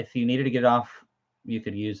 And if you needed to get it off, you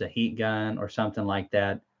could use a heat gun or something like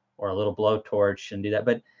that, or a little blowtorch and do that.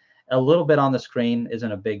 But a little bit on the screen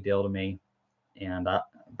isn't a big deal to me. And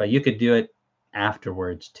but you could do it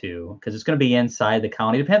afterwards too, because it's going to be inside the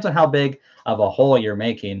colony. Depends on how big of a hole you're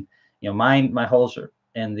making. You know, my holes are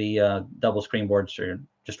in the double screen boards are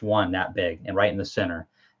just one that big and right in the center.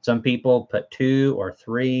 Some people put 2 or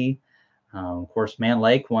 3. Of course, Man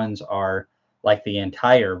Lake ones are like the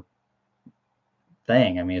entire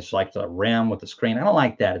thing. I mean, it's like the rim with the screen. I don't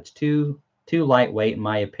like that. It's too lightweight, in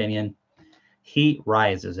my opinion. Heat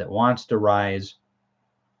rises. It wants to rise.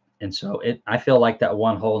 And so I feel like that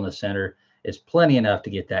one hole in the center is plenty enough to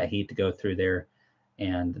get that heat to go through there.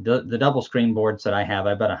 And the double screen boards that I have,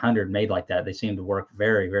 I bet 100 made like that. They seem to work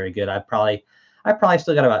very, very good. I probably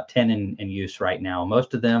still got about 10 in use right now.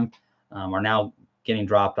 Most of them are now getting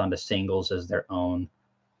dropped onto singles as their own.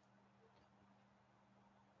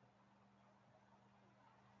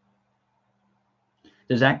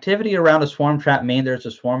 Does activity around a swarm trap mean there's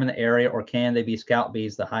a swarm in the area, or can they be scout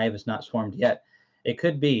bees? The hive is not swarmed yet. It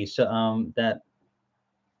could be so that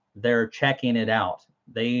they're checking it out.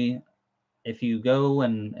 if you go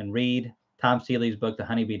and read Tom Seeley's book, The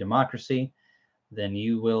Honeybee Democracy, then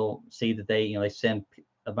you will see that they send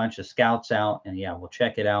a bunch of scouts out, and yeah, we'll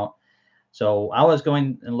check it out. So I was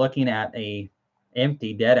going and looking at a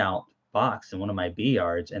empty, dead out box in one of my bee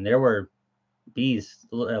yards, and there were bees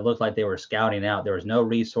that looked like they were scouting out. There was no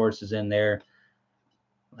resources in there,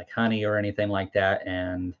 like honey or anything like that.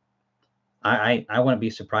 And I wouldn't be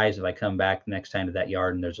surprised if I come back next time to that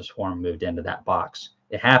yard and there's a swarm moved into that box.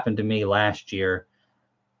 It happened to me last year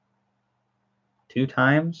 2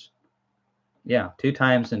 times. Yeah, 2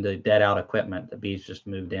 times into dead out equipment. The bees just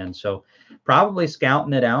moved in. So probably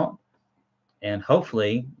scouting it out, and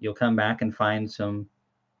hopefully you'll come back and find some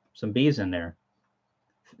bees in there.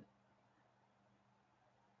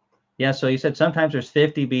 Yeah, so you said sometimes there's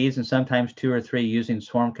 50 bees and sometimes 2 or 3 using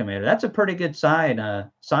Swarm Commander. That's a pretty good sign,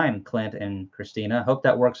 Clint and Christina. Hope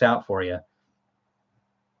that works out for you.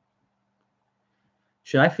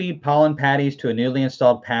 Should I feed pollen patties to a newly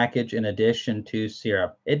installed package in addition to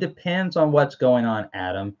syrup? It depends on what's going on,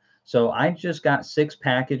 Adam. So I just got 6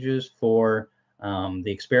 packages for the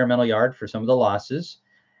experimental yard for some of the losses.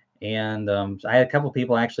 And so I had a couple of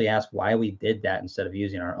people actually ask why we did that instead of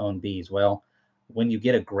using our own bees. Well, when you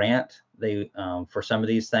get a grant, they for some of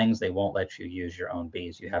these things, they won't let you use your own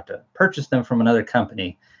bees. You have to purchase them from another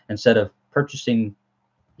company instead of purchasing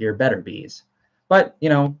your better bees. But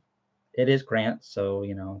it is grants, so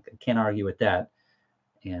can't argue with that.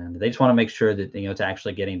 And they just want to make sure that it's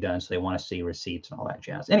actually getting done, so they want to see receipts and all that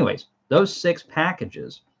jazz. Anyways, those 6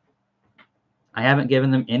 packages, I haven't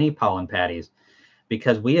given them any pollen patties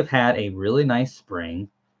because we have had a really nice spring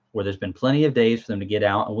where there's been plenty of days for them to get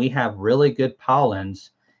out, and we have really good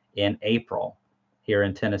pollens in April here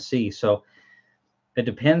in Tennessee. So it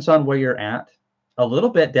depends on where you're at. A little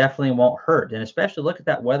bit definitely won't hurt, and especially look at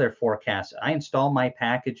that weather forecast. I install my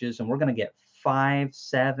packages, and we're going to get 5,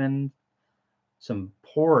 7, some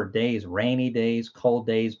poor days, rainy days, cold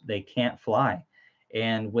days. They can't fly.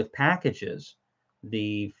 And with packages,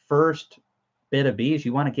 the first bit of bees,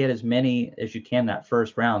 you want to get as many as you can that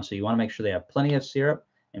first round. So you want to make sure they have plenty of syrup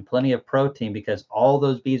and plenty of protein, because all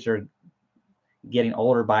those bees are getting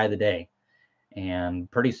older by the day, and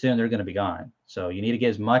pretty soon they're going to be gone. So you need to get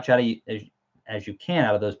as much out of as you can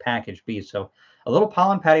out of those packaged bees. So a little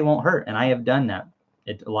pollen patty won't hurt, and I have done that.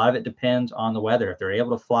 A lot of it depends on the weather. If they're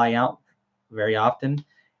able to fly out very often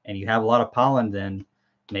and you have a lot of pollen, then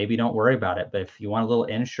maybe don't worry about it. But if you want a little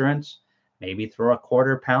insurance, maybe throw a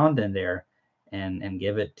 1/4 pound in there and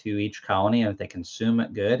give it to each colony. And if they consume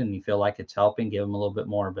it good and you feel like it's helping, give them a little bit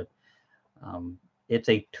more. But it's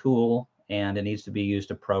a tool, and it needs to be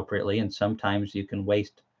used appropriately. And sometimes you can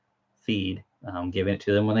waste feed giving it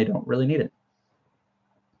to them when they don't really need it.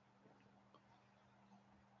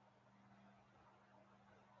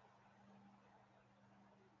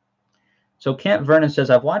 So Kent Vernon says,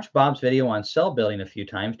 I've watched Bob's video on cell building a few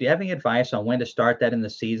times. Do you have any advice on when to start that in the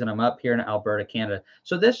season? I'm up here in Alberta, Canada.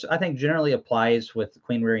 So this, I think, generally applies with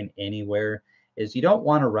queen rearing anywhere, is you don't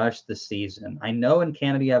want to rush the season. I know in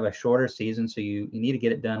Canada you have a shorter season, so you need to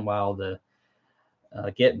get it done while the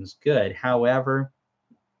getting's good. However,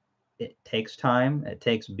 it takes time. It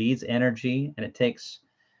takes bees' energy, and it takes,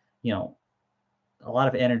 a lot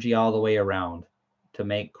of energy all the way around to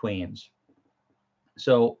make queens.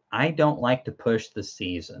 So I don't like to push the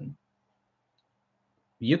season.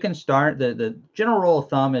 You can start, the general rule of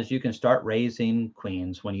thumb is you can start raising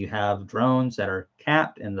queens when you have drones that are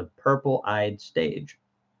capped in the purple-eyed stage.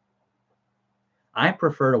 I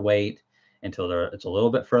prefer to wait until it's a little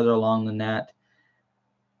bit further along than that.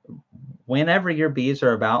 Whenever your bees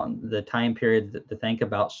are about the time period to think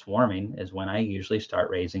about swarming is when I usually start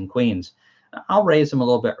raising queens. I'll raise them a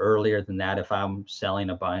little bit earlier than that if I'm selling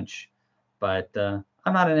a bunch, but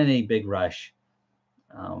I'm not in any big rush.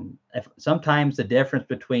 Sometimes the difference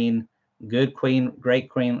between great queen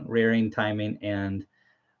rearing timing and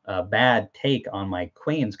a bad take on my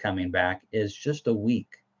queens coming back is just a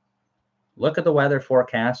week. Look at the weather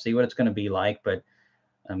forecast, see what it's going to be like. But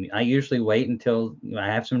I usually wait until I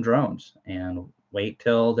have some drones and wait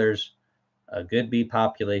till there's a good bee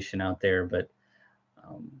population out there. But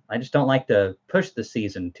I just don't like to push the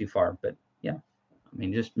season too far. But yeah,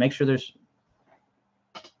 just make sure there's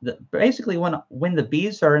basically when the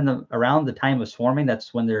bees are around the time of swarming,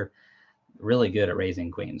 that's when they're really good at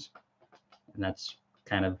raising queens, and that's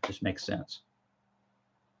kind of just makes sense.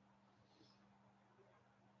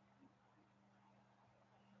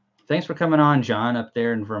 Thanks for coming on, John, up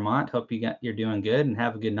there in Vermont. Hope you're doing good and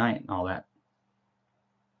have a good night and all that.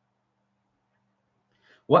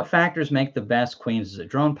 What factors make the best queens? Is it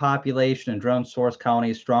drone population and drone source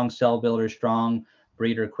colonies, strong cell builders, strong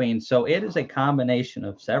breeder queen. So it is a combination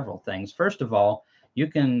of several things. First of all, you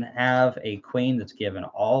can have a queen that's given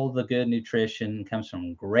all the good nutrition, comes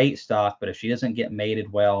from great stock, but if she doesn't get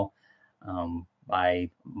mated well by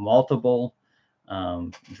multiple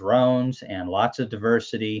drones and lots of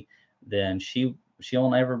diversity, then she'll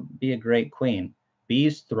never be a great queen.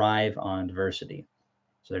 Bees thrive on diversity,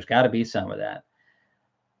 so there's got to be some of that.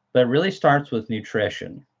 But it really starts with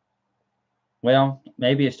nutrition. Well,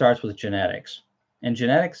 maybe it starts with genetics. And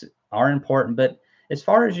genetics are important, but as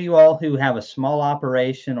far as you all who have a small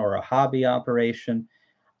operation or a hobby operation,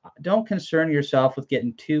 don't concern yourself with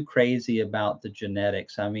getting too crazy about the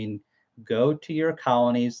genetics. I mean, go to your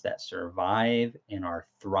colonies that survive and are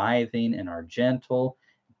thriving and are gentle,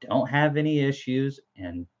 don't have any issues,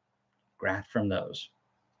 and graft from those.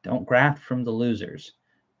 Don't graft from the losers.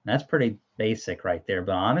 That's pretty basic right there.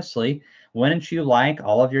 But honestly, wouldn't you like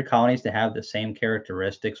all of your colonies to have the same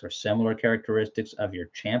characteristics or similar characteristics of your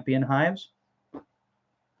champion hives?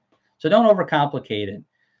 So don't overcomplicate it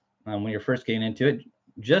when you're first getting into it.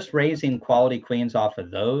 Just raising quality queens off of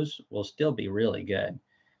those will still be really good.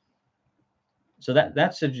 So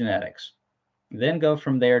that's the genetics. Then go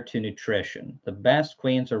from there to nutrition. The best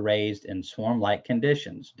queens are raised in swarm-like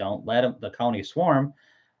conditions. Don't let the colony swarm,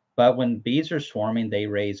 but when bees are swarming, they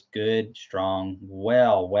raise good, strong,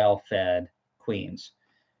 well-fed queens.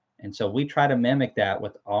 And so we try to mimic that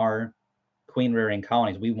with our queen rearing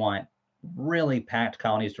colonies. We want really packed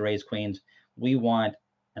colonies to raise queens. We want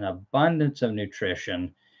an abundance of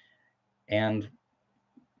nutrition. And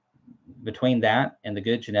between that and the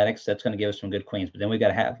good genetics, that's going to give us some good queens. But then we got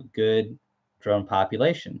to have a good drone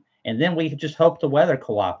population. And then we just hope the weather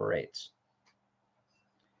cooperates.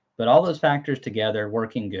 But all those factors together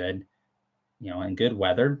working good, in good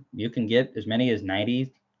weather, you can get as many as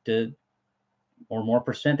 90 to or more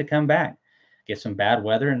percent to come back. Get some bad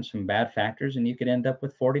weather and some bad factors, and you could end up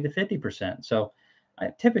with 40 to 50%. So I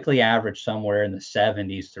typically average somewhere in the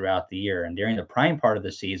 70s throughout the year. And during the prime part of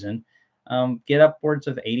the season, get upwards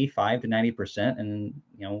of 85 to 90%. And,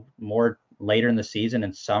 more later in the season,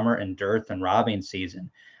 in summer and dearth and robbing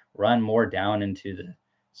season, run more down into the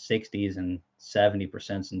 60s and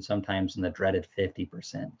 70% and sometimes in the dreaded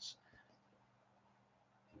 50%.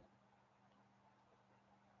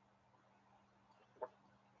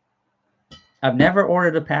 I've never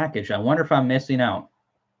ordered a package. I wonder if I'm missing out.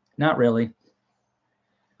 Not really.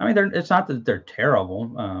 I mean, it's not that they're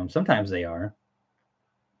terrible. Sometimes they are.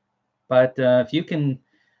 But if you can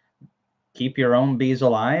keep your own bees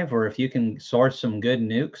alive, or if you can source some good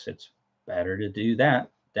nukes, it's better to do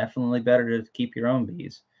that. Definitely better to keep your own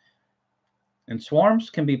bees. And swarms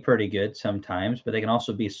can be pretty good sometimes, but they can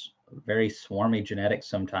also be very swarmy genetics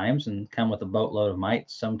sometimes and come with a boatload of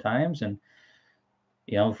mites sometimes. And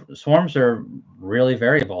swarms are really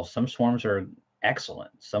variable. Some swarms are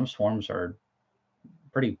excellent. Some swarms are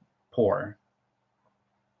pretty poor.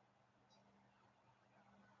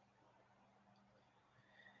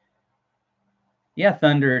 Yeah,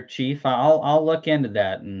 Thunder Chief, I'll look into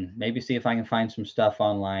that and maybe see if I can find some stuff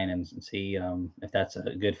online and see if that's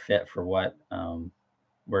a good fit for what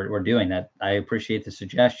we're doing. That I appreciate the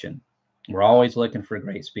suggestion. We're always looking for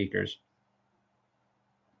great speakers.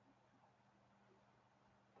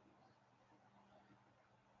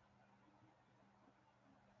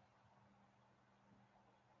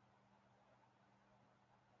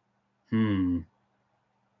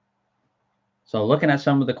 So looking at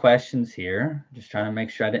some of the questions here, just trying to make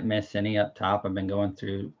sure I didn't miss any up top. I've been going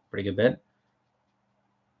through a pretty good bit.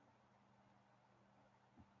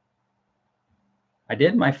 I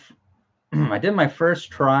did my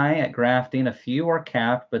first try at grafting. A few are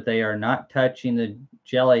capped, but they are not touching the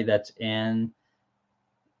jelly that's in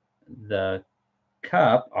the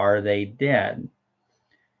cup. Are they dead?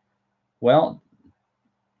 Well,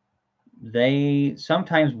 they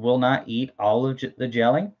sometimes will not eat all of the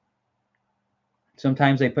jelly.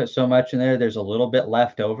 Sometimes they put so much in there, there's a little bit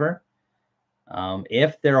left over.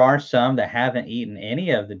 If there are some that haven't eaten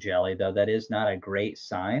any of the jelly, though, that is not a great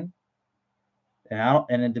sign.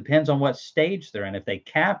 And it depends on what stage they're in. If they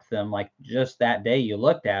cap them like just that day you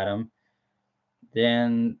looked at them,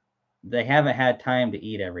 then they haven't had time to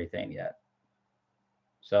eat everything yet.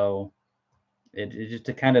 So it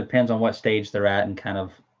just kind of depends on what stage they're at and kind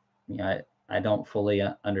of, I don't fully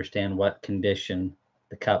understand what condition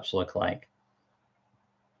the cups look like.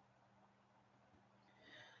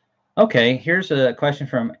 Okay, here's a question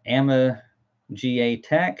from Amma GA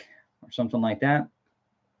Tech or something like that.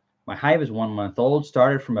 My hive is 1 month old,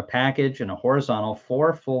 started from a package and a horizontal,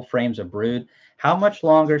 4 full frames of brood. How much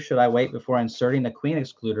longer should I wait before inserting the queen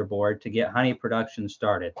excluder board to get honey production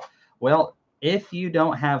started? Well, if you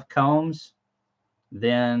don't have combs,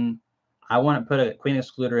 then I wouldn't put a queen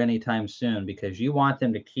excluder anytime soon, because you want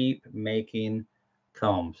them to keep making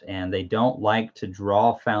combs, and they don't like to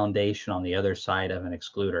draw foundation on the other side of an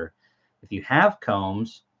excluder. If you have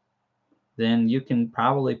combs, then you can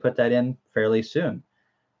probably put that in fairly soon.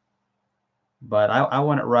 But I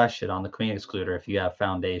wouldn't rush it on the queen excluder if you have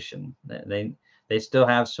foundation. They still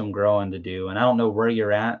have some growing to do, and I don't know where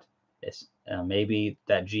you're at. It's maybe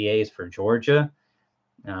that GA is for Georgia,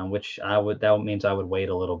 which that means I would wait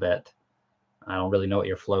a little bit. I don't really know what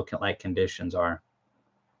your flow like conditions are.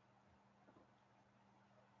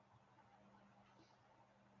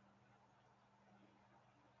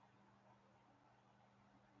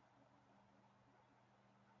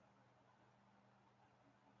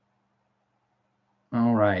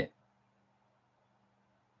 All right.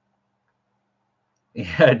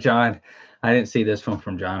 Yeah, John, I didn't see this one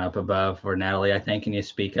from John up above. Or Natalie, I think, can you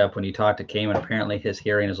speak up when you talk to Kamon? Apparently his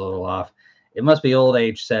hearing is a little off. It must be old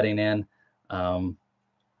age setting in. Um,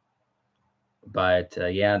 but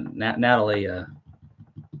yeah, Natalie,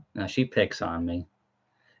 she picks on me,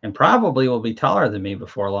 and probably will be taller than me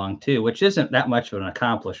before long too, which isn't that much of an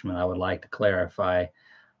accomplishment. I would like to clarify.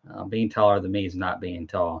 Being taller than me is not being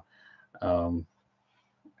tall. Um,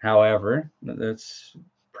 However, that's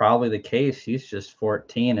probably the case. She's just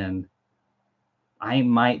 14, and I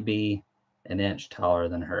might be an inch taller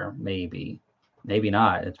than her. Maybe, maybe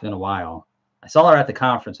not. It's been a while. I saw her at the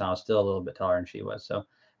conference, and I was still a little bit taller than she was. So,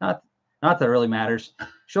 not not that it really matters.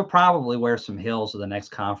 She'll probably wear some heels at the next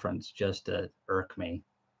conference just to irk me.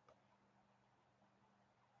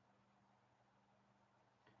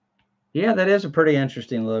 Yeah, that is a pretty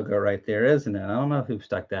interesting logo right there, isn't it? I don't know who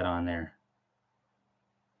stuck that on there.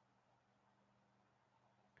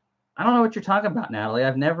 I don't know what you're talking about, Natalie.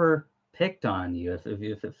 I've never picked on you. If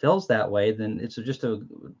it feels that way, then it's just a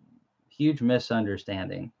huge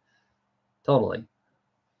misunderstanding. Totally.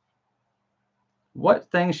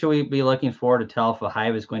 What things should we be looking for to tell if a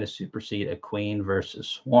hive is going to supersede a queen versus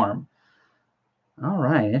swarm? All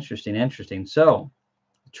right, interesting, interesting. So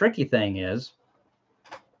the tricky thing is,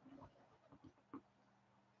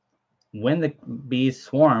 when the bees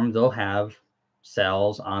swarm, they'll have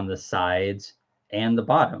cells on the sides and the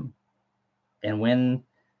bottom. And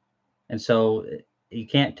so you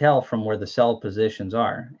can't tell from where the cell positions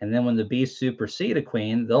are. And then when the bees supersede a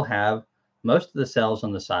queen, they'll have most of the cells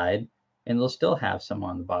on the side, and they'll still have some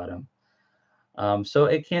on the bottom. So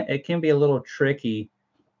it can be a little tricky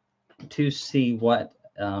to see what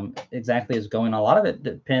exactly is going on. A lot of it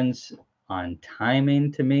depends on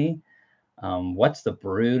timing to me. What's the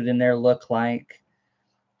brood in there look like?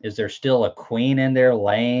 Is there still a queen in there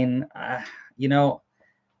laying? You know,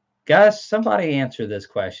 Gus, somebody answer this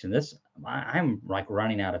question. I'm like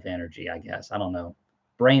running out of energy, I guess. I don't know.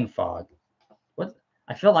 Brain fog. What?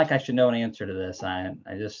 I feel like I should know an answer to this. I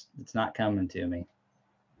just it's not coming to me.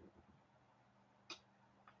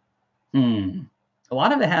 Hmm. A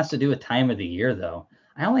lot of it has to do with time of the year, though.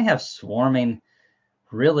 I only have swarming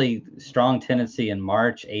really strong tendency in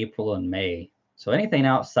March, April, and May. So anything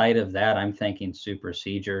outside of that, I'm thinking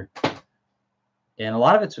supersedure. And a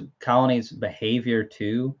lot of it's colonies' behavior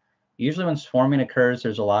too. Usually, when swarming occurs,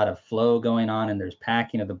 there's a lot of flow going on, and there's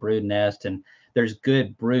packing of the brood nest, and there's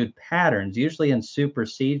good brood patterns. Usually, in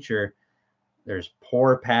supersedure, there's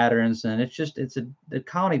poor patterns, and the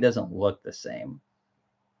colony doesn't look the same.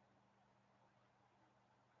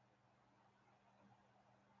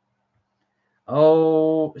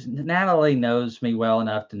 Oh, Natalie knows me well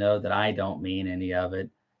enough to know that I don't mean any of it.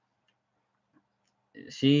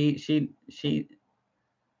 She.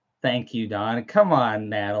 Thank you, Don. Come on,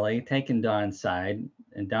 Natalie, taking Don's side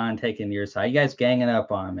and Don taking your side. You guys ganging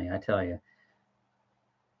up on me, I tell you.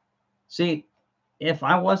 See, if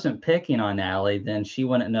I wasn't picking on Natalie, then she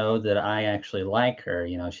wouldn't know that I actually like her.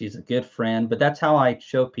 She's a good friend, but that's how I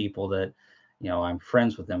show people that, I'm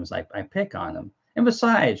friends with them, is I pick on them. And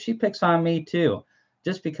besides, she picks on me too.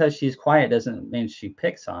 Just because she's quiet doesn't mean she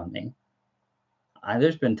picks on me.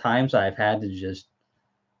 There's been times I've had to just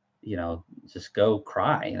go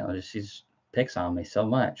cry. She's picks on me so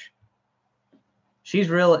much. She's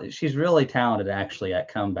really talented actually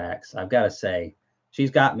at comebacks. I've got to say,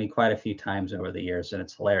 she's got me quite a few times over the years, and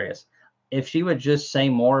it's hilarious. If she would just say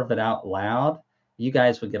more of it out loud, you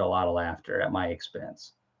guys would get a lot of laughter at my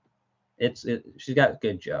expense. She's got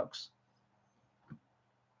good jokes.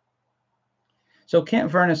 So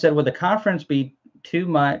Kent Vernon said, would the conference be too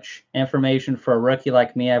much information for a rookie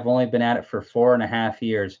like me? I've only been at it for 4.5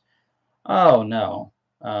 years. Oh no.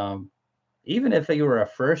 Even if you were a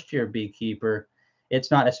first year beekeeper,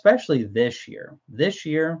 it's not, especially this year. This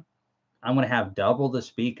year, I'm going to have double the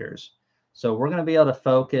speakers. So we're going to be able to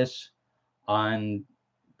focus on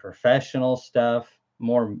professional stuff,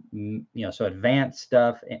 more, so advanced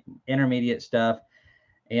stuff, intermediate stuff.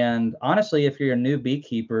 And honestly, if you're a new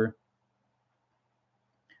beekeeper,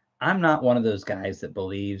 I'm not one of those guys that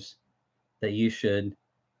believes that you should,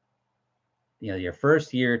 your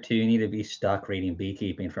first year or two, you need to be stuck reading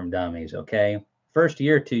Beekeeping from Dummies, okay? First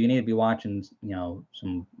year or two, you need to be watching,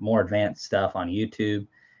 some more advanced stuff on YouTube,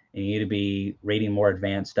 and you need to be reading more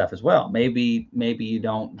advanced stuff as well. Maybe you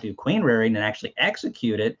don't do queen rearing and actually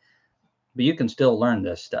execute it, but you can still learn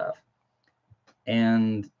this stuff.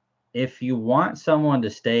 And if you want someone to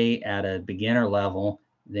stay at a beginner level,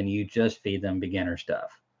 then you just feed them beginner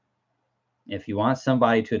stuff. If you want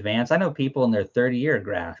somebody to advance, I know people in their 30-year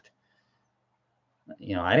graft.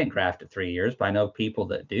 I didn't graft at 3 years, but I know people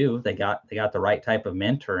that do. They got the right type of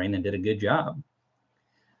mentoring and did a good job.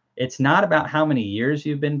 It's not about how many years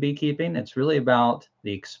you've been beekeeping. It's really about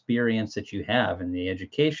the experience that you have and the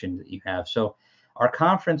education that you have. So our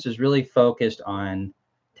conference is really focused on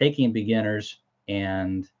taking beginners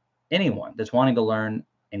and anyone that's wanting to learn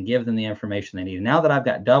and give them the information they need. And now that I've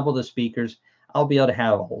got double the speakers, I'll be able to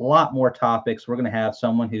have a lot more topics. We're going to have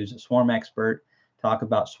someone who's a swarm expert talk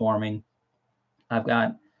about swarming. I've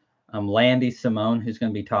got Landy Simone, who's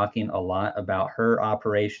going to be talking a lot about her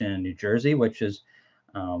operation in New Jersey, which is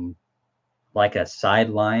like a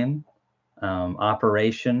sideline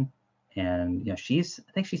operation. And I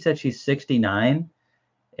think she said she's 69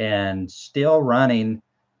 and still running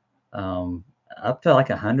up to like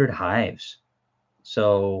 100 hives.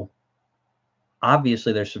 So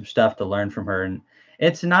obviously there's some stuff to learn from her. And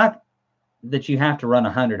it's not that you have to run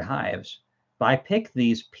 100 hives, but I pick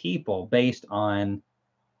these people based on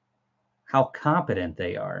how competent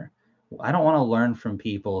they are. I don't want to learn from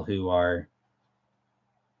people who are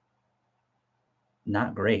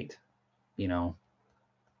not great.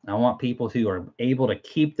 I want people who are able to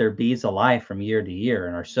keep their bees alive from year to year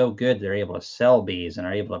and are so good they're able to sell bees and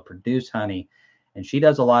are able to produce honey. And she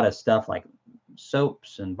does a lot of stuff like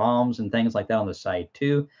soaps and balms and things like that on the side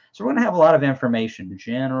too. So we're going to have a lot of information,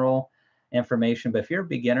 general information. But if you're a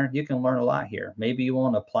beginner, you can learn a lot here. Maybe you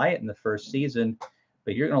won't apply it in the first season,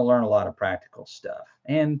 but you're going to learn a lot of practical stuff.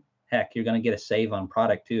 And heck, you're going to get a save on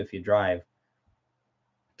product too if you drive.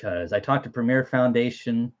 Because I talked to Premier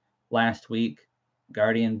Foundation last week,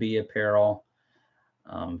 Guardian Bee Apparel,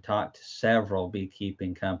 talked to several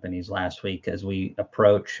beekeeping companies last week as we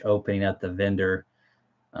approach opening up the vendor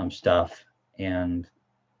stuff. And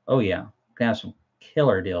oh yeah, gonna have some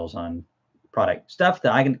killer deals on product stuff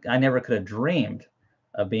that I never could have dreamed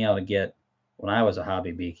of being able to get when I was a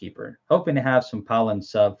hobby beekeeper. Hoping to have some pollen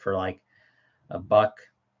sub for like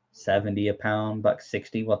 $1.70 a pound,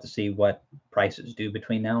 $1.60. We'll have to see what prices do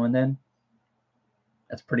between now and then.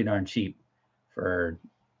 That's pretty darn cheap for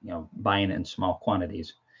buying it in small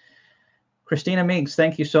quantities. Christina Meeks,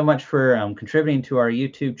 thank you so much for contributing to our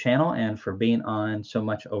YouTube channel and for being on so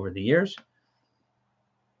much over the years.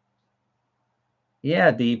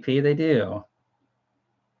 Yeah, DP, they do.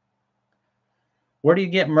 Where do you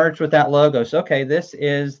get merch with that logo? So, okay, this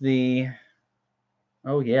is the,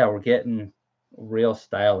 oh yeah, we're getting real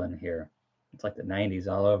style in here. It's like the 90s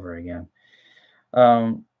all over again.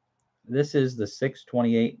 This is the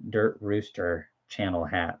 628 Dirt Rooster channel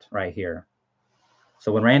hat right here.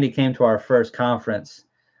 So when Randy came to our first conference,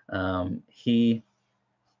 he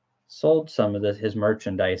sold some of his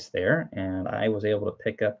merchandise there, and I was able to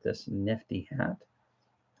pick up this nifty hat.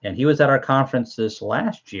 And he was at our conference this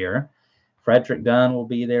last year. Frederick Dunn will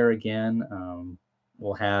be there again.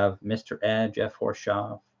 We'll have Mr. Ed, Jeff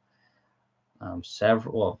Horshaw,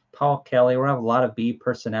 Paul Kelly. We'll have a lot of bee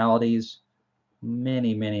personalities,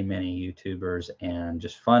 many YouTubers, and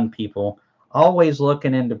just fun people. Always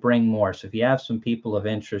looking in to bring more. So if you have some people of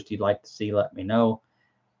interest you'd like to see, let me know.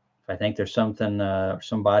 If I think there's something,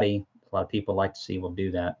 somebody a lot of people like to see, we'll do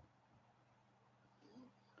that.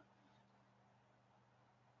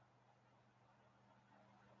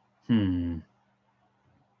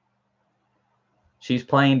 She's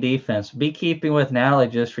playing defense. Beekeeping with Natalie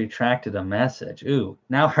just retracted a message. Ooh,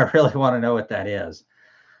 now I really want to know what that is.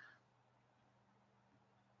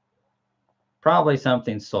 Probably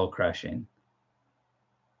something soul crushing.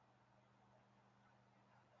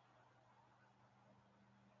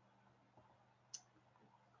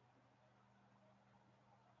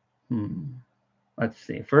 Let's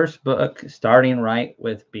see. First book, Starting Right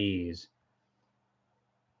with Bees.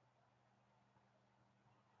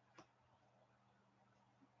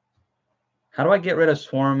 How do I get rid of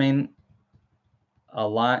swarming a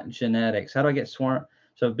lot genetics? How do I get swarm?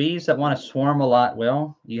 So bees that want to swarm a lot,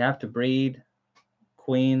 well, you have to breed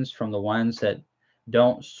queens from the ones that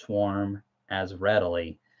don't swarm as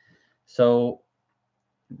readily. So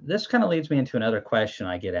this kind of leads me into another question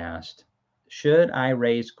I get asked. Should I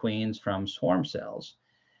raise queens from swarm cells?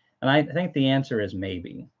 And I think the answer is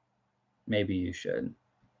maybe. Maybe you should.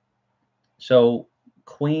 So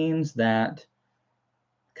queens that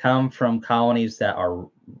come from colonies that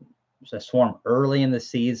swarm early in the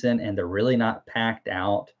season and they're really not packed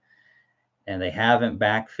out and they haven't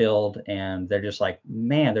backfilled and they're just like,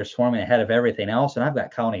 man, they're swarming ahead of everything else. And I've got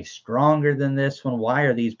colonies stronger than this one. Why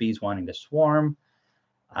are these bees wanting to swarm?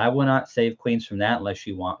 I will not save queens from that unless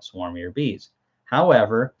you want swarmier bees.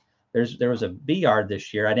 However, there was a bee yard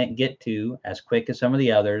this year I didn't get to as quick as some of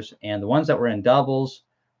the others, and the ones that were in doubles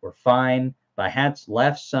were fine, but I had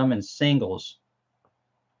left some in singles,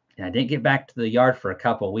 and I didn't get back to the yard for a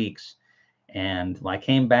couple of weeks. And when I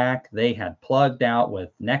came back, they had plugged out with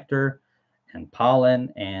nectar and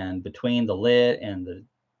pollen, and between the lid and the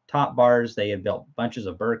top bars, they had built bunches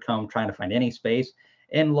of bird comb trying to find any space.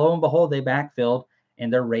 And lo and behold, they backfilled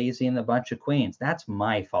and they're raising a bunch of queens. That's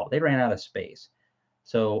my fault. They ran out of space.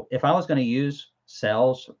 So if I was going to use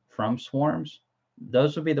cells from swarms,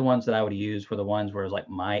 those would be the ones that I would use for the ones where it's like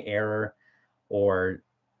my error, or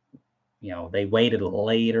they waited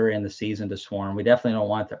later in the season to swarm. We definitely don't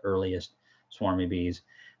want the earliest swarmy bees.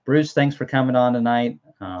 Bruce, thanks for coming on tonight.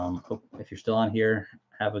 Hope if you're still on here,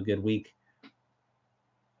 have a good week.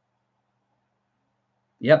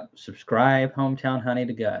 Yep, subscribe, Hometown Honey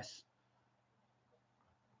to Gus.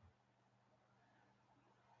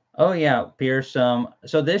 Oh yeah, Pierce.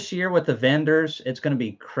 So this year with the vendors, it's going to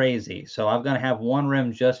be crazy. So I'm going to have one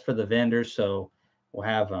room just for the vendors. So we'll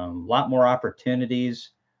have a lot more opportunities.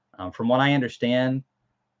 From what I understand,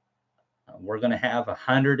 we're going to have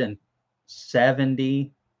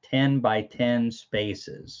 170 10 by 10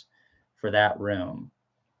 spaces for that room,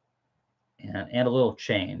 and a little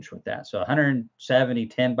change with that. So 170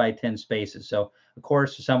 10 by 10 spaces. So of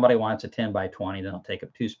course, if somebody wants a 10 by 20, then they'll take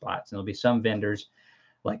up 2 spots. And there'll be some vendors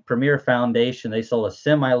like Premier Foundation. They sold a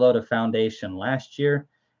semi-load of foundation last year,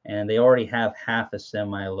 and they already have half a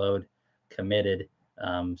semi-load committed,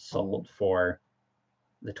 sold for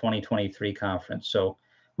the 2023 conference. So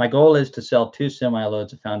my goal is to sell 2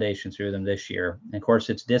 semi-loads of foundation through them this year. And of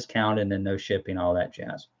course, it's discounted and no shipping, all that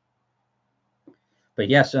jazz. But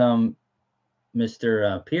yes,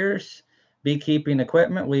 Mr. Pierce, beekeeping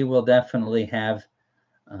equipment, we will definitely have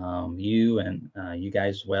you and you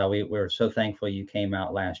guys as well. We're so thankful you came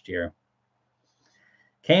out last year.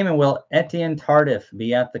 Kamon, will Etienne Tardif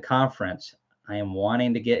be at the conference? I am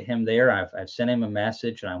wanting to get him there. I've sent him a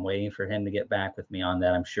message and I'm waiting for him to get back with me on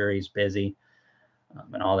that. I'm sure he's busy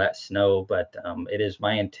and all that snow, but it is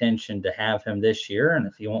my intention to have him this year. And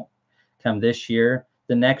if he won't come this year,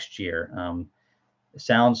 the next year. It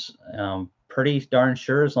sounds pretty darn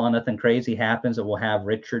sure, as long as nothing crazy happens, that we'll have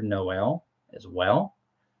Richard Noel as well.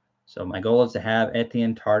 So my goal is to have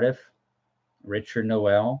Etienne Tardif, Richard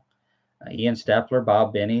Noel, Ian Stepler,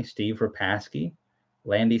 Bob Binney, Steve Rapaski,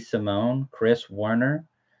 Landy Simone, Chris Warner.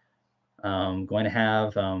 Going to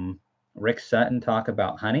have Rick Sutton talk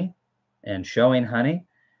about honey and showing honey.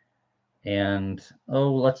 And,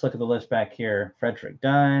 let's look at the list back here. Frederick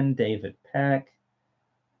Dunn, David Peck.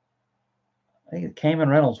 I think Kamon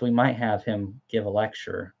Reynolds, we might have him give a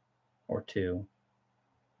lecture or two.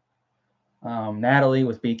 Natalie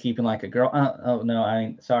with Beekeeping Like a Girl.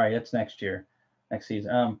 Sorry, that's next year, next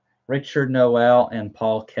season. Richard Noel and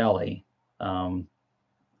Paul Kelly. And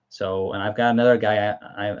I've got another guy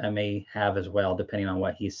I may have as well, depending on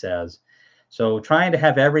what he says. So trying to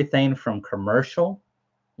have everything from commercial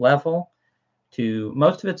level to,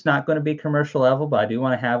 most of it's not going to be commercial level, but I do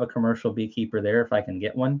want to have a commercial beekeeper there if I can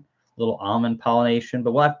get one. Little almond pollination,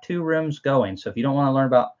 but we'll have 2 rooms going. So if you don't want to learn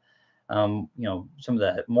about, some of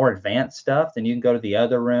the more advanced stuff, then you can go to the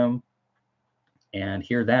other room and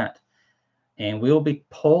hear that. And we'll be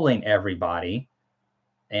polling everybody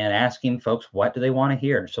and asking folks what do they want to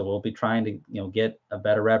hear. So we'll be trying to, get a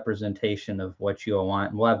better representation of what you all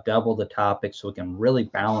want. And we'll have double the topics so we can really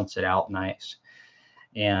balance it out nice.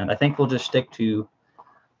 And I think we'll just stick to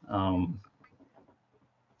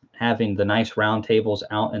having the nice round tables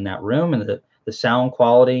out in that room, and the sound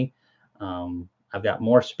quality. I've got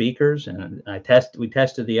more speakers, and we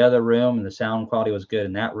tested the other room, and the sound quality was good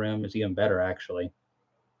in that room. It's even better, actually.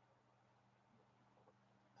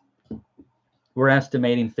 We're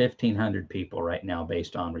estimating 1,500 people right now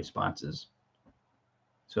based on responses.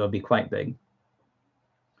 So it'll be quite big.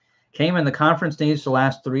 Kamon, the conference needs to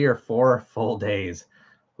last 3 or 4 full days.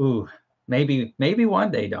 Ooh, maybe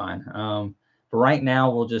one day, Don. But right now,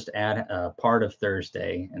 we'll just add a part of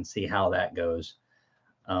Thursday and see how that goes.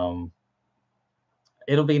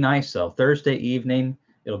 It'll be nice, though. Thursday evening,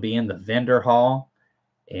 it'll be in the vendor hall.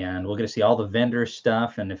 and we'll get to see all the vendor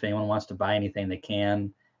stuff. And if anyone wants to buy anything, they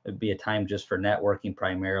can. It'd be a time just for networking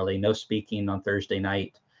primarily. No speaking on Thursday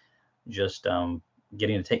night. Just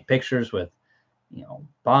getting to take pictures with,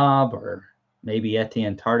 Bob, or maybe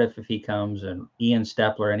Etienne Tardif if he comes, and Ian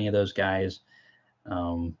Stepler, any of those guys.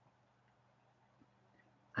 I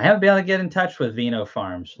haven't been able to get in touch with Vino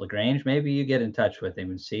Farms. LaGrange, maybe you get in touch with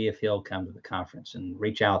him and see if he'll come to the conference and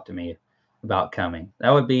reach out to me about coming.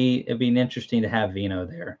 It'd be interesting to have Vino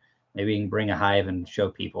there. Maybe you can bring a hive and show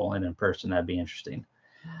people, and in person, that'd be interesting.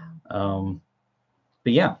 But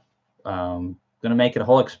yeah, going to make it a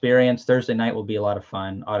whole experience. Thursday night will be a lot of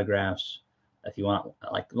fun. Autographs. If you want,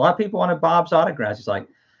 like, a lot of people wanted Bob's autographs. He's like,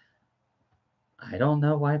 I don't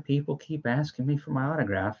know why people keep asking me for my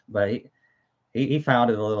autograph, but he found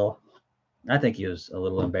it a little, I think he was a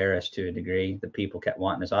little embarrassed to a degree that people kept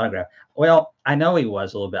wanting his autograph. Well, I know he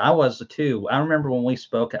was a little bit. I was too. I remember when we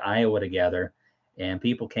spoke at Iowa together and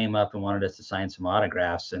people came up and wanted us to sign some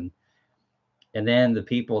autographs. And then the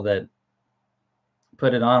people that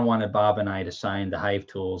put it on wanted Bob and I to sign the hive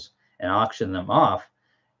tools and auction them off.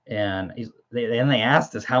 And they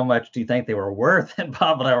asked us, how much do you think they were worth? And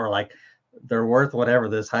Bob and I were like, they're worth whatever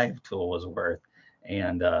this hive tool was worth.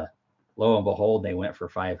 And lo and behold, they went for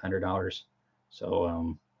 $500.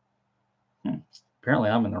 So apparently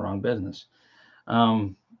I'm in the wrong business.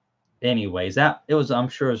 Anyways, I'm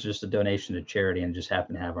sure it was just a donation to charity and just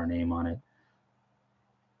happened to have our name on it.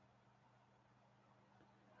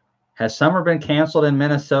 Has summer been canceled in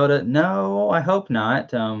Minnesota? No, I hope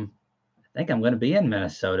not. I think I'm going to be in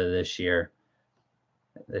Minnesota this year.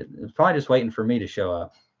 It's probably just waiting for me to show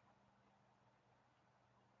up.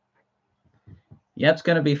 Yeah, it's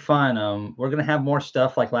going to be fun. We're going to have more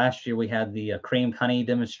stuff like last year. We had the creamed honey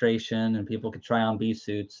demonstration, and people could try on bee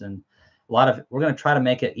suits, and we're going to try to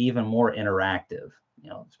make it even more interactive.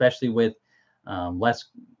 Especially with less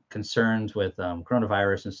concerns with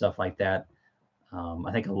coronavirus and stuff like that.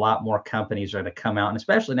 I think a lot more companies are going to come out, and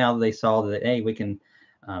especially now that they saw that, hey, we can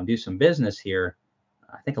do some business here.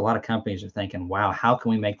 I think a lot of companies are thinking, wow, how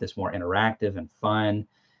can we make this more interactive and fun,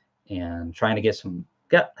 and trying to get some.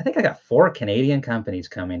 I think I got 4 Canadian companies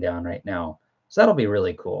coming down right now. So that'll be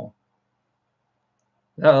really cool.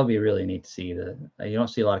 That'll be really neat to see. You don't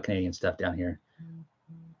see a lot of Canadian stuff down here.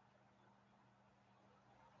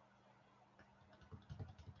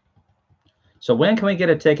 So when can we get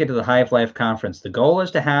a ticket to the Hive Life conference? The goal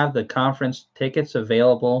is to have the conference tickets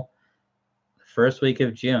available the first week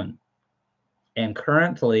of June. And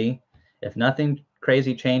currently, if nothing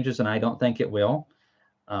crazy changes, and I don't think it will,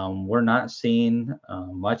 we're not seeing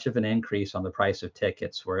much of an increase on the price of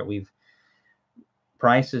tickets.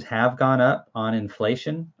 Prices have gone up on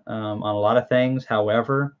inflation on a lot of things.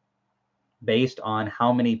 However, based on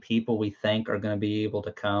how many people we think are going to be able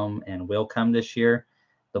to come and will come this year,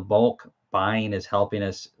 the bulk buying is helping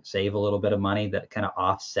us save a little bit of money that kind of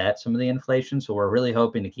offset some of the inflation. So we're really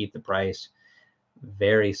hoping to keep the price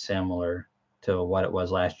very similar to what it was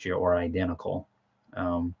last year or identical.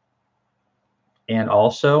 And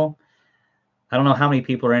also, I don't know how many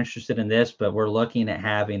people are interested in this, but we're looking at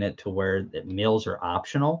having it to where meals are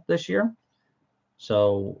optional this year.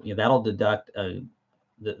 So that'll deduct,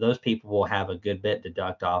 those people will have a good bit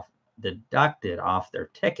deducted off their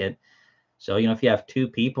ticket. So, if you have 2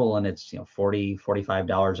 people and it's, $40,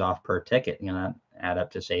 $45 off per ticket, that add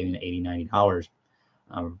up to saving $80, $90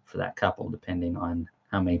 for that couple, depending on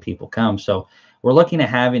how many people come. So we're looking at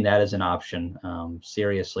having that as an option.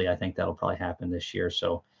 Seriously, I think that'll probably happen this year.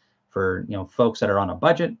 So for, folks that are on a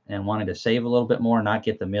budget and wanting to save a little bit more, not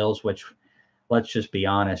get the meals, which, let's just be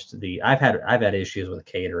honest, I've had issues with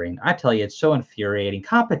catering. I tell you, it's so infuriating.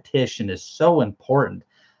 Competition is so important.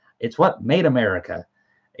 It's what made America.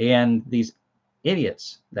 And these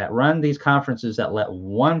idiots that run these conferences that let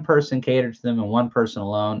one person cater to them and one person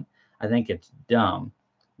alone, I think it's dumb.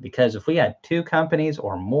 Because if we had 2 companies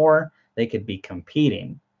or more, they could be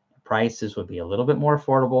competing. Prices would be a little bit more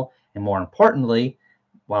affordable. And more importantly,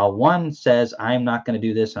 while one says, I'm not going to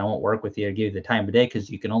do this and I won't work with you or give you the time of day because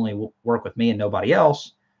you can only work with me and nobody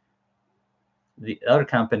else, the other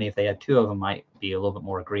company, if they had 2 of them, might be a little bit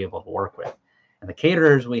more agreeable to work with. And the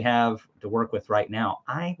caterers we have to work with right now,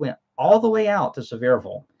 I went all the way out to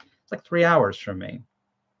Sevierville. It's like 3 hours from me.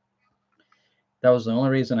 That was the only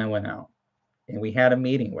reason I went out. And we had a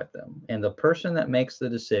meeting with them. And the person that makes the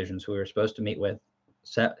decisions, who we were supposed to meet with,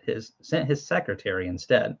 sent his secretary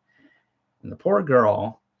instead. And the poor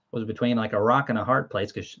girl was between like a rock and a hard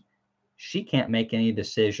place because she can't make any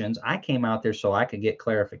decisions. I came out there so I could get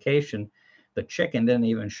clarification. The chicken didn't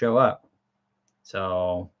even show up.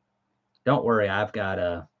 So don't worry, I've got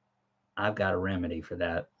a remedy for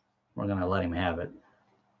that. We're going to let him have it.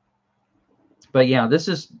 But yeah, this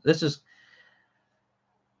is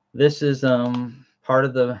part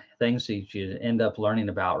of the things that you end up learning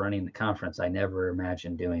about running the conference. I never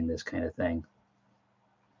imagined doing this kind of thing.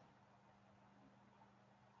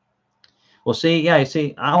 Well, see, yeah, you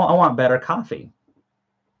see, I want better coffee.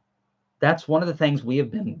 That's one of the things we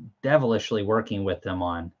have been devilishly working with them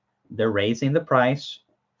on. They're raising the price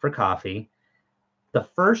for coffee. The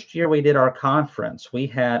first year we did our conference, we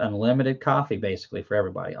had unlimited coffee basically for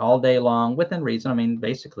everybody all day long within reason. I mean,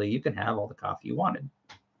 basically, you can have all the coffee you wanted.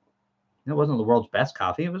 It wasn't the world's best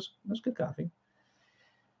coffee. It was good coffee.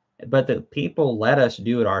 But the people let us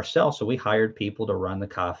do it ourselves. So we hired people to run the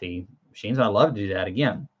coffee machines. I'd love to do that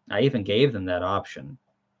again. I even gave them that option.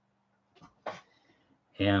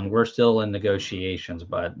 And we're still in negotiations,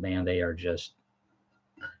 but man, they are just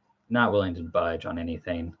not willing to budge on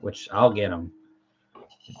anything, which I'll get them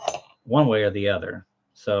one way or the other.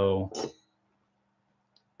 So,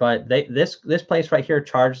 but this place right here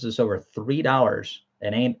charges us over $3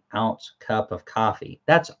 an 8-ounce cup of coffee.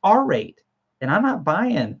 That's our rate, and I'm not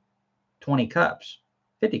buying 20 cups,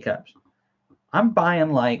 50 cups. I'm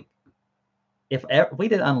buying like if we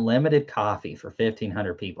did unlimited coffee for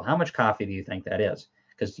 1,500 people, how much coffee do you think that is?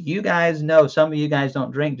 Because you guys know some of you guys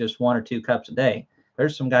don't drink just 1 or 2 cups a day.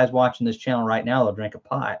 There's some guys watching this channel right now that'll drink a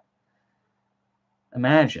pot.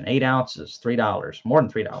 Imagine 8 ounces, $3, more than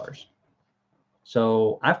 $3.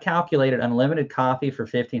 So I've calculated unlimited coffee for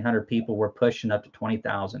 1,500 people. We're pushing up to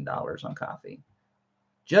 $20,000 on coffee.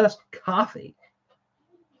 Just coffee.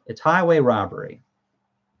 It's highway robbery.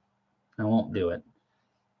 I won't do it.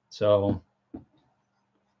 So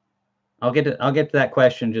I'll get to that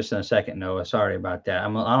question just in a second, Noah. Sorry about that.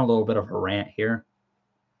 I'm on a little bit of a rant here.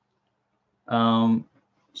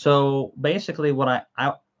 So basically, what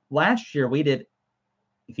I last year we did,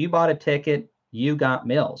 if you bought a ticket, you got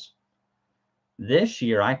meals. This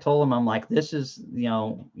year, I told them, I'm like, this is,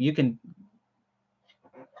 you can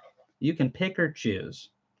pick or choose,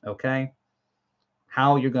 okay,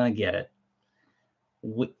 how you're going to get it.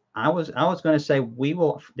 I was going to say we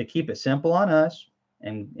will, to keep it simple on us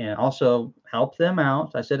and also help them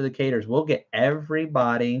out. I said to the caterers, we'll get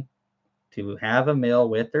everybody to have a meal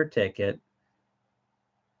with their ticket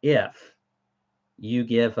if you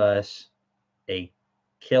give us a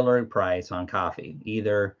killer price on coffee,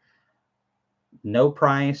 either no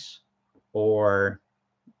price or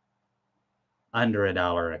under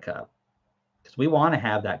 $1 a cup, because we want to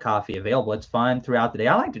have that coffee available. It's fun throughout the day.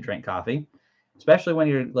 I like to drink coffee, especially when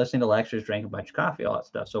you're listening to lectures, drink a bunch of coffee, all that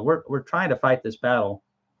stuff. So we're trying to fight this battle.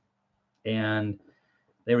 And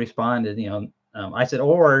they responded, I said,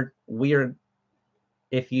 or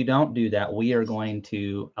if you don't do that, we are going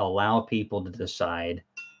to allow people to decide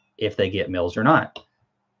if they get meals or not.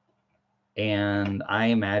 And I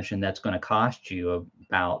imagine that's going to cost you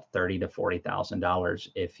about $30,000 to $40,000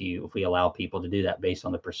 if we allow people to do that, based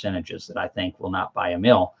on the percentages that I think will not buy a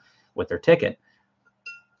meal with their ticket.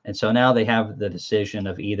 And so now they have the decision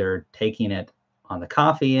of either taking it on the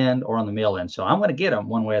coffee end or on the meal end. So I'm going to get them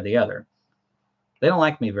one way or the other. They don't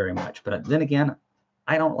like me very much, but then again,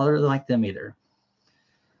 I don't really like them either.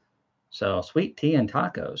 So sweet tea and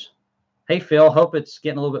tacos. Hey, Phil, hope it's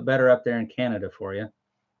getting a little bit better up there in Canada for you.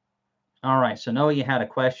 All right, so Noah, you had a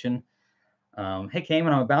question. Hey,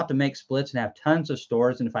 Kamon, I'm about to make splits and have tons of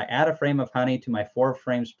stores, and if I add a frame of honey to my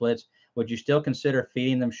 4-frame splits, would you still consider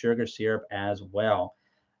feeding them sugar syrup as well?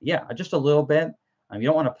 Yeah, just a little bit. You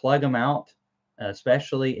don't want to plug them out,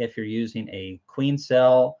 especially if you're using a queen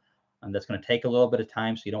cell. That's going to take a little bit of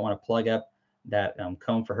time, so you don't want to plug up that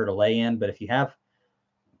comb for her to lay in. But if you have,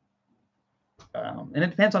 and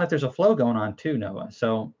it depends on if there's a flow going on too, Noah.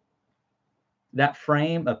 So that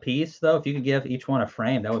frame a piece, though, if you could give each one a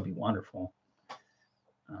frame, that would be wonderful.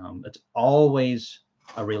 It's always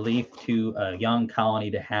a relief to a young colony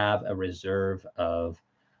to have a reserve of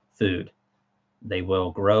food. They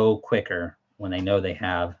will grow quicker when they know they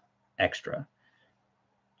have extra.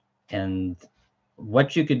 And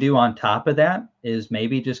what you could do on top of that is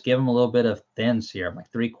maybe just give them a little bit of thin syrup,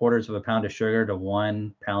 like 3/4 of a pound of sugar to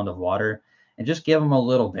 1 pound of water, and just give them a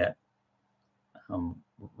little bit.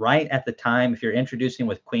 Right at the time, if you're introducing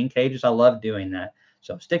with queen cages, I love doing that.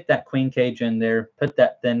 So stick that queen cage in there, put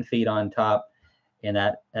that thin feed on top, and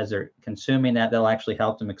that as they're consuming that, they'll actually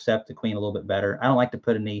help them accept the queen a little bit better. I don't like to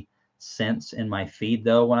put any scents in my feed,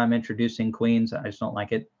 though, when I'm introducing queens. I just don't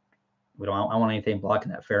like it. I want anything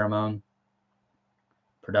blocking that pheromone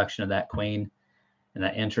production of that queen in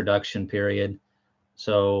that introduction period.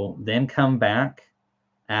 So then come back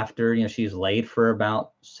after she's laid for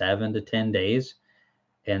about 7 to 10 days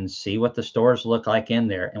and see what the stores look like in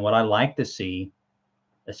there. And what I like to see,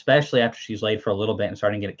 especially after she's laid for a little bit and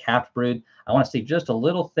starting to get it capped brood. I want to see just a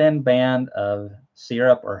little thin band of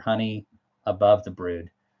syrup or honey above the brood,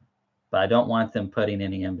 but I don't want them putting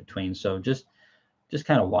any in between. So just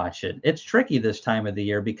kind of watch it. It's tricky this time of the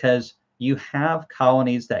year because you have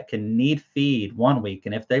colonies that can need feed one week,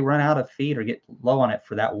 and if they run out of feed or get low on it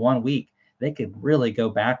for that 1 week, they could really go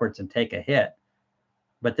backwards and take a hit.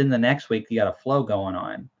 But then the next week you got a flow going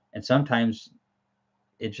on, and sometimes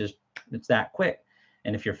it's that quick.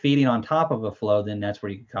 And if you're feeding on top of a flow, then that's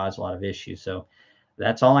where you can cause a lot of issues. So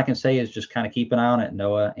that's all I can say is just kind of keep an eye on it,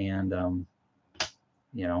 Noah. And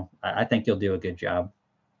I think you'll do a good job.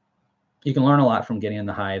 You can learn a lot from getting in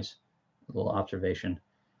the hives. A little observation.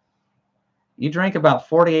 You drink about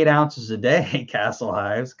 48 ounces a day, Castle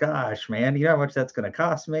Hives. Gosh, man, you know how much that's going to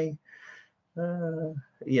cost me?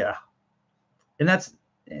 Yeah. And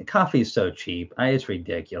coffee is so cheap. It's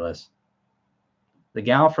ridiculous. The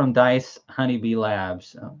gal from Dice Honeybee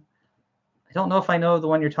Labs. I don't know if I know the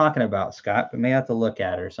one you're talking about, Scott, but may have to look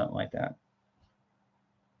at it or something like that.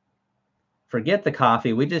 Forget the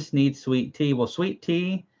coffee. We just need sweet tea. Well, sweet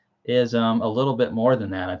tea is a little bit more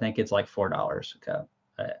than that. I think it's like $4 a cup,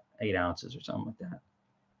 8 ounces or something like that.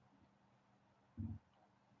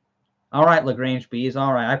 All right, LaGrange Bees.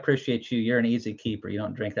 All right, I appreciate you. You're an easy keeper. You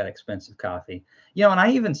don't drink that expensive coffee. And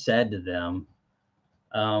I even said to them,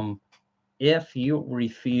 if you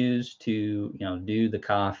refuse to, do the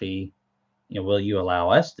coffee, will you allow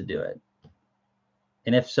us to do it?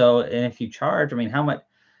 And if so, and if you charge, how much?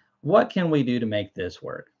 What can we do to make this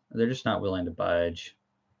work? They're just not willing to budge.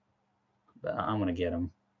 But I'm gonna get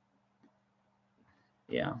them.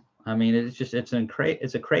 Yeah,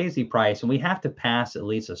 it's a crazy price, and we have to pass at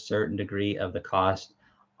least a certain degree of the cost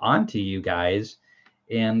onto you guys.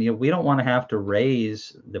 And we don't want to have to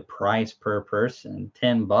raise the price per person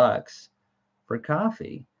 $10 for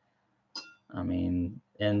coffee. And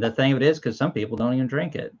the thing of it is, because some people don't even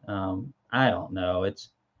drink it. I don't know. It's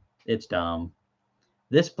dumb.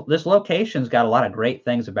 This location's got a lot of great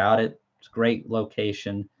things about it. It's a great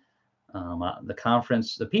location. The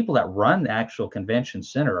conference, the people that run the actual convention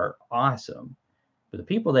center are awesome, but the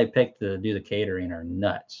people they picked to do the catering are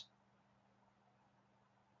nuts.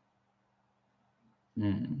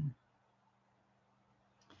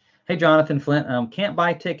 Hey, Jonathan Flint, can't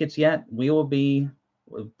buy tickets yet. The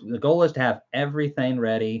goal is to have everything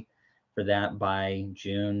ready for that by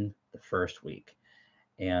June the first week.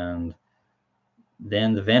 And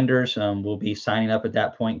then the vendors will be signing up at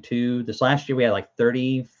that point too. This last year we had like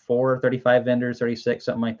 34, 35 vendors, 36,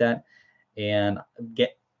 something like that. And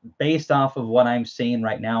based off of what I'm seeing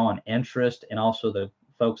right now on interest and also the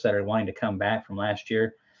folks that are wanting to come back from last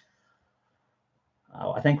year,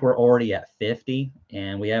 I think we're already at 50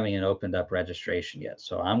 and we haven't even opened up registration yet.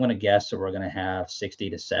 So I'm going to guess that we're going to have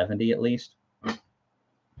 60 to 70 at least.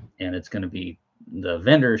 And it's going to be, the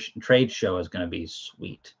vendor trade show is going to be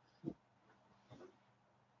sweet.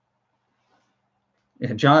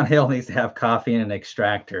 John Hill needs to have coffee and an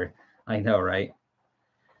extractor. I know, right?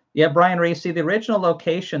 Yeah, Brian Reese, the original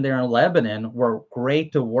location there in Lebanon were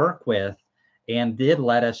great to work with and did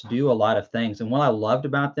let us do a lot of things. And what I loved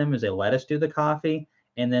about them is they let us do the coffee.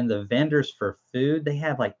 And then the vendors for food, they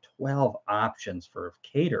had like 12 options for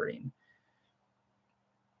catering.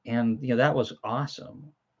 And, that was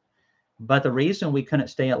awesome. But the reason we couldn't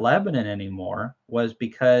stay at Lebanon anymore was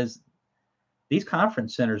because these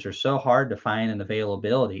conference centers are so hard to find in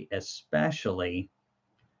availability, especially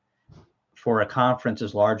for a conference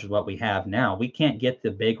as large as what we have now. We can't get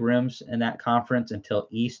the big rooms in that conference until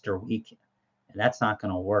Easter weekend, and that's not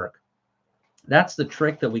going to work. That's the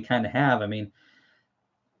trick that we kind of have.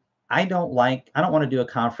 I don't want to do a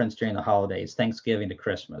conference during the holidays, Thanksgiving to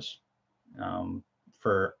Christmas,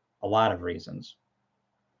 for a lot of reasons.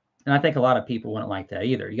 And I think a lot of people wouldn't like that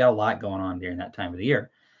either. You got a lot going on during that time of the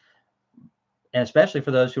year. And especially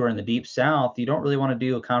for those who are in the deep South, you don't really want to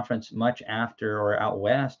do a conference much after, or out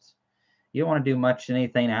West, you don't want to do much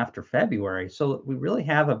anything after February. So we really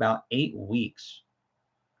have about 8 weeks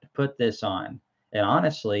to put this on. And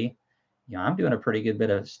honestly, I'm doing a pretty good bit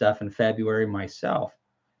of stuff in February myself.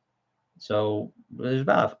 So there's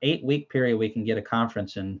about an 8-week period we can get a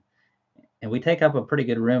conference in, and we take up a pretty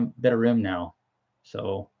good bit of room now.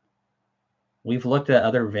 So we've looked at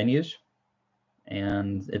other venues,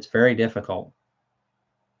 and it's very difficult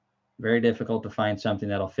to find something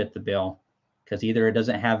that'll fit the bill, because either it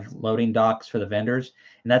doesn't have loading docks for the vendors,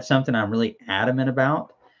 and that's something I'm really adamant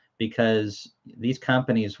about, because these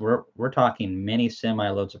companies, we're talking many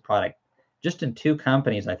semi-loads of product. Just in 2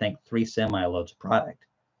 companies, I think 3 semi-loads of product.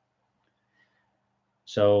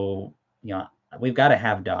 So, we've got to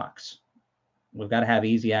have docks. we've got to have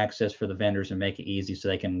easy access for the vendors and make it easy so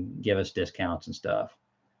they can give us discounts and stuff.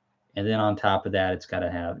 And then on top of that, it's got to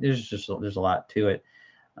have, there's a lot to it.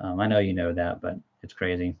 I know you know that, but it's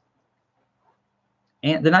crazy.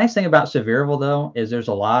 And the nice thing about Sevierville, though, is there's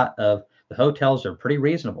a lot of, the hotels are pretty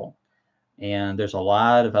reasonable. And there's a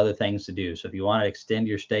lot of other things to do. So if you want to extend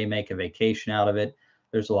your stay, make a vacation out of it,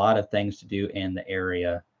 there's a lot of things to do in the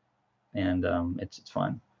area. And it's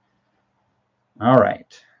fun. All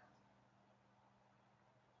right.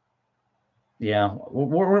 Yeah,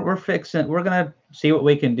 we're fixing, we're going to see what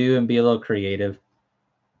we can do and be a little creative.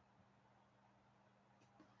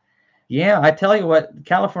 Yeah, I tell you what,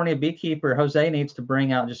 California Beekeeper Jose needs to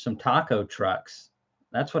bring out just some taco trucks.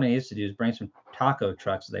 That's what he needs to do, is bring some taco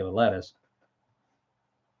trucks if they would let us.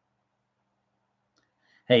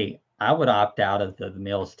 Hey, I would opt out of the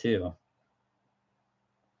meals too.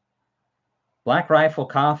 Black Rifle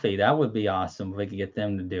Coffee, that would be awesome if we could get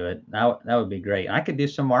them to do it. That would be great. I could do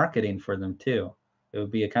some marketing for them too. It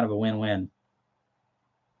would be a kind of a win-win.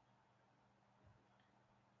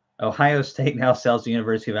 Ohio State now sells the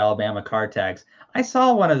University of Alabama car tags. I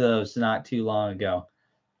saw one of those not too long ago.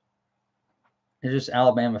 There's just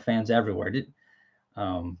Alabama fans everywhere.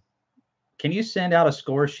 Can you send out a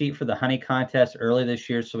score sheet for the honey contest early this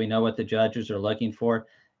year so we know what the judges are looking for?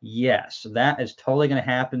 Yes, that is totally going to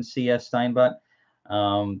happen, C.S. Steinbutt.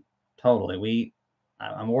 Totally.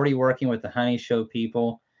 I'm already working with the honey show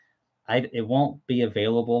people. It won't be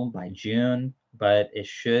available by June, but it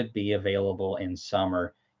should be available in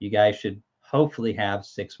summer. You guys should hopefully have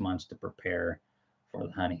 6 months to prepare for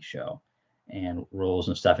the honey show and rules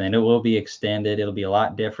and stuff. And it will be extended. It'll be a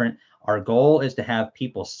lot different. Our goal is to have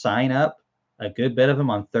people sign up, a good bit of them,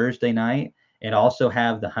 on Thursday night, and also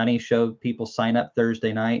have the honey show people sign up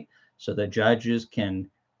Thursday night so the judges can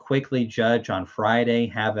quickly judge on Friday,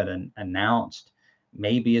 have it announced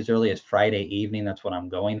maybe as early as Friday evening. That's what I'm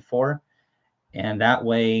going for. And that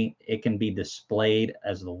way it can be displayed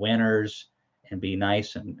as the winners and be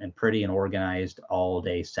nice and pretty and organized all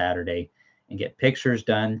day Saturday and get pictures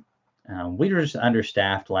done. We were just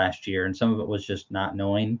understaffed last year, and some of it was just not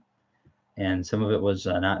knowing, and some of it was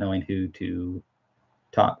not knowing who to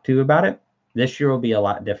talk to about it. This year will be a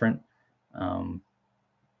lot different. I'm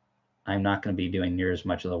not going to be doing near as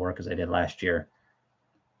much of the work as I did last year.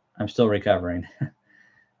 I'm still recovering.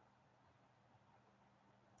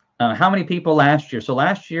 How many people last year? So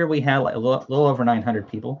last year we had like a little over 900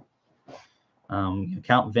 people.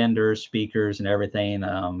 Count vendors, speakers, and everything.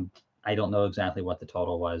 I don't know exactly what the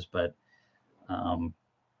total was, but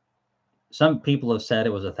some people have said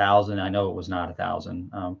it was 1,000. I know it was not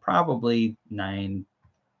 1,000. Probably nine.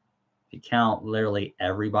 If you count literally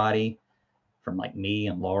everybody from like me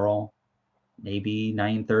and Laurel, maybe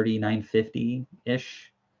 930,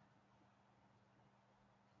 950-ish.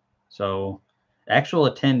 So actual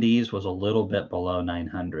attendees was a little bit below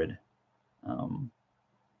 900.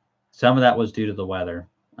 Some of that was due to the weather.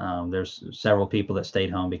 There's several people that stayed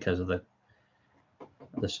home because of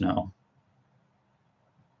the snow.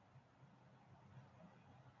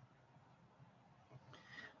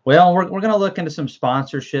 Well, we're going to look into some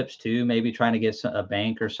sponsorships too, maybe trying to get a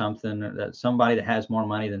bank or something, somebody that has more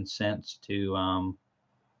money than sense to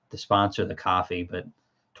sponsor the coffee. But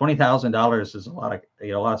 $20,000 is a lot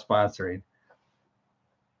of sponsoring.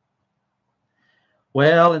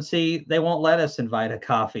 Well, and see, they won't let us invite a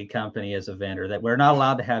coffee company as a vendor. That we're not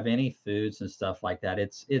allowed to have any foods and stuff like that.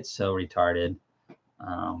 It's so retarded.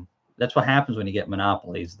 That's what happens when you get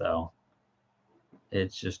monopolies, though.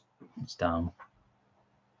 It's dumb.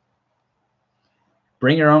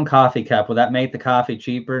 Bring your own coffee cup. Will that make the coffee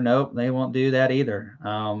cheaper? Nope, they won't do that either.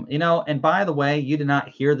 And by the way, you did not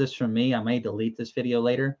hear this from me. I may delete this video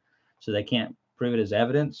later so they can't prove it as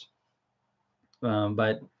evidence.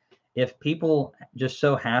 But if people just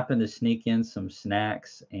so happen to sneak in some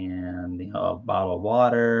snacks and a bottle of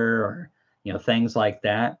water or things like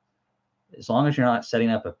that, as long as you're not setting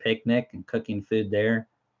up a picnic and cooking food there,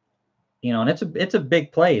 and it's a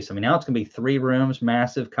big place. I mean, now it's gonna be 3 rooms,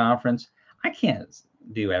 massive conference. I can't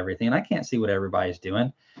do everything. I can't see what everybody's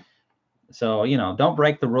doing. So don't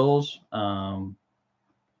break the rules. But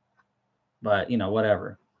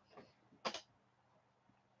whatever.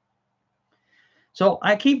 So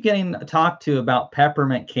I keep getting talked to about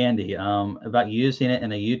peppermint candy, about using it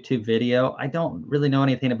in a YouTube video. I don't really know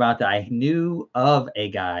anything about that. I knew of a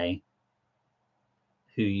guy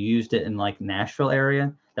who used it in like Nashville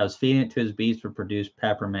area that was feeding it to his bees to produce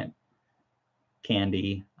peppermint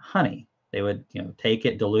candy honey. They would take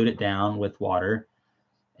it, dilute it down with water,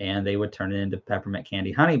 and they would turn it into peppermint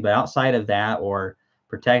candy honey. But outside of that, or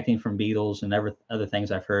protecting from beetles and other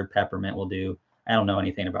things I've heard peppermint will do, I don't know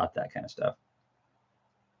anything about that kind of stuff.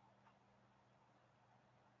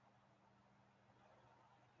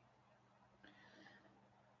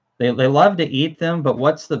 They love to eat them, but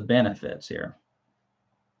what's the benefits here?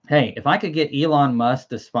 Hey, if I could get Elon Musk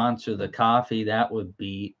to sponsor the coffee, that would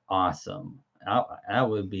be awesome. That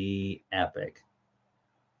would be epic.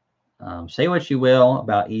 Say what you will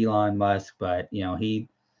about Elon Musk, but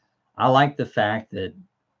I like the fact that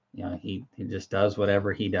he just does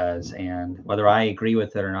whatever he does, and whether I agree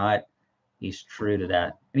with it or not, he's true to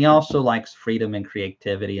that. And he also likes freedom and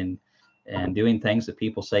creativity and doing things that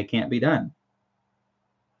people say can't be done.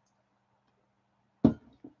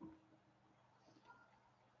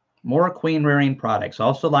 More queen rearing products.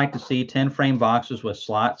 Also like to see 10 frame boxes with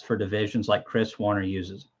slots for divisions like Chris Warner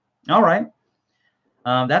uses. All right.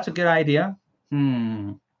 That's a good idea.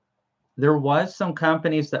 There was some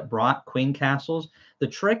companies that brought queen castles. The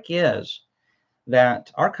trick is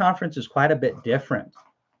that our conference is quite a bit different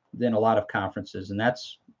than a lot of conferences, and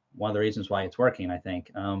that's one of the reasons why it's working, I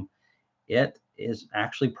think. It is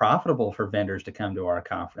actually profitable for vendors to come to our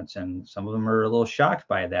conference, and some of them are a little shocked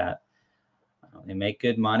by that. They make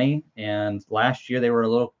good money, and last year they were a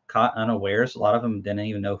little caught unawares. A lot of them didn't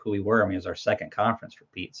even know who we were. I mean, it was our second conference, for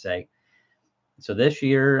Pete's sake. So this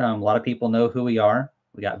year, a lot of people know who we are.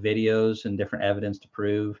 We got videos and different evidence to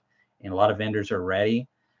prove, and a lot of vendors are ready.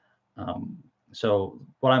 So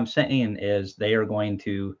what I'm saying is they are going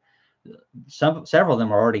to, several of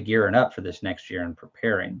them are already gearing up for this next year and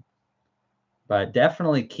preparing. But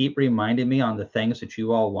definitely keep reminding me on the things that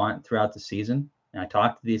you all want throughout the season. And I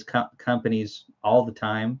talk to these companies all the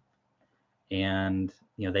time, and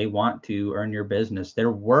they want to earn your business.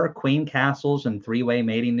 There were queen castles and three-way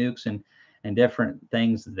mating nukes and different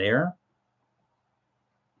things there.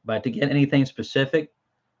 But to get anything specific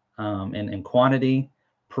in quantity,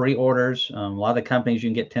 pre-orders, a lot of the companies you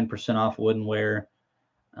can get 10% off woodenware.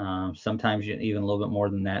 Sometimes even a little bit more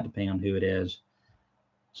than that, depending on who it is.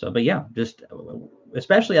 So, but yeah, just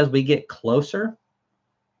especially as we get closer,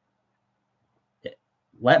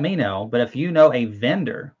 let me know. But if you know a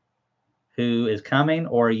vendor who is coming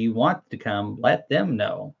or you want to come, let them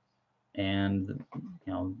know, and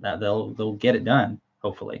that they'll get it done,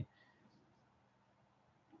 hopefully.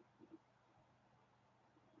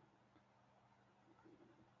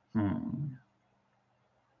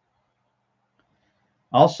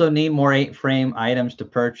 Also need more 8-frame items to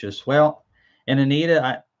purchase. Well, and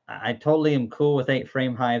Anita, I totally am cool with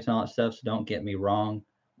 8-frame hives and all that stuff, so don't get me wrong.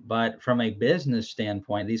 But from a business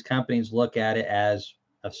standpoint, these companies look at it as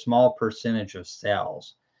a small percentage of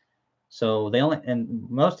sales. So and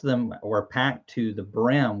most of them were packed to the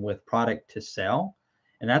brim with product to sell.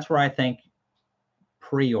 And that's where I think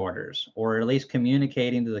pre-orders, or at least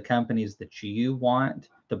communicating to the companies that you want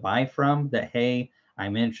to buy from that, hey,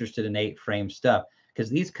 I'm interested in 8-frame stuff. Because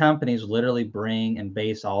these companies literally bring and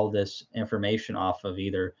base all this information off of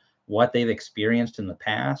either what they've experienced in the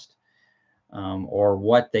past, or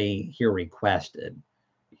what they hear requested.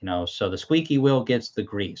 So the squeaky wheel gets the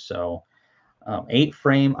grease. So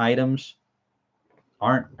 8-frame items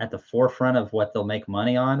aren't at the forefront of what they'll make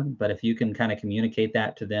money on, but if you can kind of communicate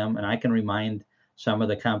that to them, and I can remind some of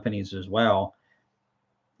the companies as well.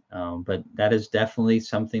 But that is definitely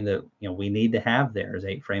something that we need to have there is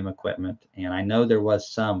 8-frame equipment. And I know there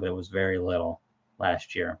was some, but it was very little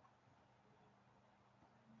last year.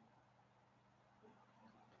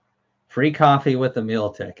 Free coffee with a meal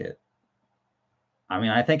ticket. I mean,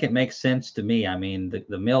 I think it makes sense to me. I mean,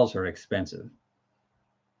 the meals are expensive.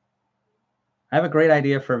 I have a great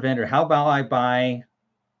idea for a vendor. How about I buy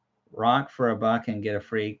rock for $1 and get a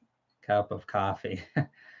free cup of coffee?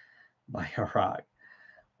 Buy a rock.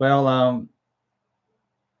 Well,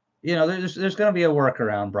 there's going to be a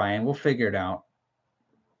workaround, Brian. We'll figure it out.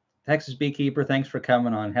 Texas Beekeeper, thanks for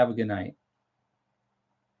coming on. Have a good night.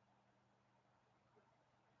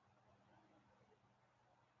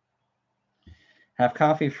 Have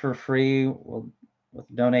coffee for free with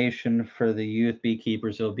donation for the youth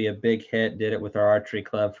beekeepers. It'll be a big hit. Did it with our archery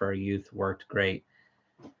club for our youth. Worked great.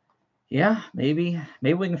 Yeah, maybe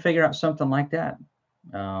we can figure out something like that.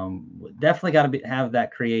 Definitely got to have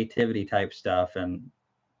that creativity type stuff, and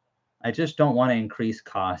I just don't want to increase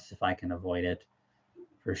costs if I can avoid it,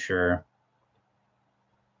 for sure.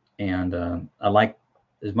 And I like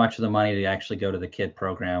as much of the money to actually go to the kid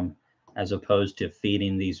program as opposed to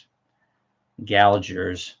feeding these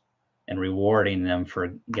gougers and rewarding them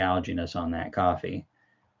for gouging us on that coffee.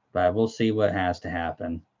 But we'll see what has to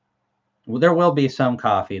happen. Well, there will be some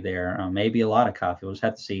coffee there, maybe a lot of coffee. We'll just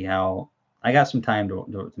have to see how. I got some time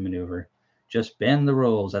to maneuver. Just bend the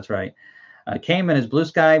rules. That's right. Kamon, is Blue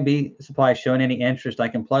Sky Bee Supply showing any interest? I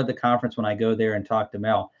can plug the conference when I go there and talk to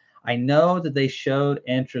Mel. I know that they showed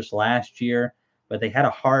interest last year, but they had a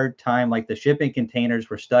hard time. Like the shipping containers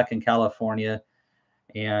were stuck in California,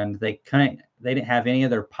 and they didn't have any of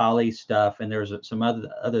their poly stuff, and there's some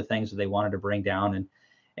other things that they wanted to bring down, and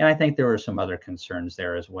I think there were some other concerns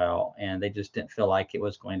there as well, and they just didn't feel like it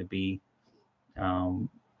was going to be um,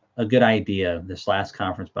 a good idea this last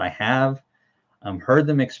conference. But I have heard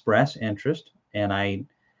them express interest, and I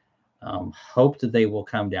hope that they will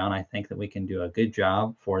come down. I think that we can do a good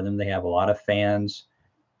job for them. They have a lot of fans,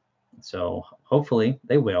 so hopefully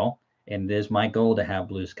they will. And it is my goal to have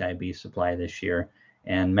Blue Sky Bee Supply this year.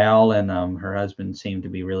 And Mel and her husband seem to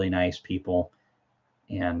be really nice people,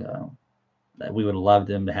 and we would love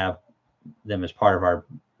them to have them as part of our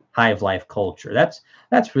hive life culture.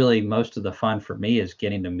 That's really most of the fun for me, is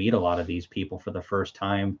getting to meet a lot of these people for the first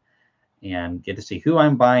time and get to see who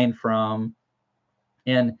I'm buying from.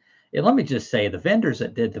 And let me just say, the vendors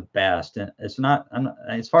that did the best, and it's not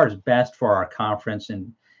as far as best for our conference,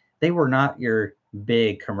 and they were not your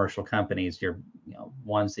big commercial companies, your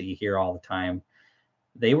ones that you hear all the time.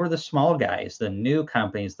 They were the small guys, the new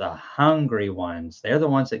companies, the hungry ones. They're the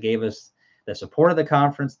ones that gave us the support of the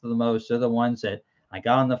conference the most. They're the ones that I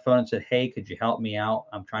got on the phone and said, "Hey, could you help me out?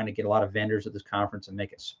 I'm trying to get a lot of vendors at this conference and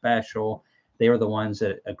make it special." They were the ones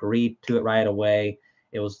that agreed to it right away.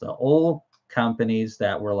 It was the old companies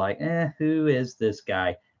that were like, who is this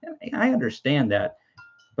guy? And I understand that,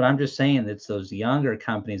 but I'm just saying it's those younger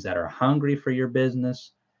companies that are hungry for your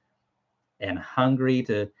business and hungry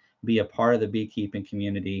to be a part of the beekeeping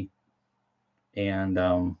community. And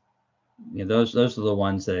those are the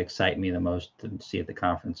ones that excite me the most to see at the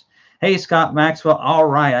conference. Hey, Scott Maxwell. All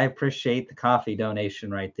right, I appreciate the coffee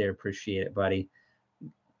donation right there. Appreciate it, buddy.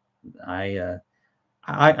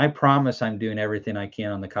 I promise I'm doing everything I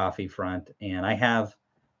can on the coffee front, and I have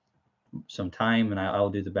some time, and I'll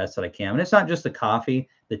do the best that I can. And it's not just the coffee;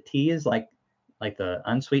 the tea is like the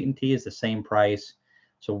unsweetened tea is the same price.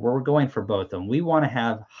 So we're going for both of them. We want to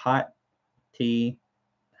have hot tea,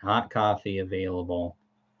 hot coffee available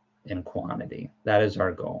in quantity. That is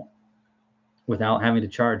our goal, without having to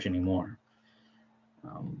charge anymore.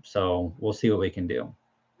 So we'll see what we can do.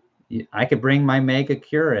 I could bring my mega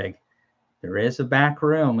Keurig. There is a back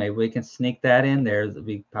room. Maybe we can sneak that in there. It'll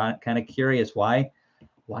be kind of curious. Why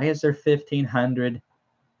is there 1,500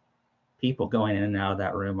 people going in and out of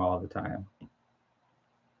that room all the time?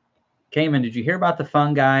 Kamon, did you hear about the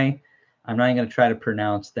fungi? I'm not even going to try to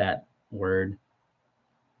pronounce that word.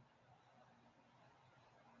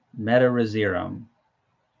 Metaroserum.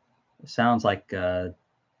 It sounds like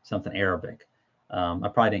something Arabic. I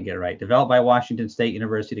probably didn't get it right. Developed by Washington State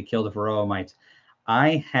University to kill the varroa mites.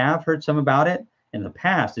 I have heard some about it in the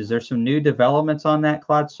past. Is there some new developments on that,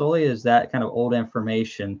 Claude Sully? Is that kind of old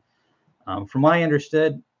information? From what I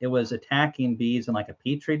understood, it was attacking bees in like a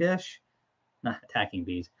petri dish. Not attacking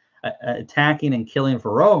bees, attacking and killing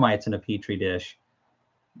varroa mites in a petri dish.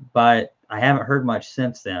 But I haven't heard much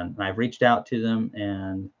since then. I've reached out to them,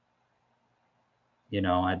 and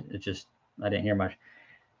I didn't hear much.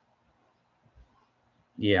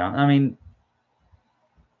 Yeah, I mean,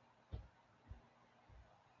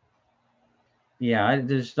 yeah,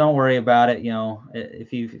 just don't worry about it.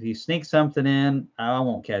 If you sneak something in, I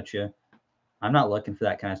won't catch you. I'm not looking for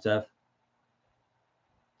that kind of stuff.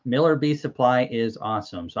 Miller Bee Supply is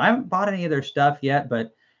awesome. So I haven't bought any of their stuff yet,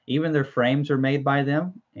 but even their frames are made by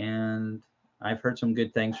them, and I've heard some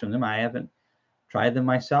good things from them. I haven't tried them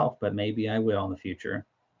myself, but maybe I will in the future.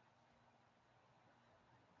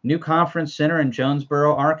 New conference center in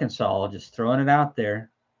Jonesboro, Arkansas. Just throwing it out there.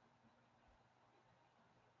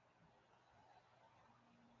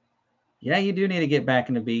 Yeah, you do need to get back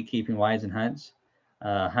into beekeeping, Wise and Hunts.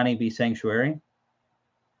 Honeybee Sanctuary.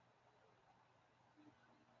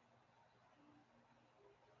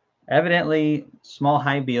 Evidently, small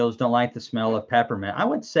hive beetles don't like the smell of peppermint. I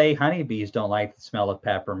would say honeybees don't like the smell of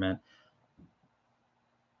peppermint.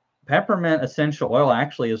 Peppermint essential oil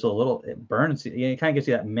actually is it burns. It kind of gives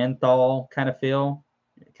you that menthol kind of feel.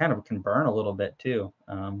 It kind of can burn a little bit too.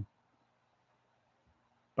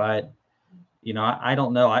 But I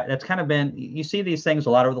don't know. That's kind of been, you see these things a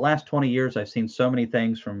lot over the last 20 years. I've seen so many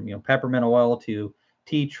things from, peppermint oil to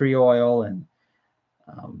tea tree oil, and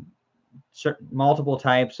multiple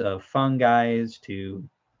types of fungi to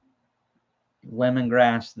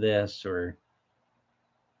lemongrass this, or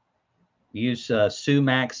use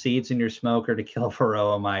sumac seeds in your smoker to kill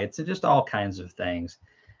varroa mites, and just all kinds of things.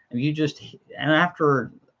 And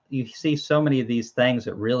after you see so many of these things,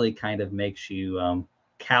 it really kind of makes you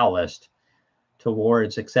calloused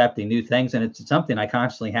towards accepting new things. And it's something I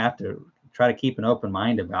constantly have to try to keep an open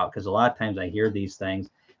mind about, because a lot of times I hear these things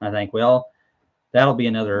and I think, well, that'll be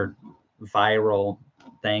another viral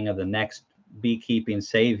thing of the next beekeeping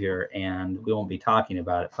savior, and we won't be talking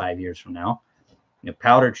about it 5 years from now.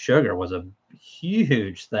 Powdered sugar was a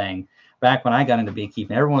huge thing back when I got into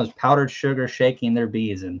beekeeping. Everyone was powdered sugar shaking their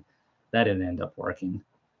bees, and that didn't end up working.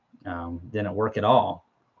 Didn't work at all.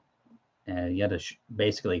 And you had to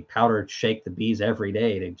basically powder shake the bees every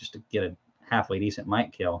day to get a halfway decent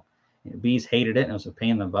mite kill. Bees hated it, and it was a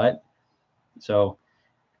pain in the butt. So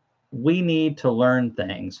we need to learn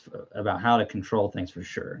things about how to control things for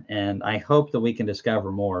sure. And I hope that we can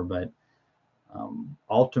discover more, but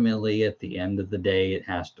ultimately, at the end of the day, it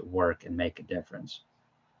has to work and make a difference.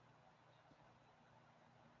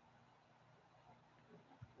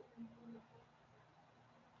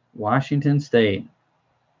 Washington State.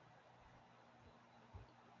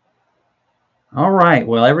 All right.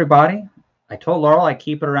 Well, everybody, I told Laurel I'd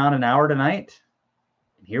keep it around an hour tonight.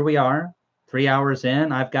 And here we are, 3 hours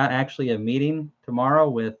in. I've got actually a meeting tomorrow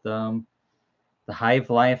with the Hive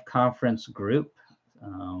Life Conference group,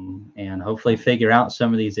 and hopefully figure out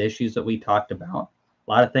some of these issues that we talked about.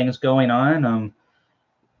 A lot of things going on.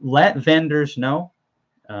 Let vendors know.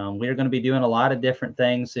 We're going to be doing a lot of different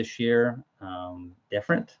things this year.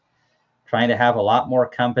 Trying to have a lot more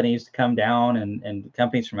companies to come down and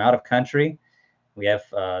companies from out of country. We have,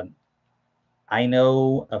 I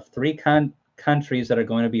know of 3 countries that are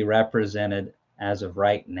going to be represented as of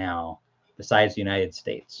right now, besides the United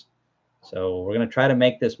States. So we're going to try to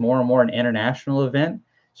make this more and more an international event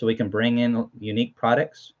so we can bring in unique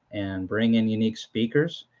products and bring in unique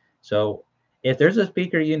speakers. So if there's a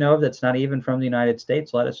speaker that's not even from the United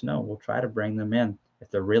States, let us know. We'll try to bring them in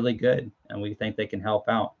if they're really good and we think they can help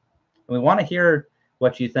out. And we want to hear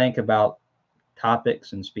what you think about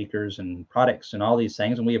topics and speakers and products and all these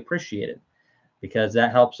things, and we appreciate it because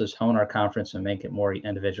that helps us hone our conference and make it more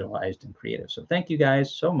individualized and creative. So thank you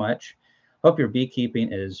guys so much. Hope your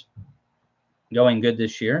beekeeping is going good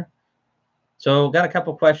this year. So got a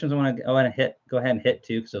couple questions I want to go ahead and hit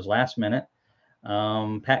too because it was last minute.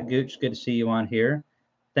 Pat Gooch, good to see you on here.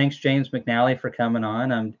 Thanks, James McNally, for coming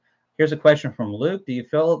on. Here's a question from Luke. Do you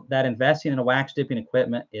feel that investing in a wax dipping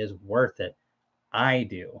equipment is worth it? I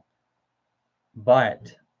do.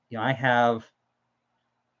 But I have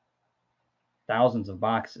thousands of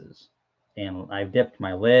boxes, and I've dipped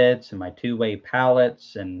my lids and my two-way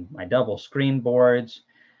pallets and my double screen boards.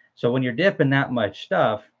 So when you're dipping that much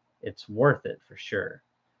stuff, it's worth it for sure.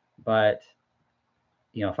 But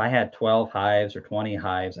if I had 12 hives or 20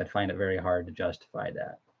 hives, I'd find it very hard to justify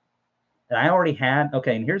that. And I already had,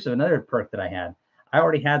 okay, and here's another perk that I had. I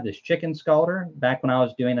already had this chicken scalder back when I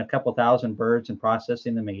was doing a couple thousand birds and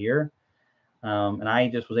processing them a year. And I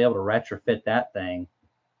just was able to retrofit that thing.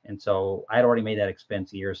 And so I'd already made that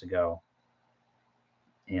expense years ago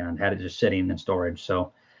and had it just sitting in storage.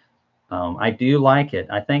 So I do like it.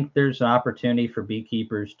 I think there's an opportunity for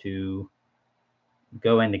beekeepers to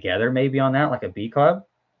go in together maybe on that, like a bee club.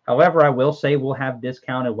 However, I will say we'll have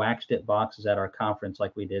discounted wax dip boxes at our conference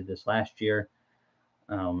like we did this last year.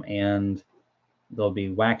 And they'll be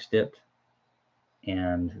wax dipped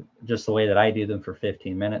and just the way that I do them for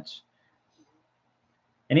 15 minutes.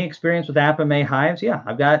 Any experience with Apame hives? Yeah,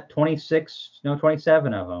 I've got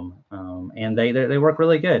 27 of them, and they work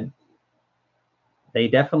really good. They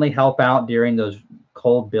definitely help out during those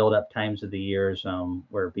cold buildup times of the years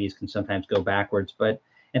where bees can sometimes go backwards,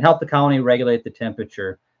 and help the colony regulate the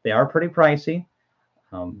temperature. They are pretty pricey,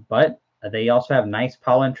 but they also have nice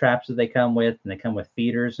pollen traps that they come with, and they come with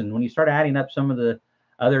feeders. And when you start adding up some of the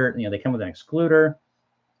other, they come with an excluder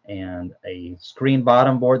and a screen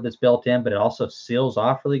bottom board that's built in, but it also seals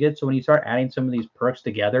off really good. So when you start adding some of these perks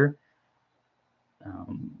together,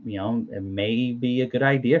 it may be a good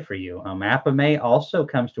idea for you. Apame also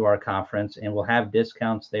comes to our conference and will have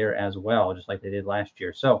discounts there as well, just like they did last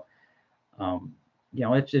year. So,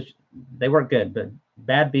 it's just, they work good, but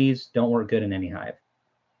bad bees don't work good in any hive.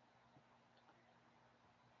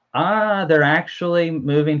 They're actually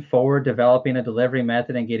moving forward, developing a delivery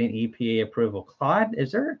method and getting EPA approval. Claude,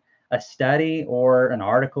 is there a study or an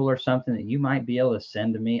article or something that you might be able to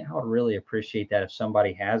send to me? I would really appreciate that if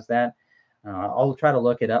somebody has that. I'll try to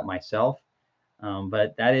look it up myself,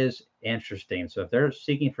 but that is interesting. So if they're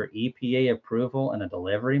seeking for EPA approval and a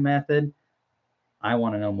delivery method, I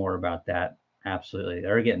want to know more about that. Absolutely.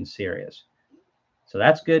 They're getting serious. So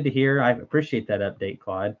that's good to hear. I appreciate that update,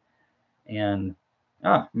 Claude. And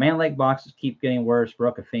man lake boxes keep getting worse.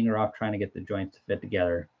 Broke a finger off trying to get the joints to fit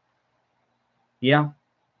together. Yeah,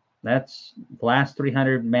 that's the last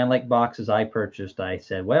 300 man lake boxes I purchased. I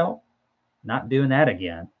said, well, not doing that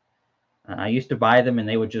again. I used to buy them and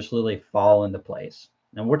they would just literally fall into place.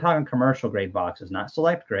 And we're talking commercial grade boxes, not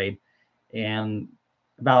select grade. And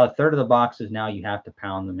about a third of the boxes now you have to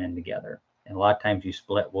pound them in together. And a lot of times you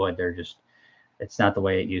split wood. It's not the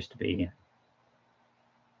way it used to be.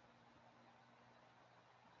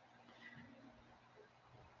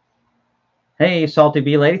 Hey, Salty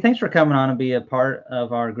Bee Lady, thanks for coming on and be a part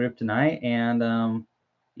of our group tonight. And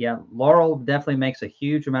yeah, Laurel definitely makes a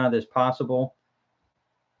huge amount of this possible.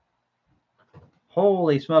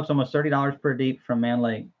 Holy smokes, almost $30 per deep from Man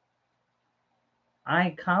Lake.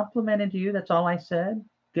 I complimented you. That's all I said.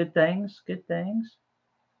 Good things, good things.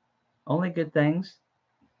 Only good things.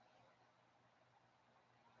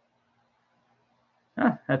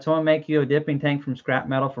 Huh, that's going to make you a dipping tank from scrap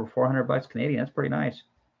metal for 400 bucks Canadian. That's pretty nice.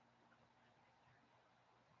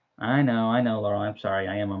 I know, Laurel. I'm sorry.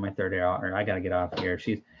 I am on my third hour. I got to get off here.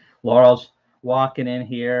 Laurel's walking in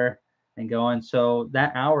here and going. So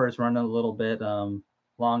that hour is running a little bit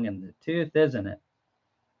long in the tooth, isn't it?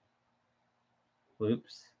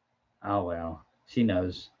 Whoops. Oh well. She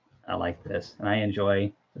knows I like this and I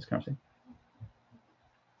enjoy this conversation.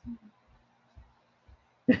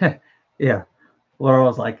 Yeah. Laurel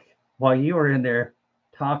was like, while you were in there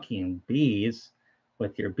talking bees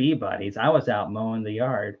with your bee buddies, I was out mowing the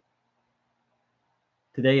yard.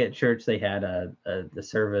 Today at church they had the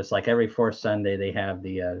service like every fourth Sunday. They have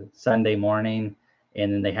the Sunday morning,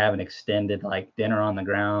 and then they have an extended like dinner on the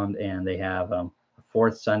ground, and they have a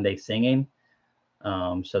fourth Sunday singing.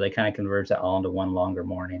 So they kind of converge that all into one longer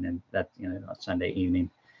morning, and that's Sunday evening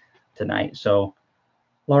tonight. So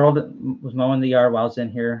Laurel was mowing the yard while I was in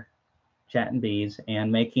here chatting bees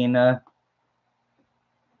and making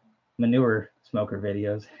manure smoker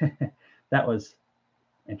videos. That was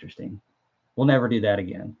interesting. We'll never do that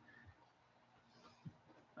again.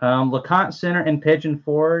 LeConte Center and Pigeon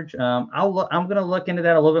Forge. I'm going to look into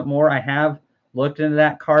that a little bit more. I have looked into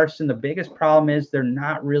that, Carson. The biggest problem is they're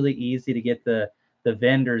not really easy to get the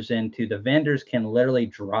vendors into. The vendors can literally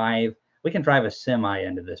drive. We can drive a semi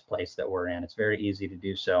into this place that we're in. It's very easy to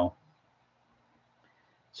do so.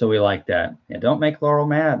 So we like that. Yeah, don't make Laurel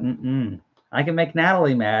mad. I can make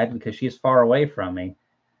Natalie mad because she's far away from me.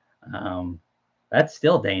 That's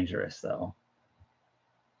still dangerous, though.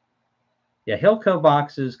 Yeah, Hilco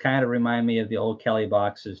boxes kind of remind me of the old Kelly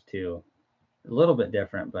boxes, too. A little bit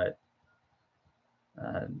different, but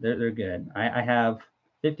they're good. I have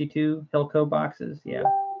 52 Hilco boxes. Yeah.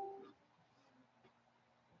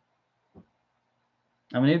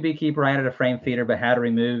 I'm a new beekeeper. I added a frame feeder, but had to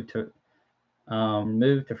move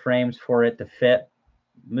to frames for it to fit.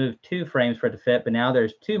 Move 2 frames for it to fit, but now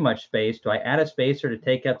there's too much space. Do I add a spacer to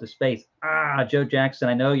take up the space? Joe Jackson,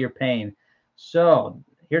 I know your pain. So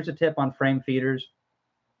here's a tip on frame feeders.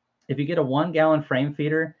 If you get a 1-gallon frame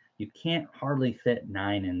feeder, you can't hardly fit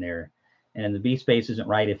 9 in there. And the bee space isn't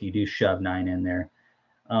right if you do shove 9 in there.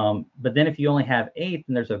 But then if you only have 8,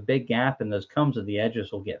 then there's a big gap, and those combs of the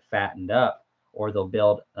edges will get fattened up, or they'll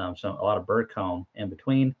build a lot of bird comb in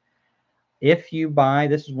between. If you buy,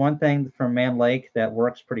 this is one thing from Man Lake that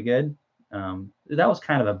works pretty good. That was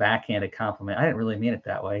kind of a backhanded compliment. I didn't really mean it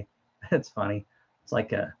that way. It's funny. It's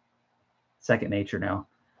like a second nature now.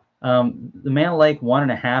 The Man Lake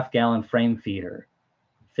 1.5-gallon frame feeder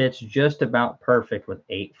fits just about perfect with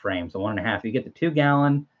 8 frames. The 1.5. You get the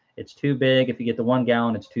 2-gallon, it's too big. If you get the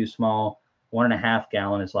 1-gallon, it's too small.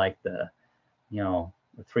 1.5-gallon is like the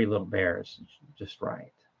 3 little bears, just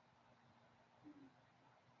right.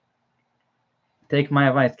 Take my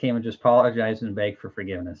advice, Kamon, just apologize and beg for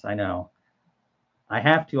forgiveness. I know. I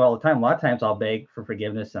have to all the time. A lot of times I'll beg for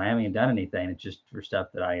forgiveness and I haven't even done anything. It's just for stuff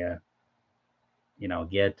that I,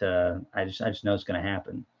 get. I just know it's going to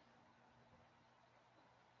happen.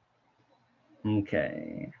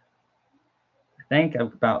 Okay. I think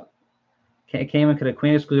about Kamon, could a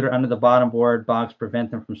queen excluder under the bottom board box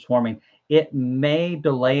prevent them from swarming? It may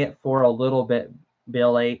delay it for a little bit,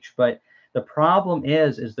 Bill H, but the problem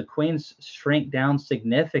is the queens shrink down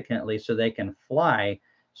significantly so they can fly.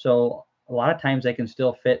 So a lot of times they can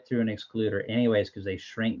still fit through an excluder anyways because they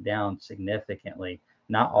shrink down significantly.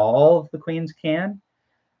 Not all of the queens can,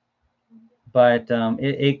 but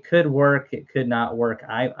it could work. It could not work.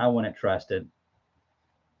 I wouldn't trust it.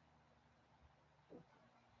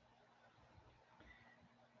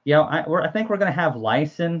 Yeah, I think we're going to have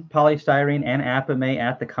Lysin polystyrene and Apame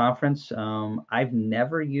at the conference. I've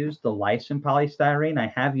never used the Lysin polystyrene. I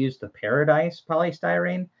have used the Paradise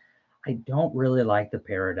polystyrene. I don't really like the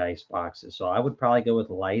Paradise boxes, so I would probably go with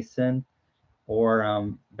Lysin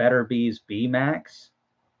or Better Bees B Max.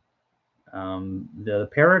 The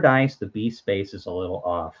Paradise, the bee space is a little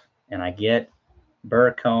off, and I get burr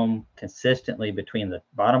comb consistently between the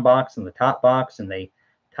bottom box and the top box, and they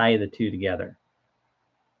tie the two together.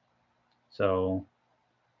 So,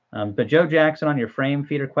 but Joe Jackson, on your frame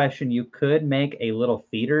feeder question, you could make a little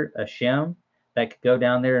feeder, a shim that could go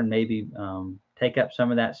down there and maybe take up some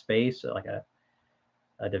of that space, like a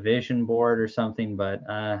division board or something. But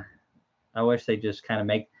I wish they just kind of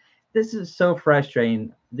make. This is so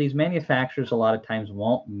frustrating. These manufacturers a lot of times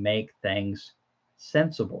won't make things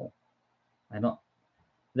sensible. I don't.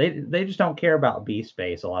 They just don't care about bee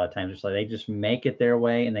space a lot of times. It's like they just make it their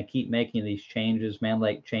way, and they keep making these changes. Man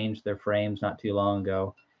Lake changed their frames not too long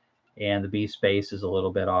ago, and the bee space is a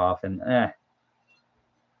little bit off. And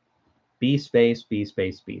bee space, bee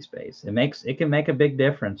space, bee space. It can make a big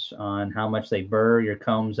difference on how much they burr your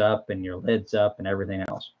combs up and your lids up and everything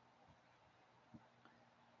else.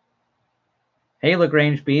 Hey,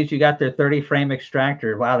 Lagrange Bees, you got their 30 frame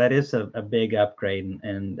extractor. Wow, that is a big upgrade.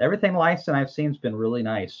 And everything licensed I've seen has been really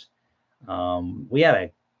nice. We had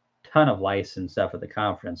a ton of licensed stuff at the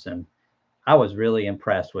conference, and I was really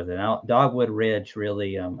impressed with it. Now, Dogwood Ridge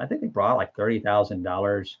really, I think they brought like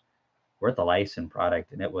 $30,000 worth of licensed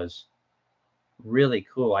product, and it was really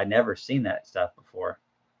cool. I'd never seen that stuff before.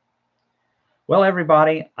 Well,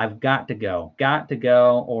 everybody, I've got to go,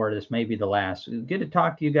 or this may be the last. Good to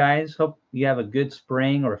talk to you guys. Hope you have a good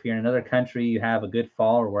spring, or if you're in another country, you have a good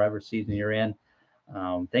fall or wherever season you're in.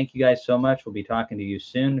 Thank you guys so much. We'll be talking to you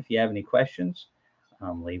soon. If you have any questions,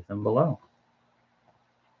 leave them below.